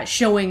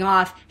 showing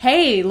off,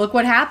 hey, look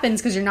what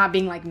happens because you're not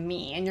being like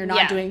me, and you're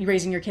not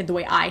raising your kid the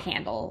way I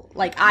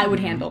would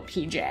handle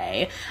PJ.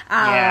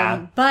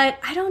 Yeah. But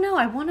I don't know,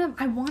 I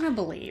want to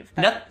believe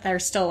that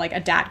there's still, like, a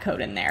dad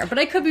code in there, but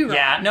I could be wrong.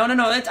 Yeah, no.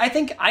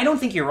 I don't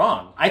think you're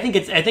wrong. I think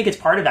it's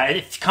part of that.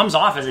 It comes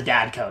off as a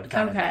dad code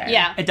kind of thing.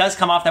 Yeah. It does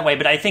come off that way,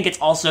 but I think it's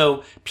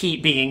also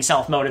Pete being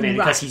self-motivated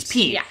because Right. he's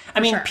Pete. Yeah, I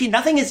mean, sure. Pete,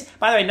 nothing is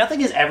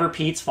ever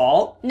Pete's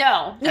fault.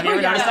 No. Have you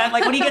ever noticed that?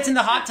 Like when he gets in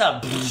the hot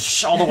tub,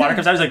 all the water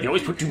comes out. I was like, they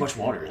always put too much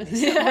water in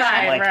this.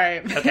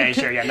 Right. Okay,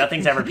 sure, yeah,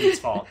 nothing's ever Pete's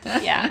fault.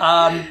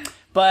 Yeah.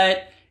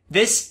 But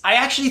I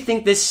actually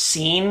think this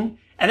scene,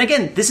 and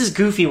again, this is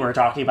Goofy we're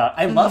talking about.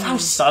 I love how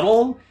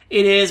subtle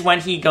it is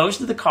when he goes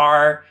to the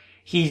car.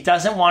 He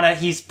doesn't want to.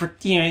 He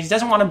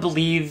doesn't want to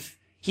believe.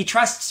 He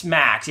trusts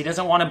Max. He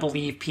doesn't want to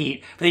believe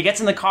Pete. But he gets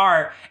in the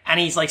car and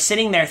he's like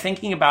sitting there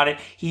thinking about it.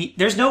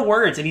 There's no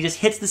words, and he just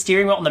hits the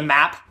steering wheel and the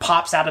map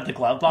pops out of the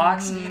glove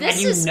box,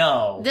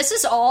 This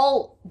is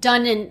all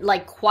done in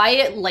like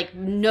quiet, like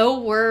no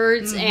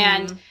words,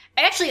 and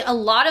actually a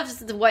lot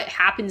of what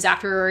happens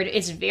afterward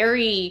is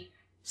very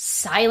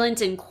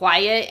silent and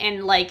quiet,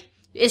 and like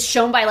is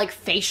shown by like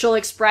facial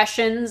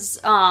expressions.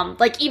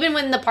 Like even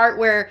when the part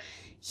where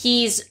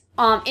he's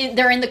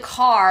they're in the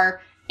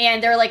car.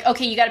 And they're like,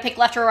 okay, you gotta pick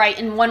left or right,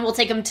 and one will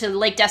take him to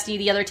Lake Destiny,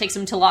 the other takes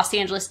him to Los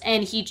Angeles,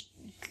 and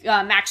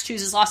Max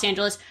chooses Los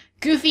Angeles.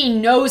 Goofy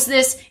knows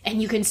this,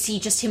 and you can see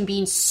just him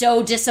being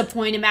so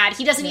disappointed, mad.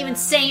 He doesn't even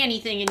say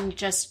anything, and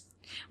just,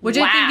 Which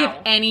wow. I think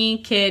if any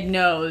kid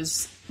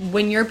knows,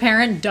 when your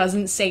parent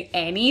doesn't say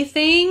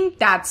anything,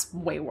 that's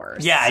way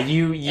worse. Yeah,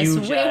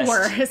 It's way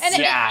worse.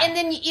 And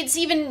then it's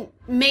even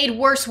made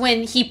worse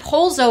when he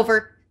pulls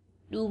over,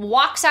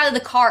 walks out of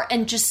the car,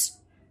 and just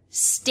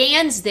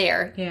stands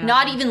there,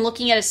 not even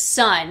looking at his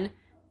son,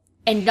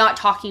 and not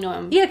talking to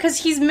him. Yeah, because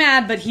he's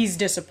mad, but he's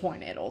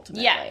disappointed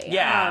ultimately.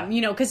 Yeah.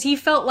 Because he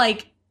felt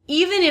like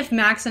even if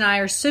Max and I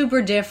are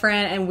super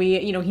different and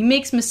he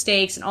makes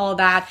mistakes and all of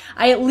that,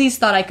 I at least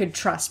thought I could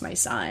trust my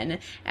son.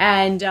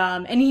 And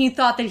he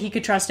thought that he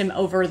could trust him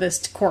over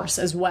this course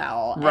as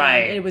well.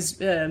 Right. And it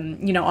was,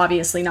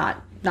 obviously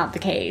not the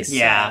case.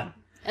 Yeah. So.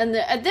 And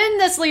then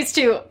this leads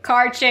to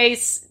car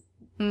chase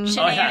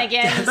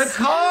shenanigans. The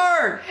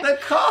car!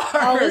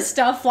 All this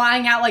stuff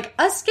flying out like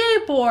a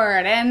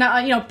skateboard and,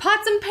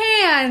 pots and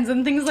pans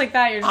and things like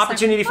that. You're just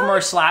Opportunity like, for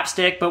more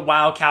slapstick, but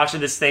wow, couch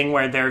of this thing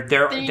where they're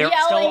still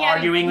yelling at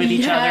arguing with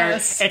each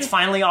Yes. other. It's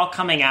finally all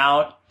coming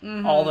out.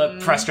 All the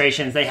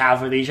frustrations they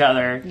have with each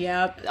other.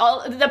 Yep.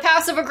 The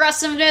passive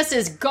aggressiveness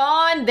is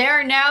gone.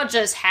 They're now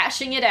just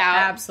hashing it out.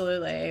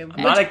 Absolutely. I'm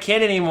not a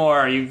kid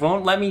anymore. You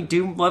won't let me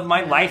live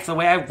my life the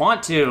way I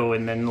want to.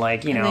 And then,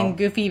 And then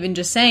Goofy even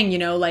just saying,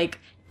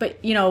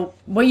 but you know,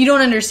 what you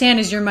don't understand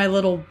is you're my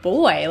little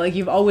boy. Like,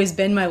 you've always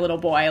been my little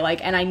boy.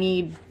 Like, and I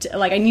need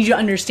you to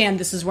understand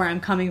this is where I'm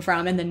coming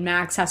from. And then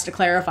Max has to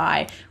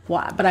clarify,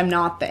 what? But I'm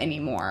not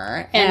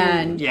anymore.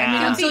 And Yeah. I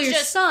mean, I'm still Goofy's your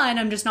just- son.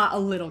 I'm just not a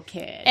little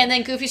kid. And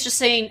then Goofy's just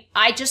saying,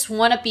 I just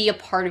want to be a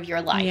part of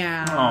your life.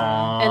 yeah.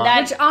 Aww. And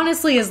that Which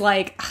honestly is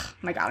like, oh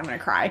my God, I'm gonna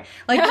cry.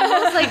 Like, the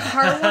most like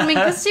heartwarming,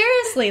 because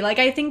seriously, like,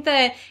 I think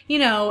that, you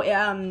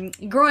know,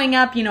 growing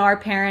up, you know, our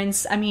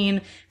parents, I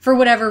mean, for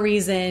whatever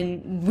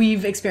reason,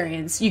 we've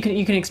experienced, you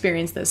can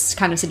experience this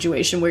kind of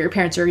situation where your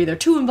parents are either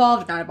too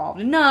involved, not involved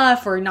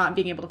enough, or not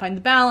being able to find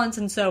the balance.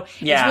 And so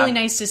it's Yeah. really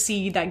nice to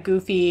see that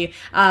Goofy,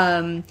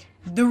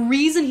 the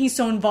reason he's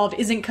so involved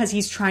isn't because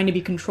he's trying to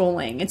be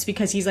controlling. It's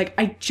because he's like,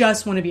 I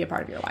just want to be a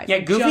part of your life. Yeah, I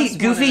Goofy just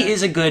Goofy wanna-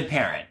 is a good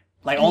parent.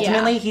 Like,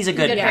 ultimately, he's a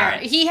good, good parent.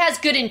 parent. He has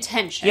good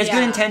intentions. He has good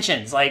Yeah.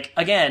 intentions. Like,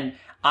 again,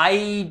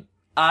 you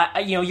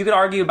know, you could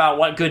argue about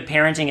what good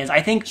parenting is.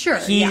 I think Sure,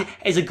 he yeah.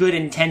 is a good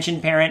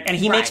intentioned parent, and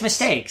he makes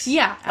mistakes.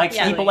 Yeah, like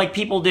absolutely.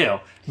 people do.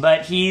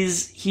 But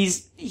he's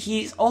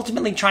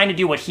ultimately trying to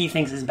do what he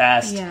thinks is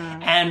best. Yeah.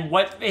 And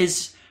what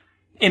is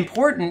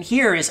important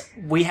here is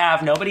we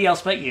have nobody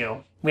else but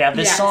you. We have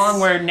this Yes. song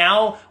where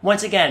now,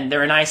 once again,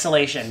 they're in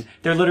isolation.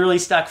 They're literally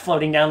stuck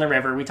floating down the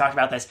river. We talked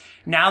about this.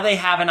 Now they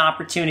have an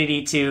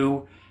opportunity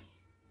to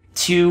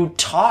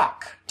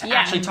talk, to Yeah.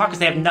 actually talk, because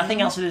they have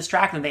nothing else to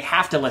distract them. They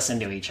have to listen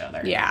to each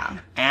other. Yeah.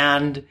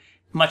 And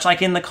much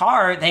like in the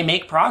car, they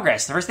make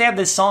progress. First, they have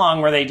this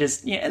song where they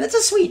just, and it's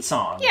a sweet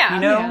song. Yeah.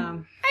 You know? Yeah.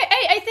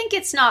 I think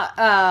it's not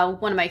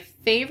one of my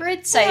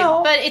favorites,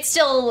 No. but it's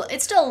still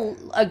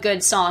a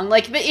good song.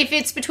 Like, but if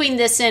it's between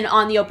this and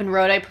On the Open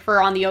Road, I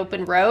prefer On the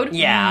Open Road.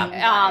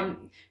 Yeah.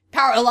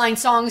 Powerline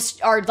songs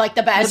are like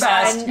the The best.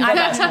 best, the I'm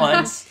best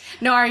ones.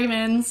 No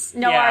arguments.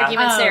 no Yeah.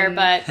 arguments there,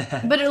 but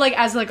But like,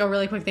 as like a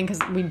really quick thing,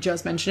 because we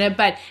just mentioned it,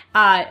 but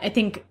I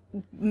think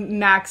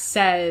Max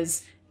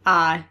says,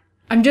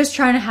 I'm just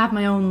trying to have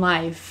my own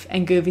life,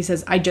 and Goofy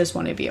says, I just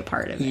want to be a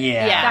part of it.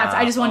 Yeah.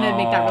 I just wanted to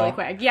make that really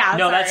quick. Yeah.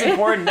 No, that's sorry.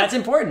 important. That's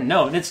important.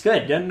 No, it's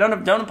good.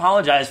 Don't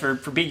apologize for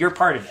being you're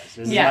part of this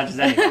as Yeah. much as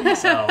anything.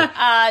 So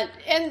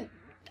and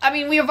I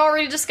mean, we have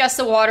already discussed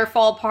the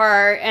waterfall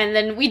part, and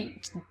then we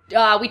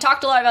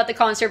talked a lot about the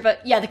concert, but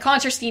yeah, the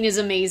concert scene is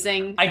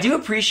amazing. I do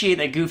appreciate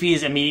that Goofy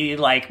is immediately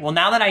like, well,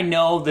 now that I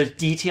know the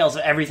details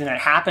of everything that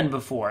happened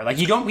before, like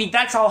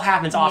that's all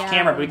happens off Yeah.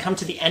 camera, but we come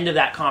to the end of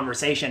that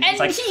conversation. And it's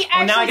like, he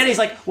well, now I actually- get it. He's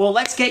like, well,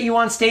 let's get you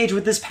on stage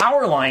with this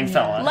power line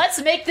fella.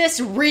 Let's make this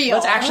real.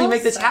 Let's actually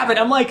make this happen.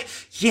 I'm like,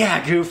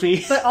 yeah,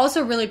 Goofy. But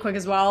also really quick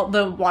as well,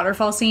 the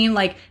waterfall scene,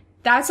 like,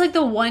 that's like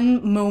the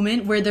one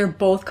moment where they're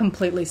both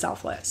completely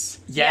selfless.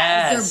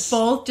 Yes. They're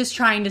both just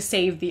trying to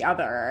save the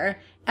other.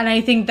 And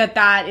I think that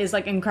that is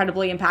like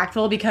incredibly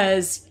impactful,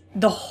 because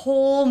the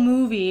whole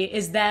movie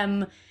is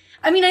them.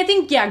 I mean, I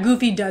think, yeah,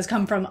 Goofy does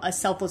come from a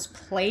selfless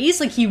place.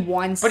 Like, he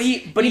wants, But he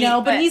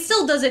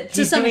still does it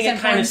to he's some doing it extent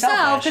for kind of himself,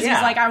 selfish, because yeah.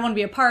 he's like, I want to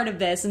be a part of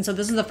this. And so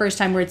this is the first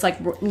time where it's like,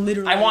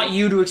 literally, I want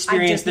you to I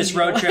experience just this need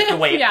road you. trip the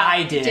way Yeah,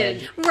 I he did.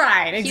 did.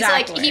 Right, He's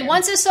exactly. like, he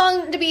wants his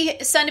son to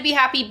be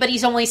happy, but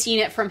he's only seen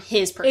it from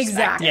his perspective.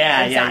 Exactly. Yeah,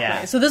 yeah, exactly.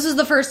 yeah. So this is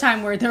the first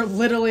time where they're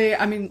literally,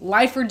 I mean,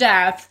 life or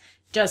death,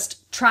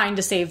 just trying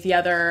to save the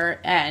other,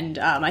 and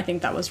I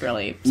think that was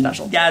really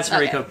special. Yeah, it's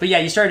very Okay. cool. But yeah,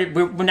 you started.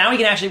 Now we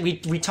can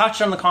actually we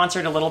touched on the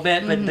concert a little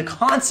bit, but the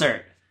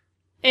concert.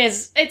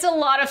 It's a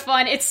lot of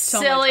fun. It's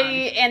much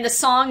silly, and the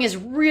song is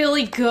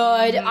really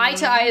good. Eye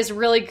to Eye is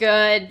really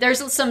good. There's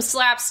some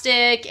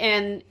slapstick,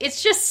 and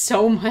it's just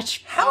so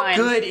much How fun.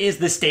 good is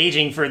the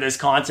staging for this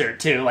concert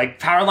too?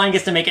 Like Powerline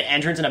gets to make an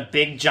entrance in a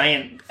big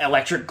giant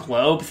electric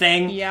globe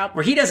thing. Yep.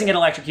 Where he doesn't get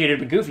electrocuted,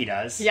 but Goofy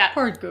does. Yeah,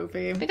 Poor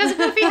Goofy. because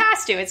Goofy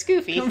has to. It's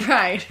Goofy.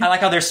 Right. I like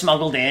how they're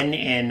smuggled in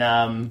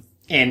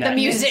The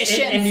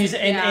musicians.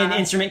 in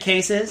instrument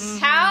cases.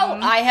 How?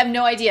 I have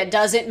no idea.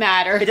 Doesn't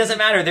matter. It doesn't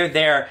matter, they're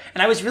there.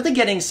 And I was really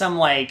getting some,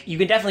 like, you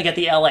can definitely get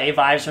the LA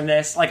vibes from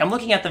this. Like, I'm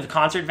looking at the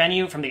concert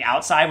venue from the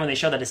outside when they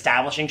show that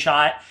establishing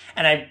shot,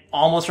 and it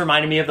almost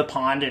reminded me of the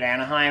pond at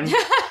Anaheim.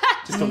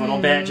 Just a little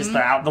bit, just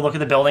the look of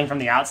the building from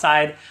the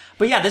outside.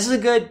 But yeah, this is a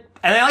good,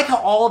 and I like how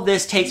all of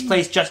this takes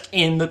place just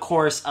in the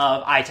course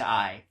of Eye to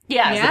Eye.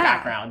 Yeah. As Yeah. the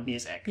background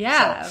music.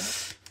 Yeah.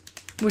 So,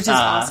 Which is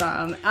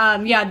awesome.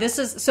 Yeah, this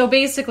is, so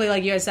basically,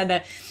 like you guys said,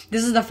 that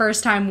this is the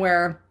first time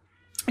where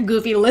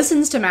Goofy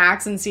listens to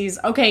Max and sees,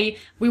 okay,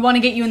 we want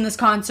to get you in this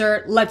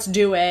concert, let's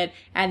do it.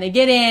 And they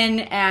get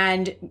in,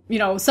 and, you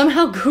know,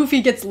 somehow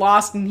Goofy gets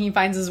lost and he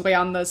finds his way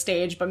on the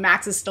stage, but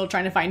Max is still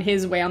trying to find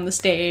his way on the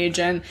stage.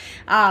 And,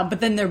 but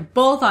then they're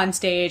both on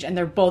stage and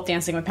they're both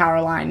dancing with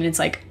Powerline, and it's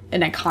like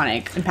an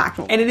iconic,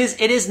 impactful. and it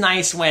is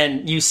nice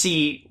when you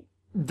see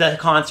the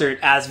concert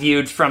as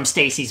viewed from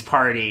Stacy's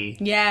party.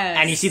 Yes.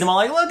 And you see them all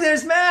like, look,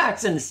 there's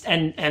Max!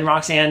 And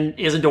Roxanne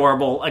is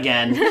adorable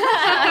again. She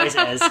always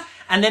is.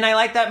 And then I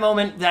like that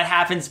moment that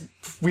happens,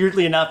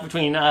 weirdly enough,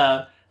 between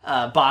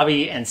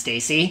Bobby and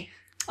Stacy.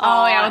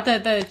 Oh, yeah,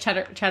 with the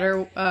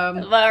cheddar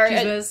Or,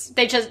 cheese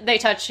whiz. they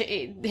touch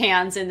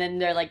hands, and then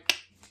they're like,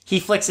 he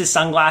flicks his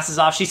sunglasses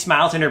off. She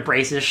smiles and her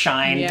braces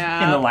shine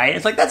Yeah. in the light.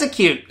 It's like, that's a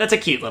cute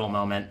little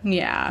moment.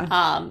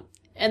 Yeah.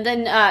 And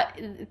then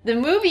the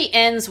movie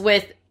ends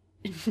with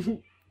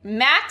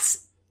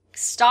Max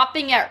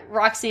stopping at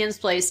Roxanne's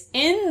place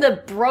in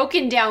the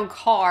broken down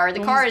car. The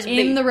car is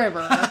in the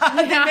river.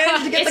 They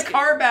managed to get the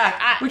car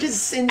back, which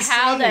is insane.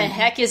 How the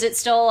heck is it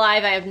still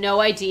alive? I have no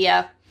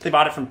idea. They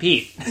bought it from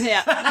Pete.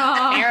 Yeah,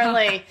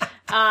 apparently.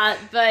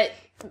 But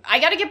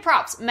I gotta give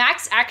props.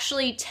 Max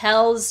actually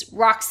tells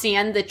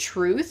Roxanne the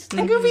truth.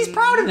 And Goofy's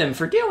proud of him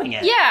for doing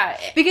it. Yeah.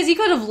 Because he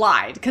could have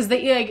lied. Because he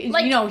his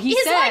said,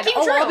 lie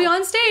came true. I'll be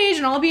on stage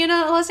and I'll be in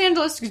Los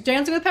Angeles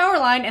dancing with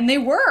Powerline, and they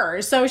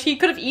were. So he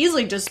could have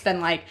easily just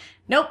been like,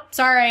 nope,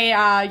 sorry,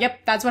 yep,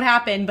 that's what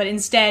happened. But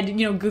instead,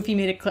 Goofy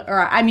made it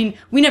clear,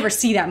 we never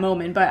see that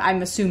moment, but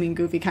I'm assuming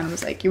Goofy kind of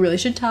was like, you really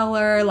should tell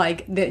her,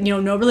 like, that,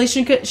 no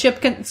relationship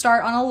can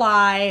start on a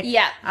lie.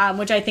 Yeah.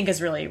 Which I think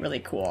is really, really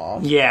cool.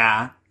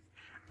 Yeah.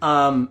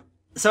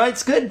 So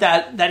it's good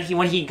that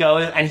when he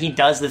goes and he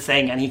does the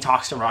thing and he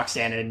talks to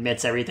Roxanne and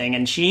admits everything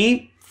and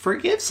she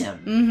forgives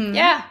him. Mm-hmm.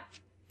 Yeah.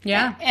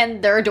 Yeah.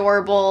 And they're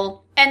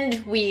adorable.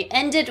 And we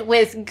ended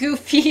with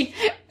Goofy.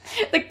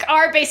 The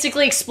car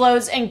basically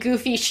explodes and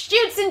Goofy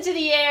shoots into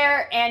the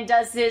air and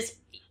does this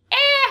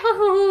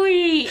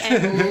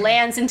and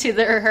lands into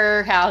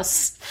her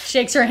house.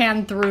 Shakes her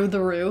hand through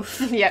the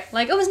roof. Yep.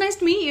 Like, it was nice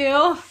to meet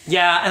you.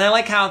 Yeah, and I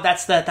like how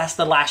that's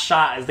the last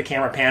shot as the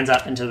camera pans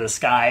up into the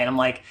sky, and I'm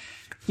like,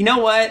 you know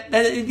what?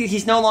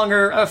 He's no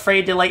longer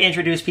afraid to, like,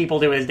 introduce people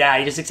to his dad.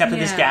 He just accepted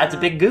his dad's a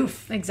big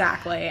goof.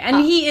 Exactly. And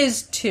he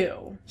is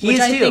too. He is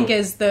I too. think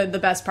is the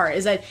best part.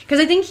 Is that, because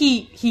I think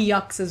he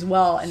yucks as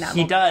well in that moment.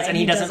 He does, right? and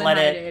he doesn't let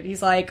hide it.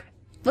 He's like,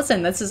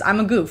 listen, I'm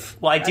a goof.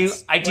 Well, I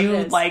That's what do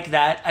it is. like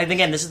that. And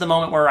again, this is the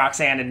moment where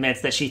Roxanne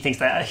admits that she thinks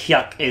that a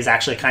yuck is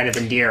actually kind of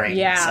endearing.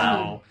 Yeah.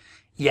 So,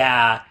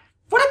 yeah.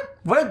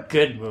 What a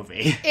good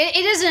movie.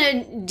 It is an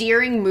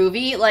endearing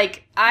movie.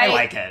 Like, I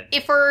like it.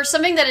 If for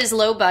something that is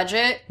low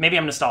budget, Maybe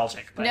I'm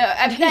nostalgic. But. no,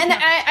 and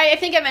I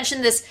think I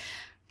mentioned this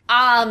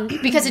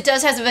because it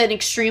does have an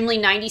extremely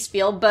 90s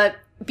feel, but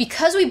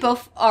because we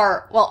both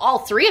are, well, all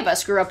three of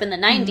us grew up in the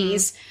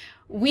 90s,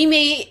 we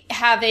may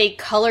have a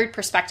colored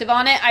perspective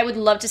on it. I would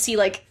love to see,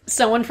 like,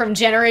 someone from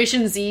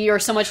Generation Z or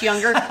so much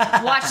younger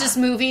watch this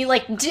movie,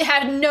 like,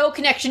 had no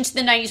connection to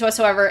the 90s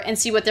whatsoever, and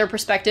see what their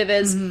perspective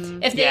is.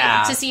 If they,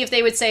 to see if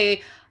they would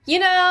say,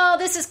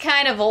 this is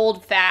kind of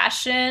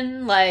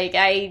old-fashioned, like,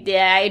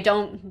 I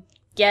don't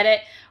get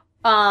it.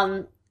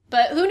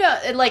 But who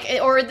knows, like,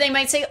 or they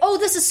might say, oh,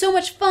 this is so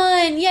much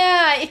fun,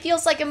 yeah, it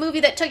feels like a movie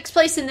that takes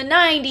place in the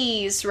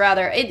 90s,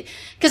 rather.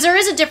 Because there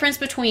is a difference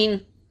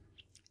between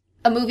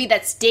a movie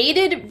that's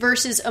dated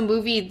versus a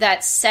movie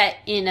that's set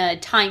in a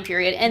time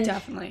period. And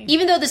Definitely.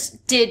 even though this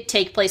did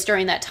take place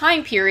during that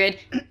time period,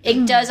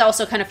 it does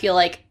also kind of feel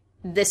like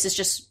this is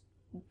just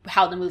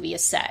how the movie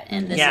is set.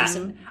 And this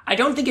is I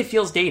don't think it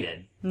feels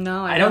dated.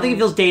 No, I don't think it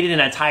feels dated in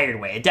a tired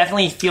way. It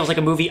definitely feels like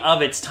a movie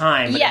of its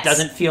time, but Yes. it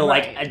doesn't feel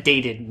Right. like a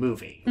dated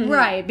movie.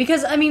 Right,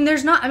 because,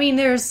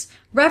 there's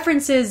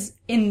references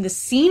in the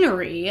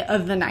scenery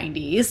of the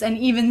 90s and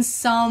even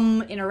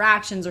some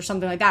interactions or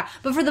something like that.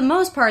 But for the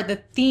most part, the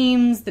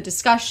themes, the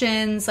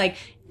discussions, like,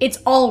 it's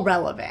all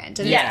relevant.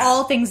 And Yes. it's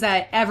all things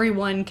that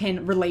everyone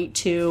can relate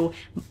to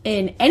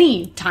in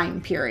any time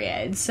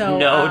period. So,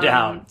 No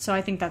doubt. So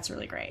I think that's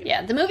really great.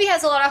 Yeah, the movie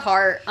has a lot of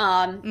heart.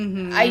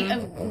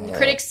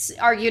 Critics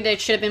argued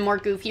it should have been more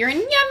goofier, and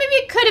yeah, maybe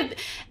it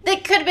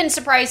could have been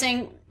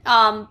surprising.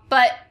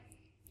 But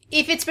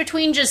if it's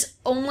between just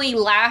only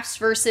laughs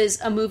versus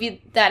a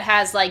movie that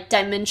has, like,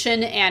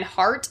 dimension and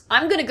heart,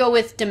 I'm gonna go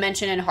with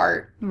dimension and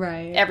heart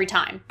Right. every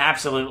time.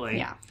 Absolutely.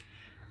 Yeah.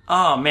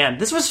 Oh, man,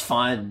 this was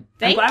fun.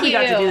 Thank I'm glad we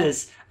got to you. do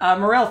this.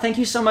 Morel, thank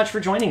you so much for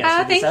joining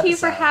us for this Thank you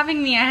for episode.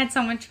 having me. I had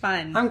so much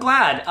fun. I'm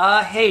glad.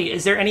 Hey,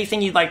 is there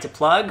anything you'd like to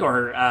plug,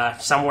 or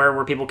somewhere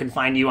where people can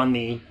find you on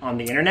the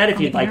internet if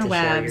you'd like to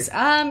share? Interwebs.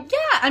 I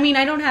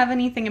don't have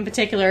anything in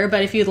particular,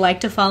 but if you'd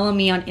like to follow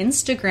me on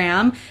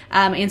Instagram,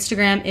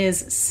 Instagram is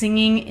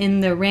Singing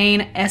in the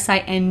Rain,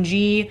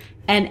 SINGNNTHERAIN,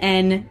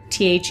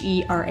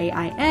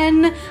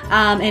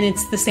 and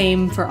it's the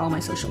same for all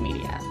my social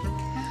media.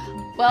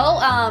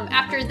 Well,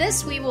 after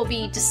this, we will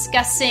be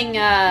discussing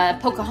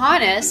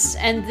Pocahontas,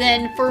 and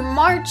then for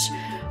March,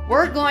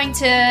 we're going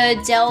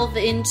to delve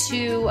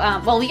into,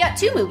 we got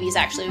two movies,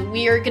 actually.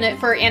 We are going to,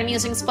 for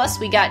Animusings Plus,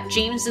 we got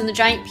James and the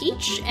Giant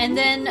Peach, and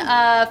then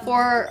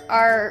for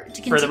For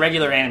the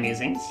regular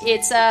Animusings.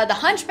 it's The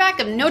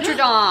Hunchback of Notre Dame.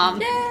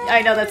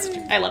 I know,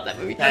 I love that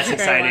movie. That's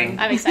exciting.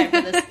 I'm excited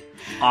for this.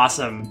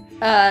 Awesome.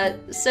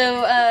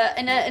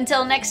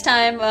 Until next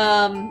time,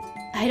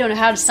 I don't know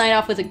how to sign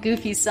off with a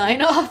goofy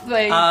sign off.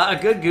 A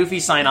good goofy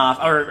sign off,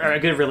 or a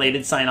good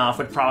related sign off,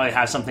 would probably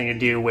have something to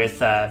do with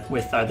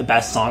the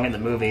best song in the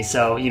movie.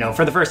 So,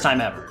 for the first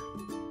time ever.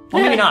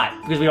 Well, maybe not,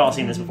 because we've all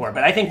seen this before,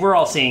 but I think we're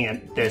all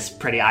seeing this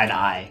pretty eye to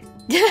eye.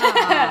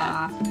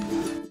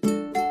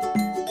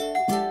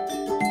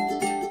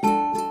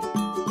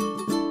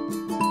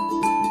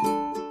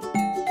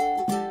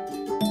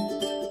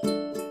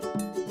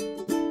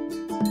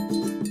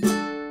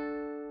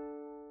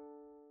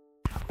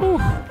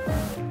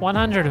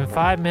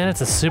 105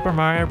 minutes of Super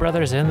Mario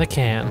Brothers in the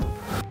can.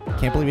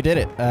 Can't believe you did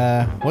it.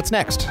 What's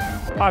next?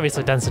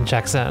 Obviously, Dunstan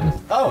checks in.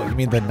 Oh, you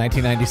mean the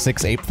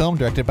 1996 Ape film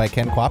directed by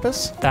Ken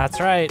Kwapis? That's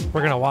right.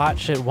 We're going to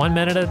watch it 1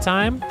 minute at a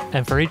time,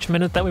 and for each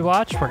minute that we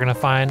watch, we're going to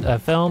find a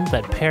film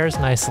that pairs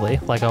nicely,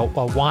 like a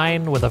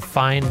wine with a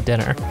fine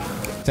dinner.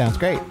 Sounds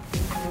great.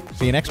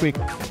 See you next week.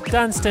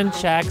 Dunstan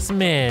checks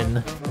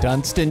min.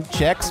 Dunstan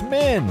checks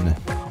min.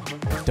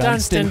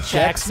 Dunstan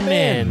checks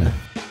min.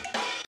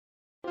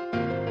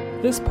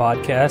 This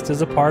podcast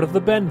is a part of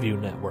the Benview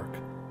Network.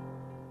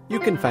 You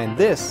can find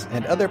this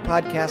and other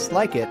podcasts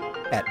like it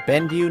at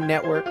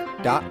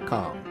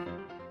BenviewNetwork.com.